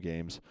first home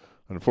games.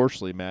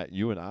 Unfortunately, Matt,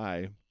 you and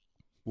I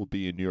will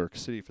be in New York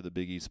City for the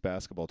Big East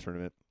basketball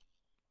tournament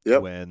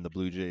when the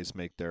Blue Jays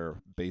make their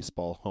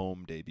baseball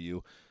home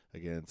debut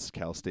against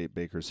Cal State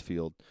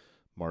Bakersfield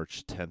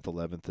March 10th,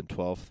 11th, and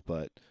 12th.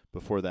 But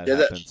before that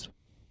happens...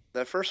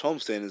 That first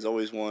homestand is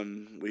always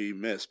one we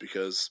miss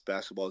because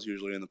basketball is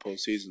usually in the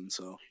postseason.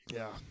 So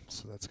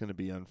that's going to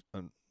be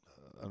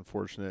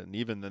unfortunate. And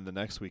even then the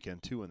next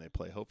weekend, too, when they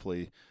play,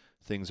 hopefully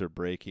things are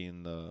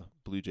breaking the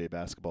Blue Jay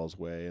basketball's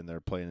way, and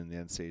they're playing in the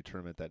NCAA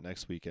tournament that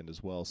next weekend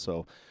as well.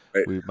 So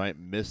we might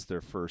miss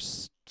their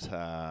first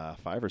 5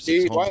 or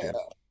 6 home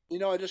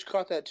games. I just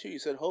caught that, too. You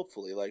said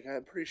hopefully. Like,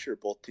 I'm pretty sure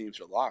both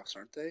teams are locks,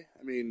 aren't they?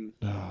 I mean...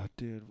 Oh,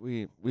 dude,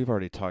 we've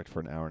already talked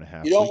for an hour and a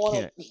half. You don't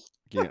want to...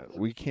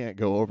 we can't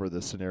go over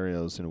the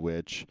scenarios in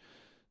which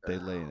they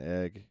lay an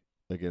egg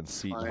against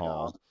Seton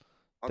Hall.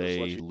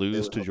 They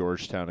lose to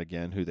Georgetown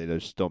again, who they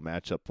just don't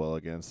match up well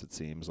against, it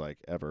seems like,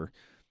 ever.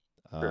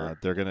 They're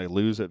going to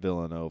lose at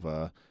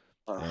Villanova.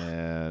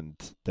 And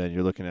then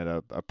you're looking at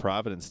a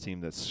Providence team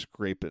that's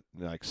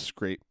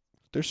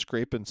they're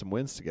scraping some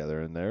wins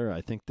together, and I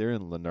think they're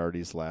in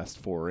Lenardi's last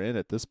 4 in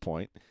at this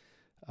point.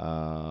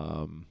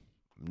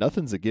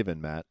 Nothing's a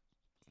given, Matt.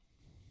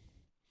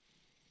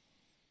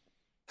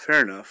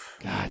 Fair enough.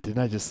 God, didn't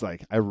I just I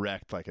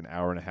wrecked an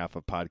hour and a half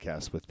of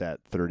podcast with that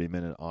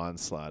 30-minute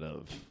onslaught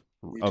of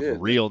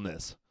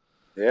realness.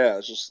 Yeah,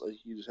 it's just like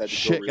you just had to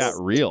shit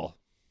got real.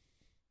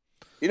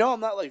 I'm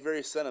not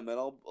very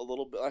sentimental a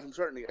little bit. I'm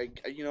starting to,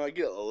 I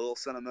get a little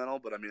sentimental,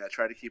 but I mean, I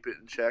try to keep it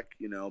in check,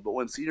 But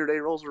when senior day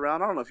rolls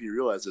around, I don't know if you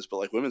realize this,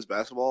 but women's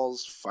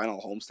basketball's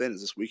final homestand is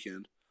this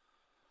weekend.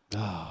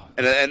 Oh.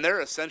 And they're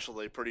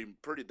essentially pretty.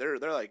 They're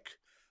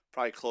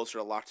probably closer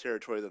to lock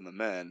territory than the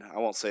men. I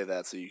won't say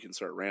that so you can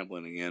start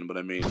rambling again, but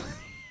I mean,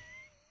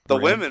 the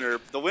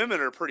women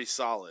are pretty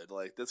solid.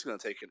 That's going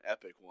to take an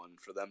epic one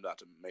for them not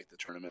to make the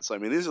tournament. So I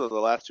mean, these are the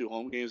last 2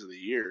 home games of the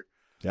year.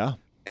 Yeah.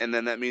 And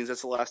then that means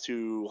that's the last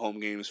 2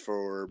 home games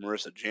for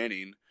Marissa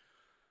Janning,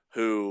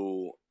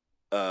 who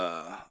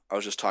I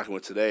was just talking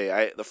with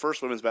today. The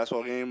first women's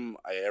basketball game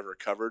I ever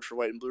covered for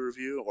White and Blue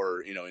Review, or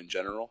in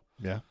general.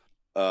 Yeah.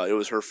 It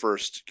was her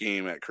first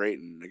game at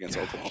Creighton against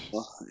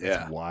Oklahoma.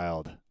 That's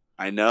wild.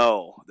 I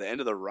know. The end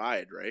of the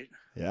ride, right?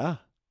 Yeah.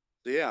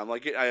 So yeah, I'm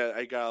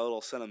I got a little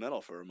sentimental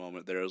for a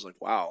moment there. I was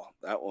like, wow,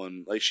 that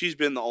one. She's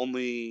been the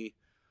only.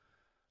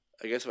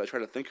 I guess if I try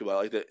to think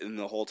about it, in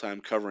the whole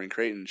time covering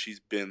Creighton, she's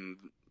been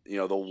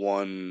the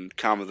one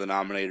common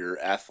denominator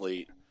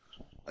athlete,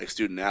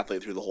 student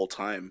athlete through the whole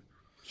time.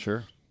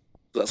 Sure.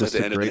 So that's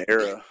the end of the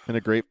era. And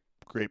a great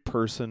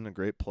person, a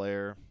great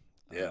player.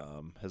 Yeah.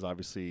 Has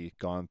obviously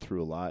gone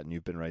through a lot, and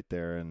you've been right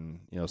there.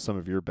 And some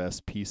of your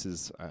best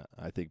pieces,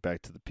 I think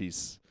back to the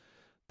piece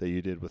that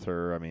you did with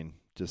her. I mean,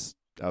 just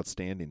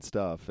outstanding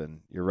stuff. And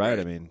you're right.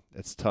 I mean,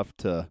 it's tough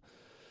to.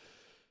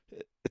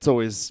 It's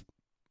always.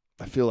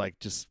 I feel like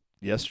just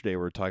yesterday we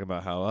were talking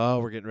about how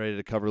we're getting ready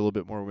to cover a little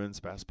bit more women's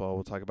basketball.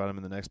 We'll talk about them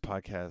in the next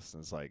podcast,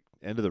 and it's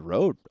end of the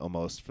road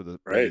almost for the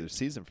regular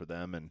season for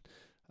them. And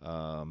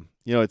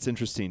it's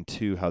interesting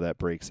too how that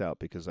breaks out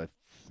because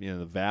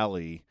the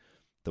Valley.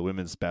 The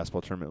women's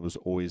basketball tournament was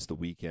always the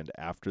weekend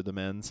after the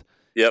men's.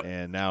 Yep.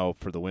 And now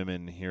for the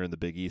women here in the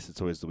Big East, it's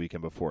always the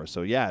weekend before.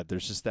 So, yeah,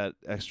 there's just that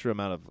extra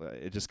amount of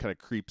it just kind of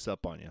creeps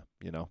up on you,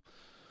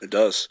 It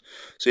does.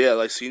 So,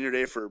 yeah, senior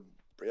day for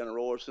Brianna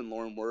Rollerson,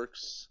 Lauren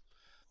Works,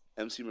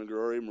 MC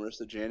McGrory,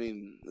 Marissa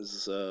Janning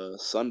is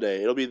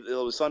Sunday. It'll be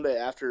Sunday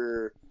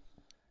after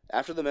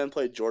the men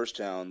played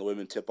Georgetown. The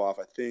women tip off,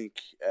 I think,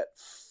 at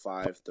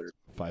 5:30.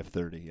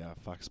 5:30, yeah,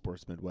 Fox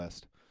Sports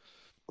Midwest.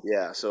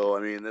 Yeah, so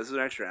I mean, this is an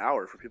extra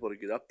hour for people to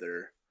get up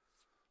there.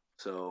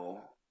 So,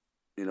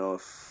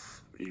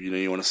 if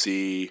you want to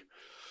see,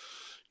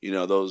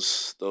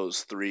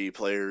 those 3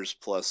 players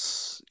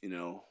plus,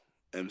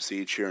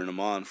 MC cheering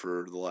them on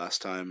for the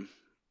last time.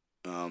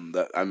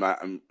 That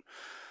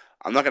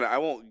I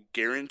won't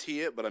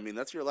guarantee it, but I mean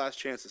that's your last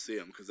chance to see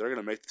them because they're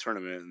gonna make the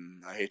tournament,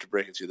 and I hate to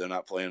break it to you, they're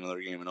not playing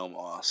another game in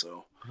Omaha.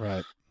 So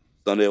right,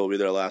 Sunday will be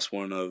their last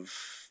one of.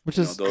 Which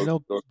is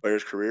those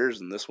players' careers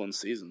in this one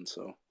season,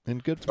 so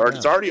and good for them.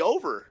 It's already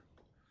over.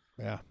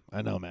 Yeah,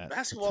 I know, Matt.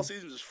 Basketball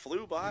season just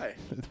flew by.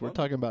 We're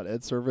talking about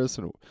Ed Servais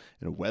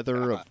and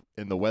weather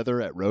in the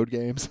weather at road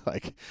games.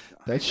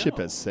 That ship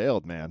has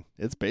sailed, man.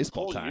 It's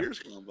baseball time. Years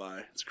going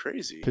by. It's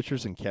crazy.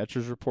 Pitchers and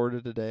catchers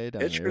reported today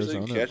down in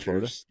Arizona and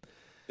Florida.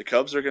 The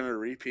Cubs are going to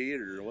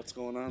repeat, or what's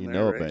going on?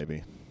 It,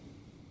 baby.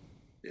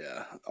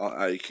 Yeah,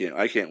 I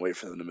can't wait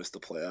for them to miss the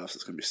playoffs.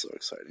 It's going to be so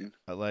exciting.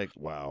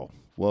 Wow,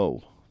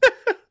 whoa.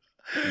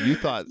 You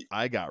thought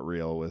I got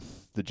real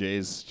with the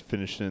Jays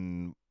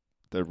finishing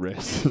the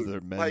rest of their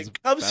men's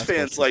Cubs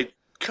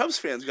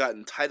fans got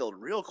entitled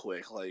real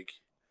quick.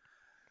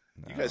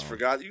 You guys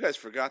forgot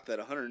that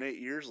 108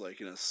 years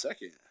in a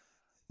second.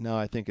 No,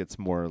 I think it's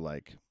more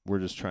like we're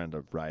just trying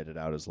to ride it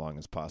out as long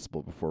as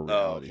possible before Oh,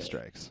 reality okay.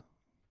 strikes.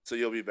 So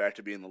you'll be back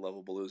to being the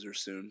lovable loser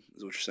soon,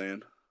 is what you're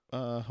saying?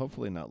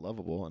 Hopefully not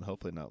lovable and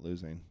hopefully not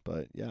losing,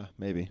 but yeah,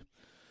 maybe.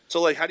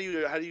 So like, how do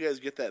you guys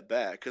get that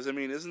back? Because I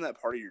mean, isn't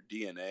that part of your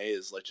DNA?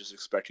 Is like just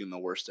expecting the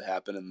worst to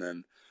happen, and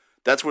then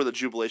that's where the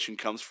jubilation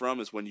comes from.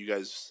 Is when you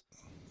guys,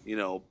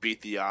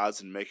 beat the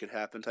odds and make it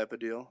happen, type of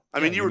deal. I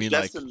Yeah, mean, you were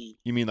destined.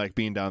 you mean like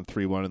being down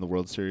 3-1 in the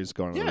World Series,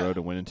 going on the Yeah, road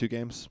and winning 2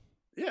 games,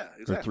 yeah,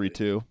 or exactly.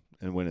 3-2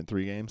 and winning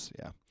 3 games?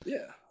 Yeah.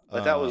 Yeah,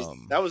 but that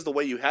was the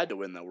way you had to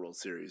win that World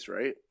Series,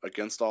 right?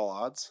 Against all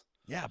odds.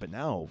 Yeah, but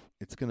now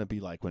it's gonna be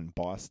like when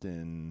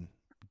Boston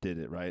did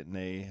it, right? And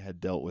they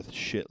had dealt with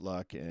shit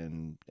luck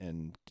and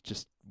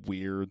just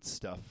weird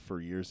stuff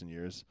for years and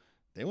years.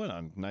 They went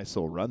on a nice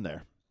little run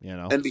there,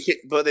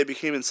 But they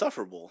became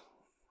insufferable.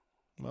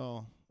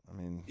 Well, I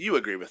mean, You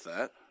agree with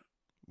that?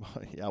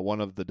 yeah,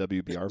 one of the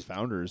WBR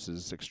founders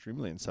is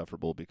extremely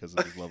insufferable because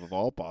of his love of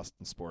all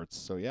Boston sports.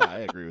 So yeah, I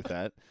agree with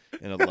that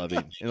in a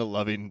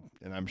loving,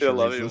 and I'm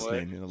sure he's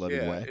listening in a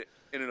loving way,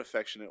 in an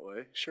affectionate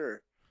way.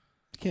 Sure.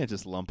 You can't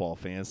just lump all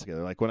fans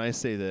together. Like when I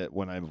say that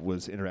when I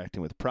was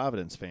interacting with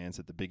Providence fans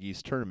at the Big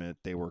East tournament,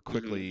 they were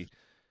quickly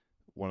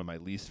one of my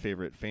least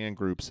favorite fan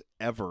groups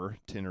ever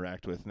to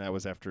interact with, and that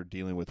was after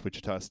dealing with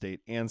Wichita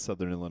State and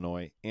Southern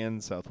Illinois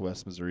and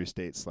Southwest Missouri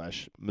State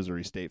 /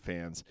 Missouri State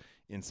fans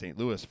in St.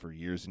 Louis for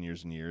years and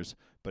years and years,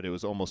 but it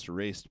was almost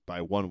erased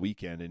by one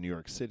weekend in New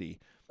York City.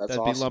 That's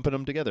That'd awesome. be lumping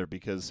them together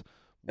because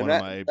one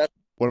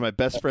of my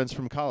best friends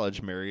from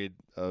college married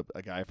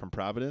a guy from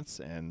Providence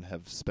and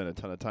have spent a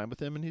ton of time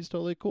with him, and he's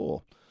totally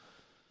cool.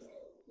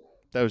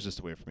 That was just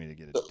a way for me to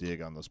get a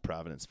dig on those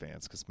Providence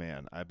fans because,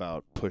 man, I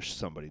about pushed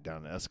somebody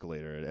down an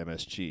escalator at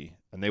MSG,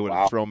 and they would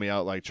have thrown me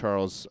out like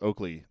Charles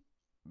Oakley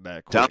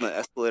that quick. Down the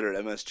escalator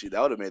at MSG.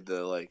 That would have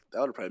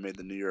probably made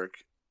the New York,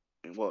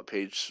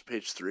 page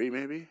 3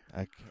 maybe?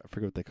 I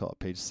forget what they call it,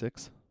 page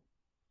 6?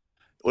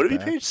 Would it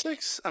be page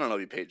 6? I don't know.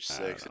 It'd be page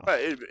 6.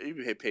 It'd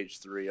be page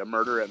 3. A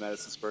murder at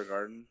Madison Square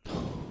Garden.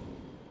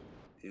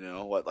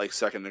 Like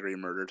second-degree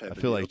murder type of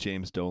I feel deal. like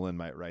James Dolan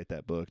might write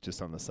that book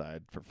just on the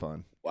side for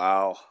fun.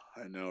 Wow.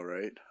 I know,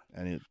 right?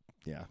 And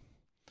yeah.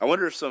 I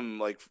wonder if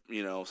some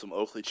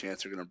Oakley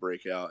chants are going to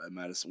break out at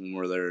Madison when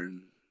we're there.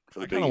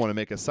 I kind of want to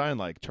make a sign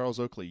like, Charles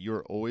Oakley,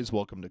 you're always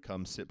welcome to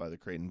come sit by the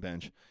Creighton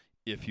bench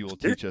if you will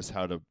teach us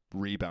how to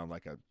rebound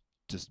like a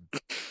just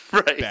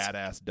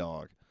badass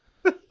dog.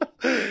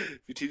 If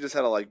you teach us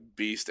how to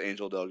beast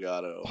Angel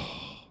Delgado.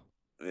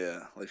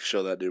 Yeah,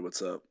 show that dude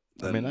what's up.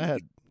 I mean, I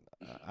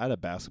had a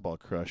basketball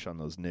crush on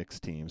those Knicks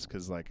teams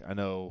because, I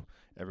know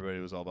everybody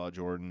was all about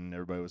Jordan,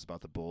 everybody was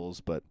about the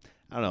Bulls, but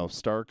I don't know,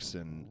 Starks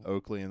and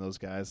Oakley and those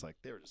guys,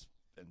 they were just,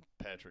 and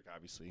Patrick,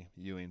 obviously,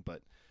 Ewing,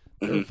 but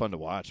they were fun to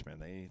watch, man.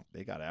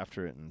 They got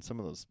after it, and some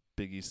of those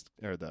Big East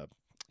or the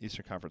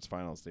Eastern Conference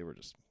Finals, they were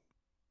just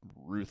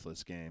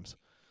ruthless games.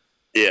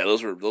 Yeah,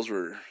 those were.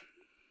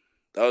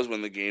 That was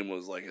when the game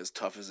was as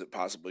tough as it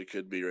possibly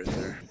could be, right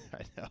there.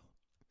 I know.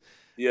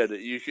 Yeah,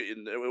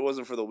 it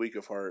wasn't for the weak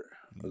of heart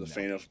or the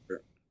faint of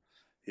heart.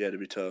 You had to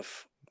be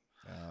tough.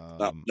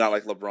 Not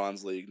like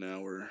LeBron's league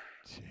now, where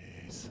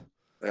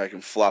I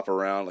can flop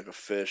around like a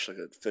fish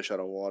out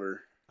of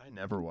water. I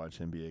never watch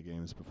NBA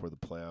games before the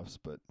playoffs,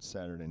 but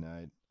Saturday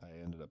night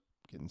I ended up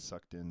getting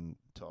sucked in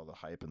to all the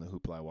hype and the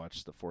hoopla. I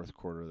watched the fourth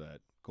quarter of that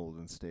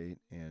Golden State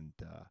and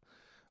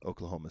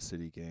Oklahoma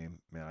City game.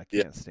 Man, I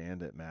can't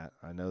stand it, Matt.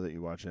 I know that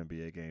you watch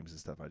NBA games and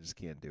stuff. I just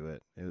can't do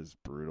it. It was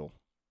brutal.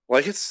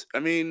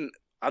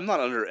 I'm not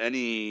under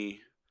any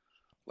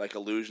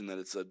illusion that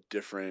it's a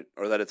different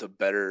or that it's a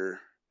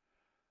better.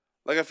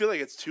 I feel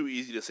like it's too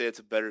easy to say it's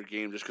a better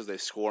game just because they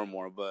score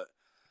more, but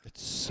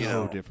it's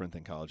so different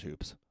than college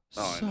hoops.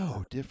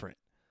 So different.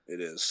 It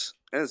is,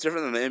 and it's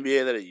different than the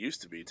NBA that it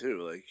used to be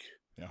too.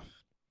 Yeah.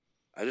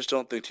 I just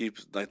don't think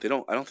teams they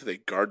don't. I don't think they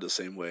guard the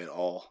same way at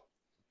all.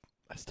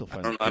 I still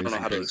find I don't know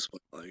how to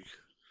explain.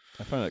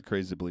 I find it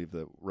crazy to believe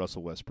that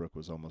Russell Westbrook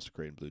was almost a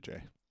Creighton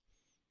Bluejay.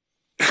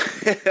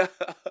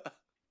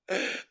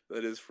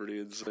 That is pretty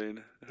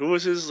insane. Who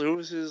was his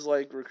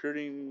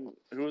recruiting?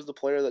 Who was the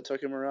player that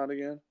took him around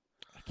again?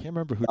 I can't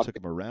remember who took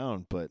him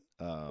around, but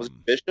was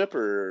it Bishop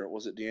or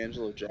was it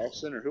D'Angelo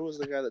Jackson or who was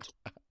the guy that?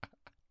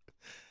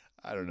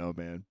 I don't know,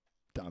 man.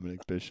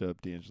 Dominic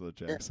Bishop, D'Angelo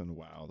Jackson.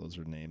 Wow, those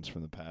are names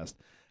from the past.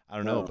 I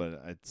don't know,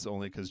 but it's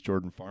only because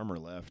Jordan Farmer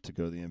left to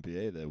go to the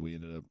NBA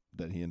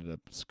that he ended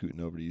up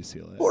scooting over to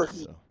UCLA.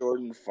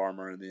 Jordan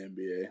Farmer in the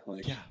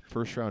NBA,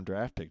 first round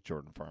draft pick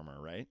Jordan Farmer,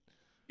 right?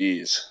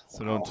 Jeez.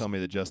 So don't tell me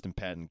that Justin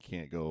Patton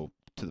can't go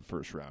to the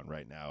first round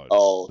right now.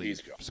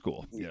 He's gone.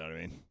 School. You know what I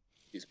mean?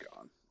 He's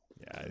gone.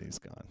 Yeah, he's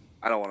gone.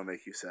 I don't want to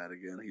make you sad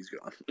again. He's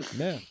gone.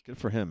 Man, good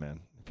for him, man.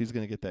 If he's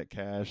going to get that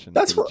cash and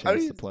that's get a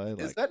chance to play.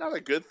 Is that not a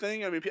good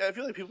thing? I mean, I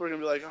feel like people are going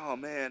to be like, oh,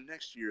 man,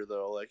 next year,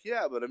 though.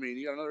 Yeah, but, I mean,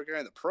 you got another guy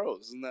in the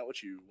pros. Isn't that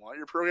what you want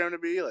your program to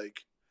be?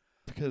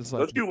 Because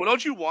like,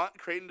 don't you want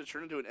Creighton to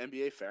turn into an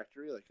NBA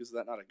factory? Like, is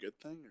that not a good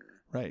thing?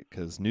 Or? Right,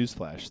 because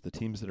newsflash, the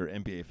teams that are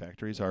NBA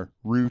factories are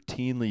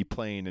routinely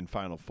playing in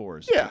Final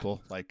Fours. Yeah.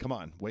 People, like, come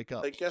on, wake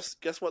up. Like, guess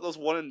what? Those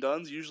one and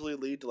dones usually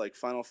lead to like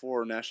Final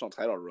Four national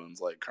title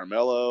runs, like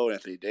Carmelo,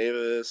 Anthony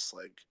Davis,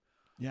 like.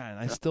 Yeah, and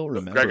I still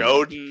remember Greg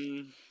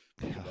Oden.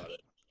 Yeah,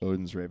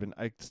 Oden's Raven.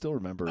 I still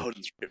remember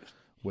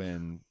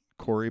when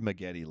Corey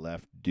Maggette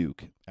left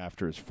Duke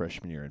after his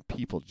freshman year, and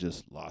people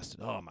just lost it.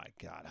 Oh, my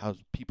God. How's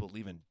people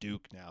leaving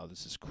Duke now?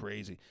 This is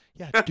crazy.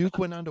 Yeah, Duke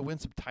went on to win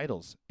some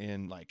titles,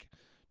 and, like,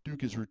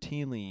 Duke is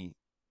routinely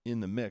in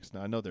the mix.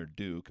 Now, I know they're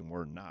Duke, and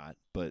we're not,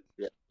 but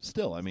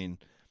still, I mean,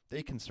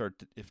 they can start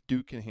to, if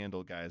Duke can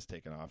handle guys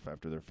taking off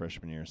after their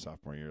freshman year,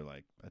 sophomore year,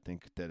 like, I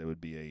think that it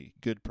would be a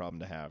good problem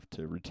to have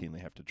to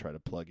routinely have to try to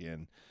plug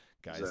in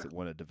guys that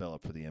want to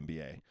develop for the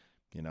NBA.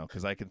 You know,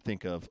 because I can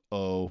think of,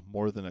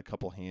 more than a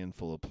couple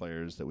handful of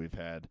players that we've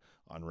had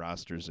on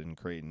rosters in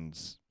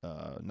Creighton's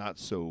not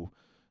so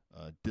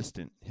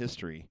distant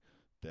history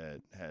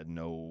that had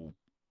no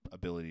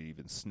ability to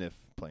even sniff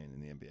playing in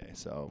the NBA.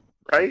 So,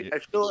 right? I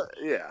feel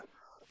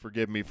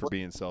Forgive me for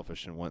being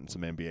selfish and wanting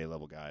some NBA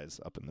level guys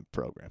up in the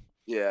program.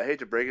 Yeah, I hate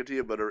to break it to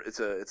you, but it's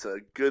a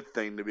good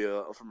thing to be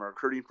from a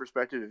recruiting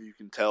perspective if you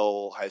can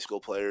tell high school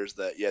players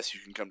that yes,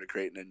 you can come to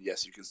Creighton and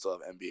yes, you can still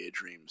have NBA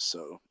dreams.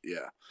 So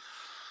yeah.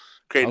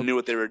 Creighton knew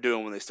what they were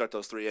doing when they stuck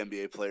those 3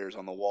 NBA players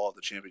on the wall at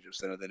the championship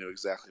center. They knew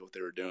exactly what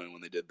they were doing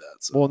when they did that.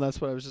 So. Well, and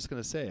that's what I was just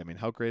going to say. I mean,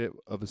 how great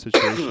of a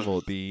situation will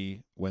it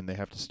be when they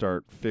have to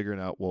start figuring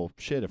out, well,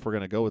 shit, if we're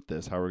going to go with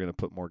this, how are we going to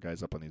put more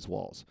guys up on these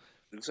walls?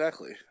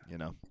 Exactly. You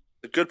know?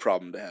 A good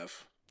problem to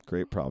have.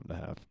 Great problem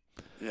to have.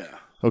 Yeah.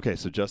 Okay,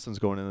 so Justin's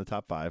going in the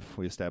top 5.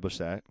 We established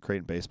that.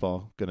 Creighton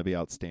baseball going to be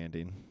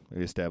outstanding.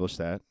 We established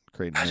that.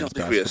 Creighton I don't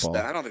think we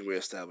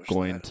established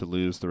going that. to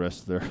lose the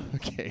rest of their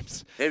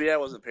games. Maybe I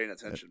wasn't paying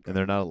attention. And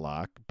they're not a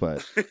lock,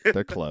 but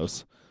they're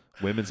close.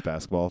 Women's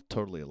basketball,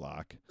 totally a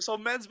lock. So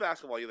men's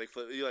basketball, you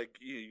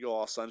go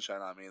all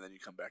sunshine on me, and then you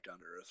come back down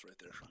to earth right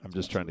there. I'm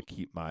just trying to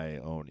keep my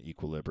own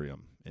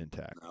equilibrium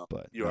intact. No,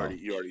 but you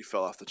already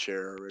fell off the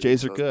chair already.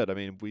 Jays are good. I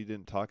mean, we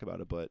didn't talk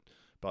about it, but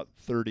about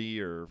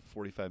 30 or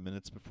 45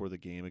 minutes before the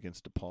game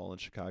against DePaul in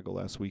Chicago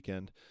last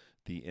weekend,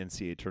 the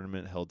NCAA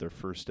Tournament held their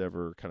first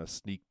ever kind of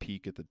sneak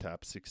peek at the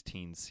top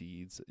 16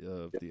 seeds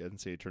of the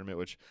NCAA Tournament,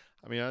 which,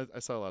 I mean, I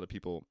saw a lot of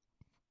people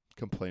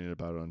complaining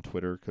about it on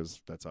Twitter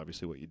because that's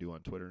obviously what you do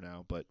on Twitter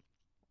now, but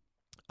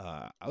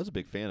I was a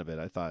big fan of it.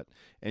 I thought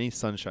any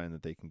sunshine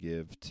that they can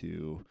give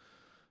to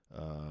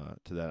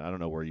that, I don't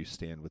know where you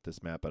stand with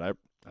this, Matt, but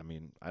I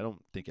mean, I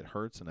don't think it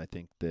hurts, and I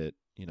think that,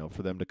 you know,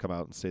 for them to come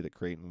out and say that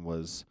Creighton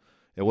was –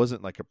 it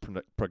wasn't like a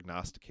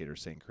prognosticator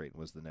saying Creighton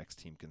was the next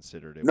team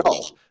considered. It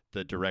was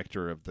the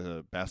director of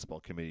the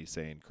basketball committee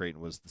saying Creighton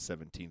was the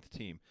 17th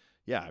team.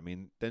 Yeah, I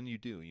mean, then you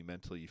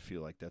mentally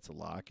feel like that's a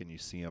lock, and you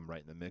see them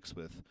right in the mix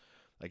with,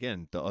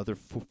 again, the other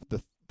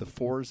the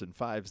 4s and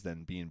 5s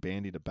then being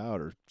bandied about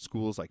are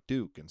schools like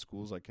Duke and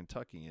schools like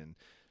Kentucky and,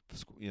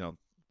 you know,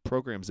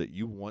 programs that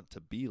you want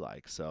to be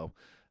like. So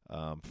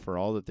for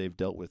all that they've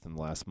dealt with in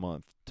the last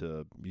month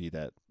to be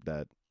that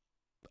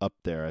up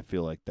there, I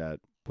feel like that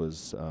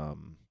was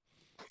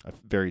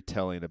very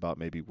telling about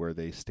maybe where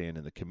they stand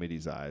in the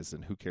committee's eyes,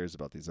 and who cares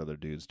about these other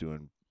dudes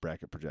doing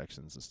bracket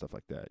projections and stuff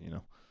like that, you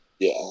know?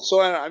 Yeah. So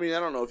I mean, I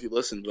don't know if you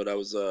listened, but I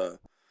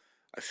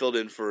filled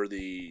in for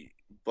the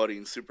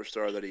budding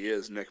superstar that he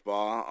is, Nick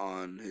Baugh,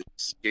 on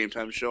his Game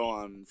Time show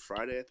on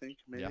Friday, I think.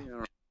 Maybe I don't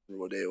remember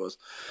what day it was.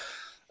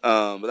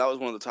 But that was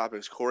one of the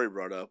topics Corey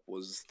brought up,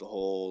 was the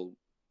whole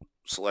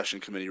selection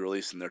committee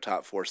releasing their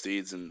top 4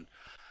 seeds, and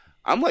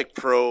I'm like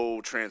pro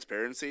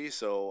transparency,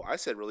 so I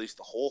said release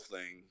the whole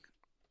thing,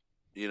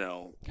 you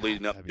know,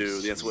 leading up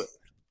to the NCAA.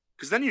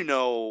 Because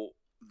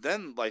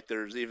then like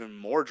there's even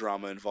more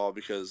drama involved,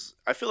 because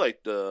I feel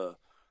like the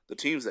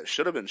teams that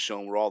should have been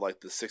shown were all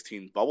like the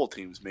 16 bubble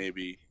teams,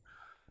 maybe,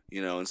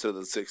 you know, instead of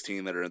the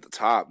 16 that are at the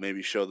top,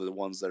 maybe show the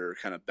ones that are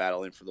kind of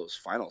battling for those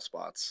final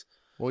spots.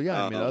 Well,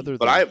 yeah, I mean,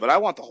 but I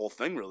want the whole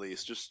thing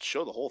released. Just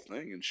show the whole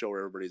thing and show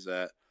where everybody's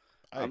at.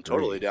 I'm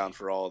totally down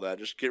for all of that.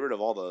 Just get rid of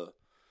all the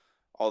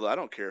I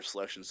don't care if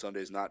Selection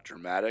Sunday's not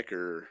dramatic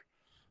or,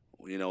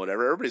 you know,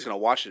 whatever. Everybody's going to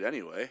watch it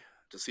anyway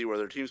to see where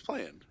their team's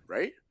playing,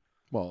 right?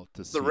 Well,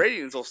 the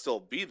ratings will still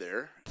be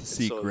there. To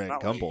see Greg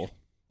Gumbel.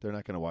 They're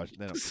not going to watch it.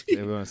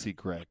 They want to see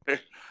Greg.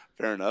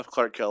 Fair enough.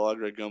 Clark Kellogg,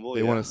 Greg Gumbel.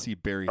 They want to see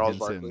Barry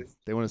Hinson.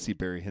 They want to see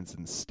Barry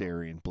Hinson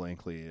staring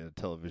blankly at a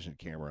television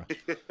camera.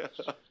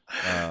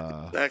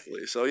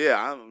 Exactly. So,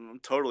 yeah, I'm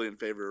totally in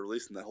favor of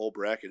releasing that whole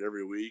bracket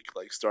every week,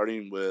 like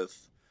starting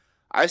with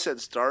 – I said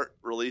start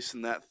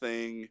releasing that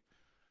thing –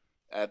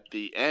 at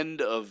the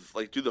end of,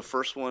 like, do the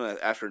first one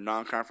after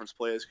non-conference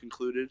play is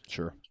concluded.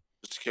 Sure.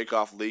 Just to kick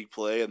off league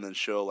play and then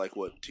show, like,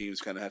 what teams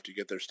kind of have to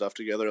get their stuff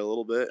together a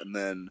little bit. And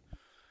then,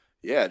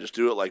 yeah, just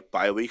do it, like,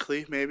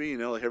 bi-weekly maybe, you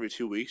know, like every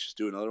 2 weeks, just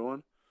do another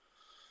one.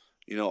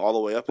 You know, all the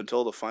way up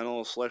until the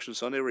final Selection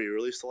Sunday where you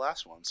release the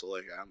last one. So,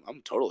 like,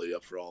 I'm totally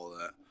up for all of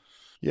that.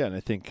 Yeah, and I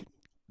think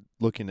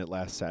looking at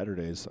last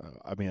Saturday's,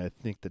 I mean, I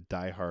think the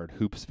diehard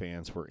Hoops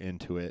fans were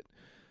into it.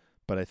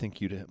 but I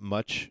think you'd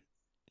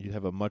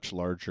have a much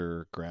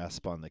larger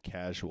grasp on the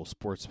casual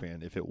sports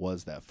fan if it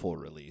was that full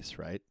release,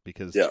 right?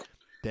 Because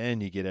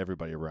then you get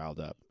everybody riled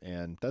up,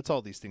 and that's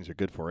all these things are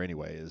good for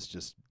anyway, is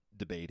just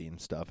debating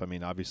stuff. I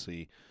mean,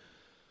 obviously,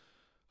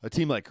 a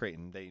team like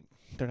Creighton,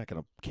 they're not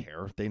going to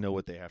care. They know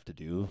what they have to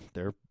do.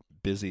 They're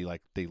busy,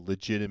 like they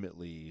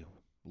literally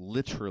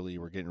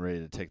were getting ready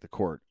to take the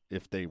court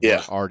if they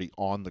weren't already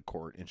on the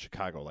court in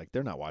Chicago. Like,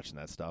 they're not watching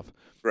that stuff.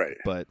 Right.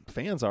 But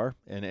fans are,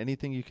 and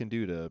anything you can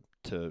do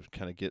to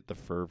kind of get the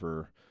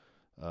fervor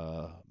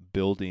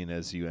building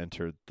as you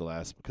enter the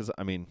last, because,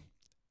 I mean,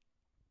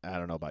 I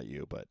don't know about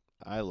you, but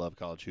I love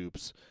college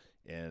hoops,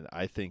 and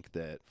I think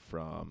that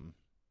from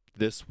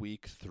this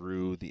week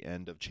through the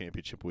end of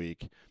championship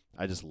week,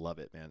 I just love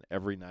it, man.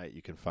 Every night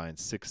you can find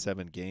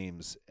 6-7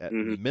 games at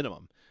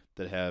minimum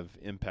that have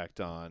impact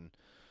on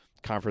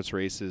conference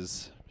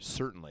races,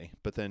 certainly,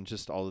 but then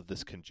just all of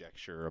this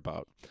conjecture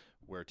about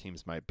where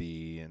teams might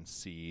be and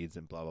seeds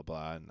and blah blah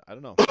blah. And I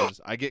don't know,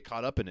 I get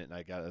caught up in it, and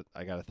I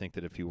gotta think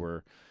that if you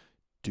were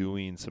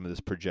doing some of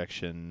this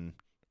projection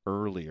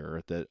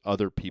earlier, that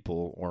other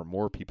people or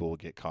more people will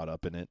get caught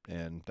up in it,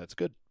 and that's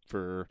good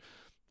for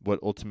what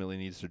ultimately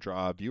needs to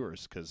draw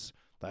viewers. Because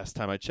last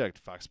time I checked,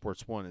 Fox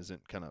Sports 1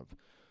 isn't kind of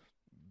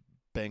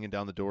banging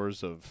down the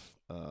doors of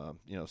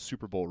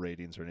Super Bowl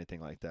ratings or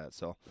anything like that.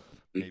 So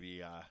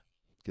maybe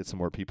get some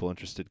more people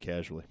interested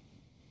casually.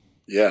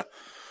 Yeah,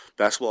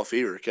 basketball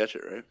fever, catch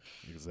it, right?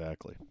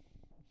 Exactly.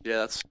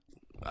 Yeah,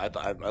 I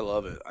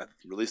love it. I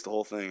released the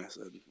whole thing. I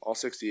said all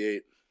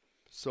 68.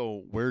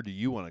 So where do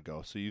you want to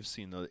go? So you've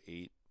seen the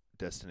 8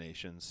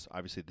 destinations.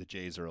 Obviously, the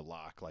Jays are a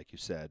lock, like you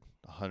said.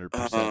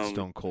 100%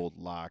 Stone Cold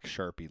lock.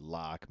 Sharpie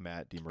lock.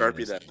 Matt DeMarinis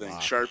Sharpie that thing.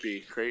 Lock.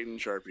 Sharpie. Creighton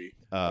Sharpie.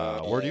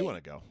 Where do you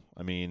want to go?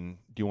 I mean,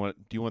 do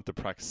you want the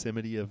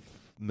proximity of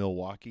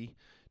Milwaukee?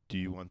 Do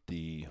you want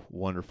the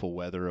wonderful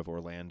weather of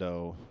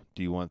Orlando?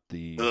 Do you want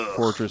the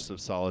fortress of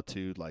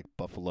solitude like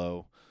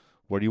Buffalo?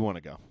 Where do you want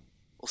to go?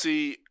 Well,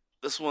 see,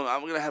 this one,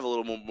 I'm going to have a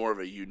little more of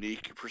a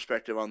unique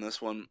perspective on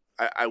this one.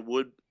 I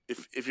would,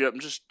 I'm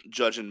just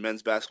judging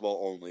men's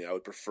basketball only, I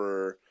would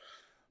prefer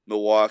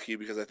Milwaukee,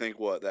 because I think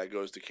that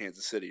goes to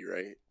Kansas City,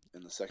 right?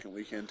 In the second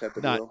weekend type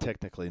of deal? Not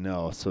technically,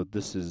 no. So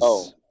this is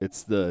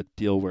it's the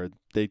deal where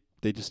they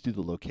just do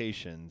the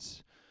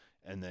locations,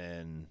 and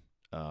then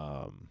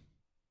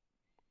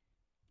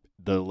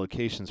the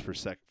locations for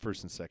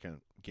first and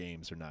second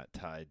games are not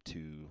tied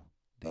to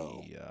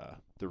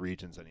the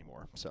regions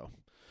anymore. So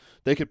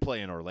they could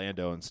play in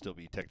Orlando and still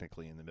be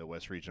technically in the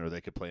Midwest region, or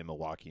they could play in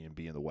Milwaukee and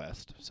be in the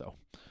West. So.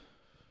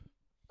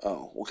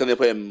 Oh, well, can they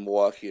play in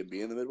Milwaukee and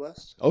be in the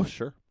Midwest? Oh,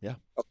 sure. Yeah.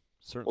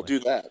 Certainly. We'll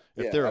do that.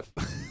 If they're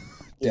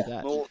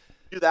that. We'll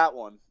do that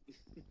one.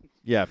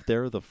 Yeah, if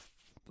they're the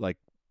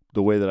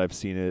way that I've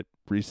seen it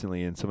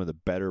recently in some of the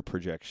better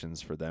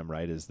projections for them,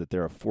 right, is that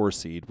they're a 4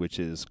 seed, which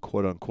is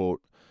quote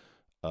unquote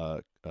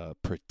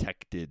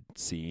protected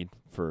seed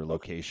for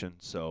location.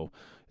 So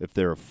if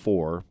they're a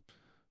 4,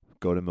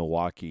 go to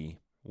Milwaukee,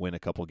 win a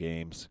couple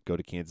games, go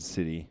to Kansas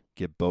City,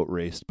 get boat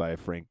raced by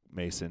Frank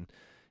Mason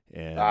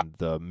and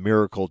the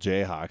Miracle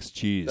Jayhawks.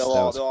 Jeez, they'll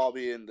all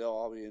be in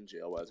jail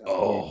by the time.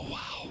 Oh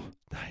wow,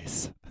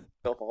 nice.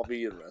 They'll all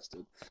be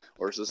arrested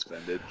or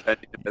suspended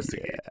pending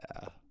investigation.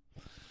 Yeah.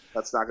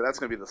 That's going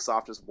to be the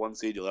softest 1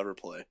 seed you'll ever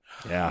play.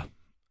 Yeah.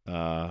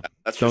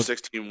 That's your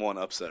 16-1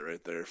 upset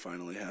right there,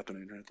 finally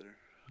happening right there.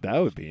 That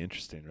would be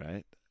interesting,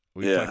 right?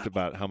 We talked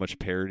about how much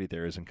parity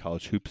there is in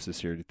college hoops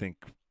this year. Do you think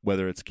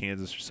whether it's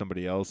Kansas or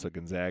somebody else, or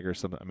Gonzaga or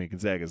something? I mean,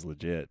 Gonzaga's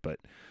legit, but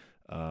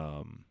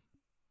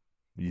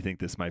you think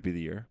this might be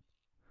the year?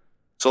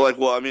 So, I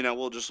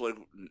will just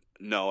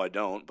no, I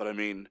don't. But I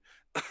mean,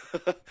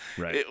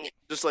 right.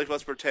 Just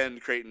let's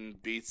pretend Creighton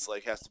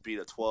has to beat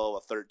a 12,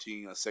 a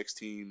 13, a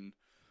 16,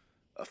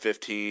 a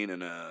 15,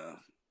 and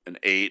an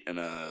 8 and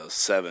a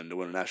 7 to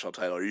win a national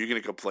title. Are you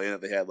going to complain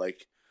that they had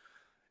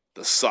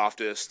the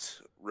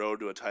softest road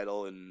to a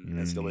title in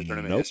NCAA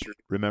tournament history?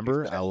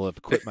 Remember, I'll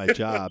have quit my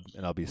job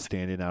and I'll be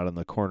standing out on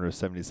the corner of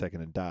 72nd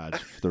and Dodge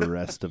for the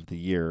rest of the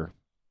year,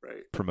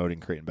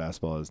 promoting Creighton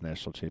basketball as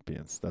national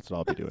champions. That's what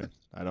I'll be doing.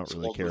 I don't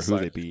really care who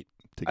they beat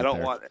to get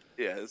there.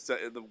 It's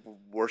the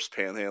worst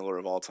panhandler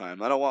of all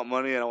time. I don't want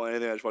money. I don't want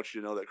anything. I just want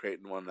you to know that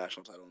Creighton won a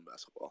national title in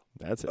basketball.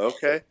 That's it.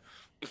 Okay.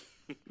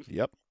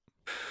 Yep.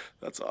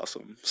 That's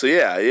awesome. So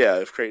yeah.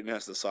 If Creighton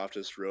has the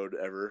softest road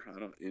ever,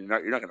 you're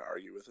not going to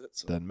argue with it.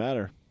 So. Doesn't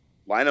matter.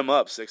 Line them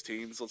up,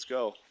 16s. Let's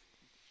go.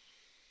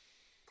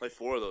 Play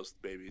 4 of those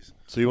babies.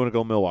 So you want to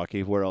go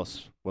Milwaukee? Where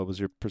else? What was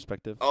your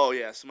perspective? Oh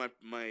yeah. So my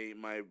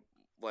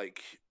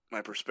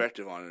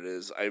perspective on it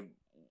is I'd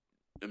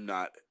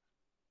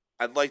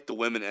like the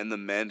women and the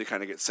men to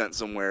kind of get sent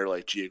somewhere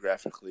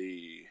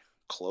geographically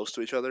close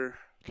to each other.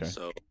 Okay.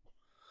 So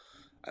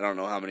I don't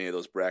know how many of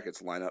those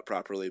brackets line up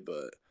properly,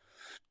 but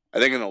I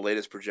think in the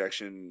latest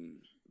projection,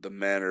 the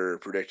men are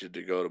predicted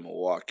to go to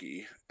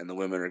Milwaukee and the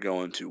women are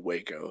going to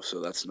Waco. So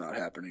that's not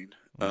happening.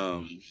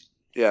 Mm-hmm.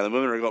 The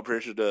women are going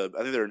predicted to,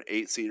 I think they're an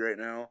 8 seed right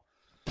now,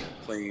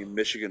 playing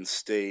Michigan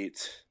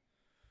State,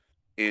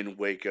 in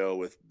Waco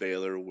with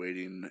Baylor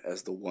waiting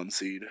as the 1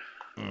 seed.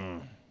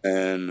 Mm.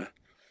 And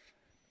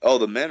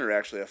the men are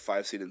actually a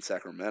 5 seed in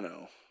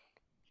Sacramento.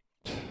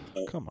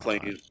 Come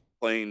on.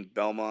 Playing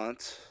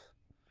Belmont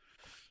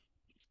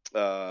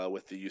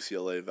with the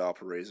UCLA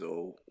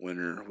Valparaiso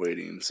winner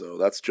waiting. So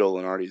that's Joe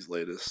Lenardi's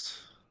latest.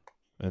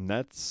 And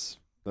that's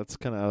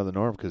kind of out of the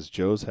norm because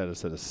Joe's had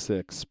us at a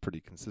 6 pretty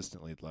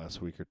consistently the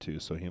last week or two.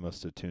 So he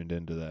must have tuned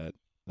into that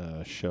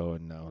show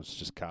and now it's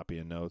just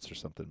copying notes or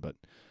something. But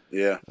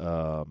yeah,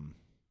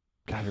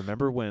 God,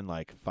 remember when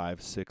like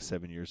 5, 6,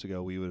 7 years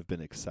ago we would have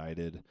been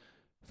excited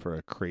for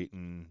a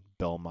Creighton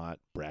Belmont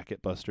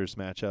bracket busters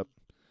matchup?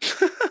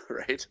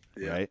 right?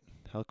 Yeah. Right?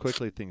 How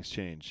quickly things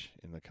change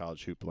in the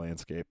college hoop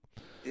landscape.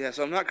 Yeah,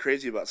 so I'm not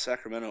crazy about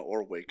Sacramento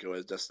or Waco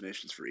as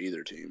destinations for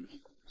either team.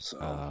 So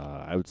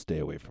I would stay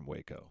away from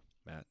Waco,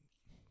 Matt.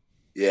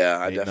 Yeah,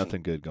 I definitely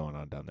nothing good going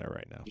on down there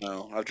right now.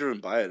 No, I've driven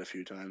by it a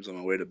few times on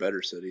my way to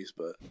better cities,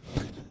 but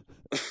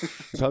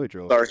you probably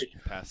drove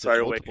past it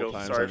multiple Waco.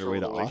 times Sorry on your way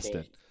to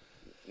Austin.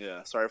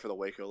 Yeah, sorry for the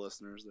Waco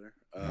listeners there.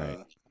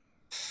 Right.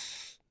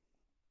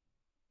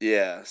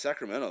 Yeah,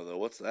 Sacramento though.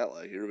 What's that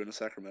like? You ever been to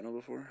Sacramento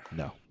before?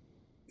 No.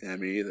 Yeah,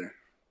 me either.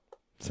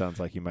 Sounds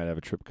like you might have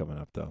a trip coming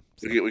up though.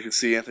 So. We could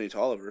see Anthony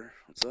Tolliver.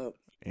 What's up?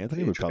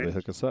 Anthony would probably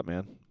hook us up,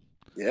 man.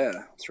 Yeah,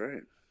 that's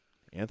right.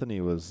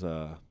 Anthony was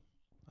a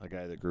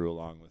guy that grew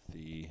along with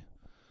the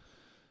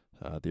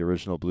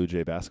original Blue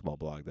Jay basketball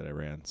blog that I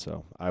ran.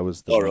 So I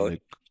was the one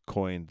that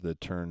coined the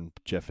term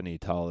Jeffany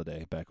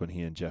Tolliday back when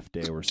he and Jeff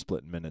Day were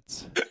splitting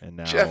minutes. And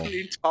now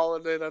Jeffany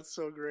Tolliday, that's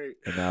so great.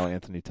 And now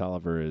Anthony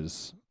Tolliver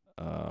is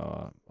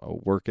a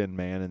working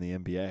man in the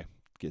NBA,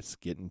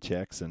 getting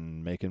checks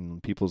and making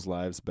people's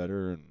lives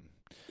better and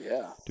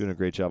doing a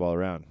great job all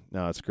around.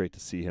 Now it's great to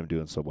see him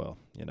doing so well.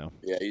 You know.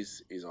 Yeah,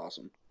 he's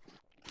awesome.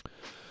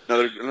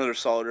 Another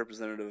solid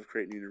representative of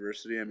Creighton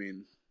University. I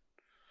mean,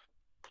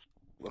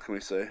 what can we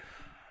say?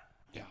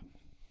 Yeah.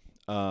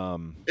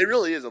 It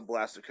really is a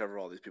blast to cover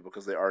all these people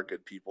because they are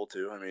good people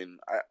too. I mean,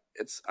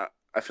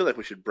 I feel like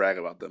we should brag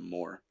about them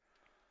more.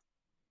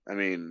 I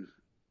mean,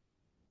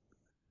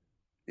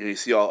 you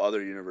see all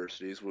other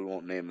universities, we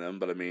won't name them,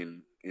 but I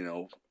mean,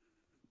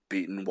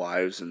 beating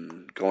wives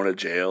and going to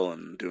jail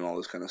and doing all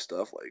this kind of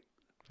stuff. Like,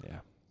 yeah,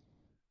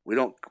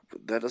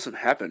 that doesn't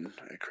happen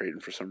at Creighton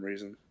for some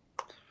reason.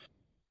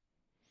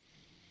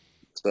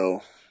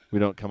 So we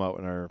don't come out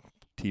in our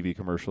TV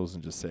commercials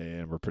and just say,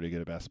 and we're pretty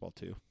good at basketball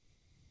too.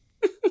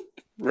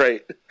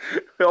 Right.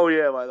 Oh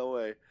yeah, by the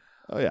way.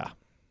 Oh yeah.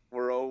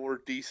 We're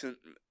decent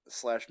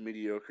 /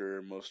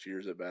 mediocre most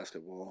years at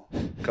basketball.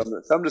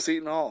 Come to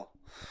Seton Hall.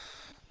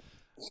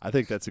 I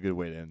think that's a good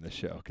way to end the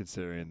show,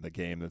 considering the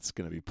game that's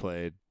going to be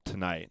played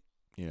tonight.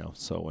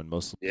 So when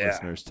most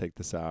listeners take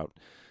this out,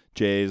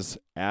 Jays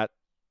at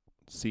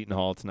Seton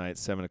Hall tonight,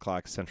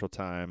 7:00 Central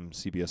Time,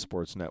 CBS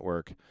Sports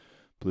Network.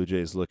 Blue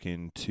Jays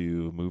looking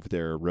to move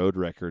their road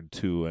record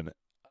to an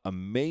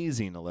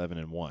amazing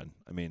 11-1.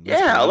 I mean,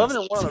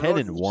 11-1,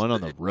 10-1 on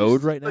the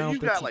road right now. You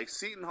got like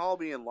Seton Hall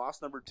being loss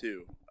number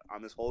 2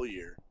 on this whole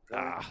year.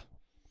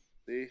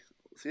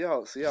 See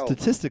how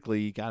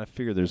statistically you got to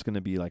figure there's going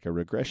to be like a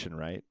regression,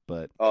 right?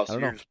 But so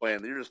you're just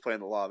playing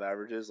the law of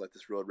averages, like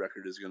this road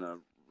record is going to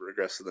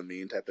regress to the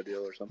mean type of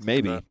deal or something.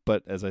 Maybe, like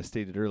but as I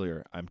stated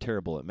earlier, I'm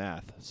terrible at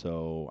math,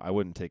 so I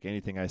wouldn't take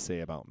anything I say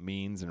about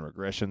means and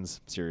regressions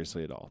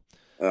seriously at all.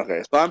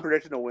 Okay, so I'm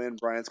predicting a win.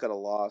 Brian's got a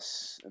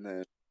loss, and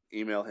then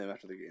email him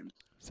after the game.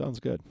 Sounds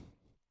good.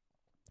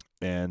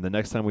 And the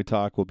next time we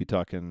talk, we'll be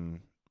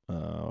talking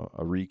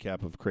a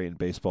recap of Creighton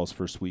baseball's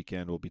first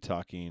weekend. We'll be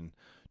talking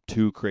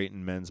 2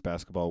 Creighton men's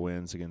basketball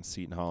wins against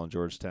Seton Hall and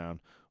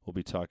Georgetown. We'll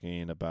be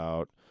talking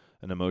about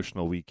an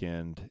emotional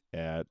weekend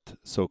at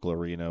Sokol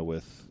Arena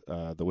with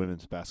the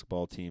women's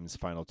basketball team's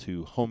final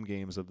 2 home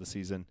games of the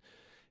season,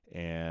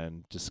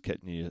 and just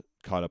getting you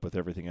caught up with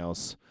everything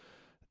else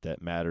that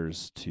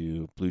matters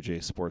to Blue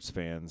Jays sports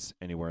fans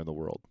anywhere in the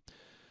world.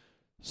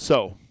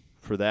 So,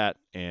 for that,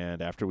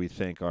 and after we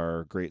thank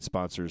our great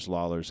sponsors,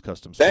 Lawler's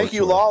Custom Sportswear. Thank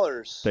you,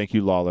 Lawler's. Thank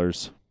you,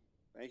 Lawler's.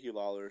 Thank you,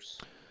 Lawler's.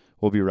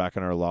 We'll be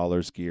rocking our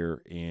Lawler's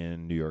gear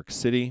in New York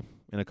City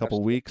in a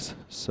couple weeks.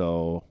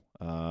 So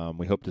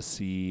we hope to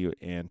see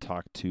and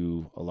talk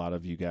to a lot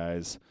of you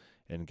guys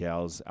and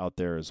gals out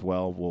there as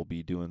well. We'll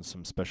be doing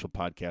some special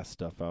podcast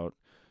stuff out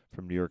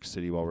from New York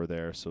City while we're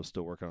there. So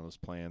still working on those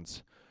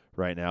plans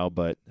right now.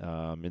 But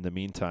in the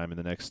meantime, in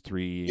the next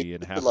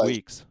 3.5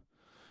 weeks.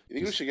 You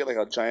think we should get like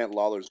a giant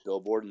Lawler's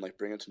billboard and like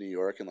bring it to New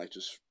York and like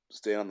just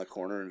stay on the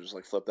corner and just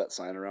like flip that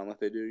sign around like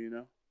they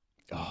do,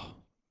 Oh,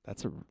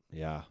 that's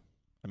yeah.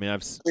 I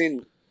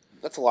mean,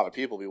 that's a lot of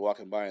people be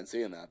walking by and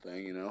seeing that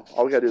thing,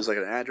 All we gotta do is like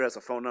an address,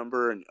 a phone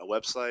number, and a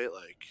website.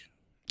 Like,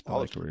 I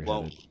like where you're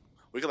headed.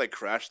 We could like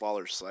crash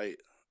Lawler's site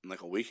in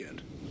like a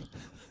weekend,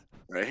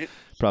 right?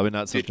 Probably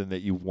not something that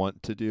you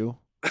want to do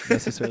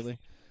necessarily,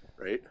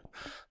 right?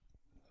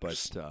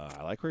 But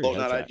I like where you're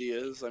headed.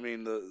 Ideas. I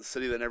mean, the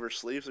city that never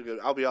sleeps.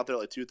 I'll be out there at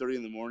like 2:30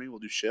 in the morning. We'll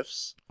do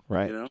shifts,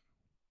 right?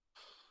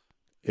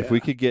 If we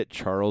could get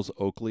Charles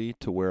Oakley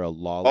to wear a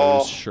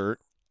Lawler's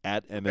shirt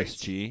at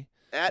MSG,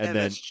 At and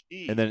then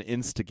MSG. and then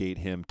instigate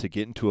him to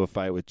get into a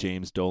fight with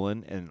James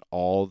Dolan, and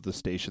all the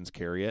stations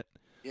carry it.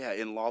 Yeah,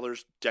 in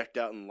Lawler's, decked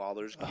out in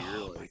Lawler's gear.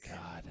 Oh, like, my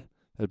God.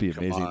 That'd be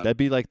come amazing. on. That'd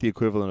be like the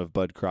equivalent of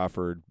Bud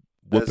Crawford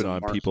That is whooping a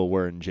on people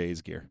wearing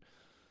Jay's gear.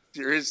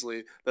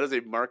 Seriously, that is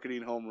a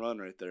marketing home run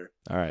right there.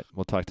 All right,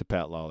 we'll talk to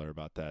Pat Lawler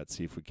about that,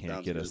 see if we can't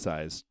Sounds get good. a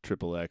size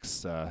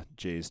XXX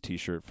Jays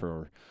T-shirt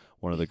for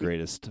one of the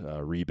greatest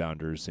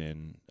rebounders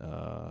in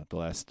the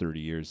last 30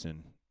 years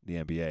in the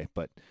NBA.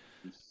 But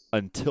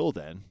until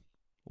then,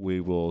 we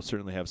will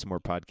certainly have some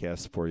more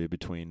podcasts for you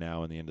between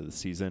now and the end of the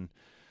season.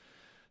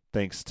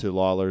 Thanks to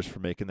Lawlers for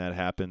making that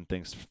happen.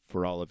 Thanks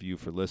for all of you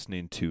for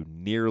listening to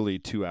nearly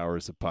 2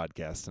 hours of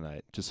podcast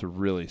tonight. Just a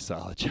really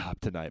solid job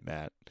tonight,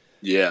 Matt.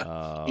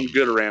 Yeah,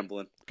 good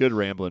rambling. Good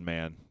rambling,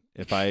 man.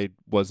 If I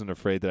wasn't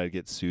afraid that I'd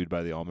get sued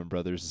by the Allman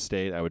Brothers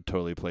estate, I would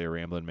totally play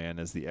Ramblin' Man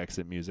as the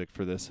exit music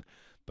for this.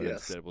 But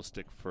instead, we'll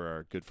stick for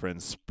our good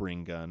friends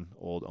Spring Gun,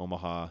 old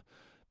Omaha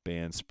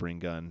band Spring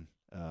Gun,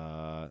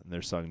 and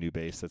their song New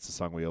Bass. That's the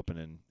song we open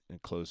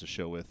and close the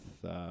show with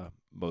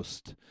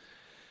most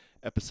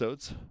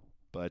episodes.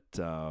 But,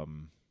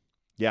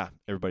 yeah,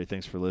 everybody,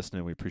 thanks for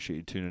listening. We appreciate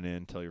you tuning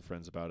in. Tell your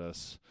friends about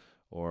us.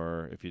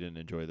 Or if you didn't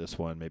enjoy this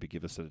one, maybe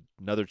give us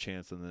another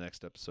chance in the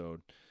next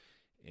episode.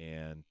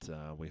 And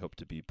we hope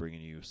to be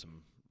bringing you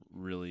some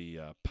really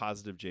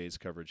positive Jays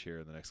coverage here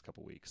in the next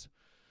couple weeks.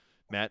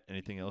 Matt,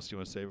 anything else you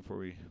want to say before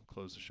we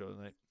close the show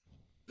tonight?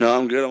 No,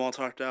 I'm good. I'm all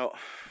talked out.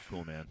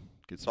 Cool, man.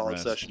 Get some Solid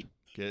rest. session.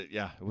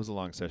 Yeah, it was a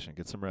long session.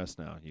 Get some rest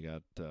now. You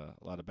got a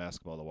lot of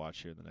basketball to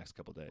watch here in the next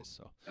couple days.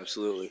 So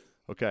Absolutely.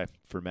 Okay,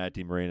 for Matt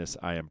DeMarinis,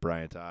 I am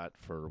Bryant Ott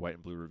for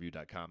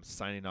whiteandbluereview.com,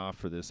 signing off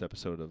for this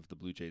episode of the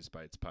Blue Jays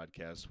Bytes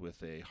podcast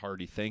with a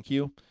hearty thank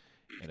you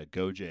and a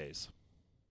Go Jays.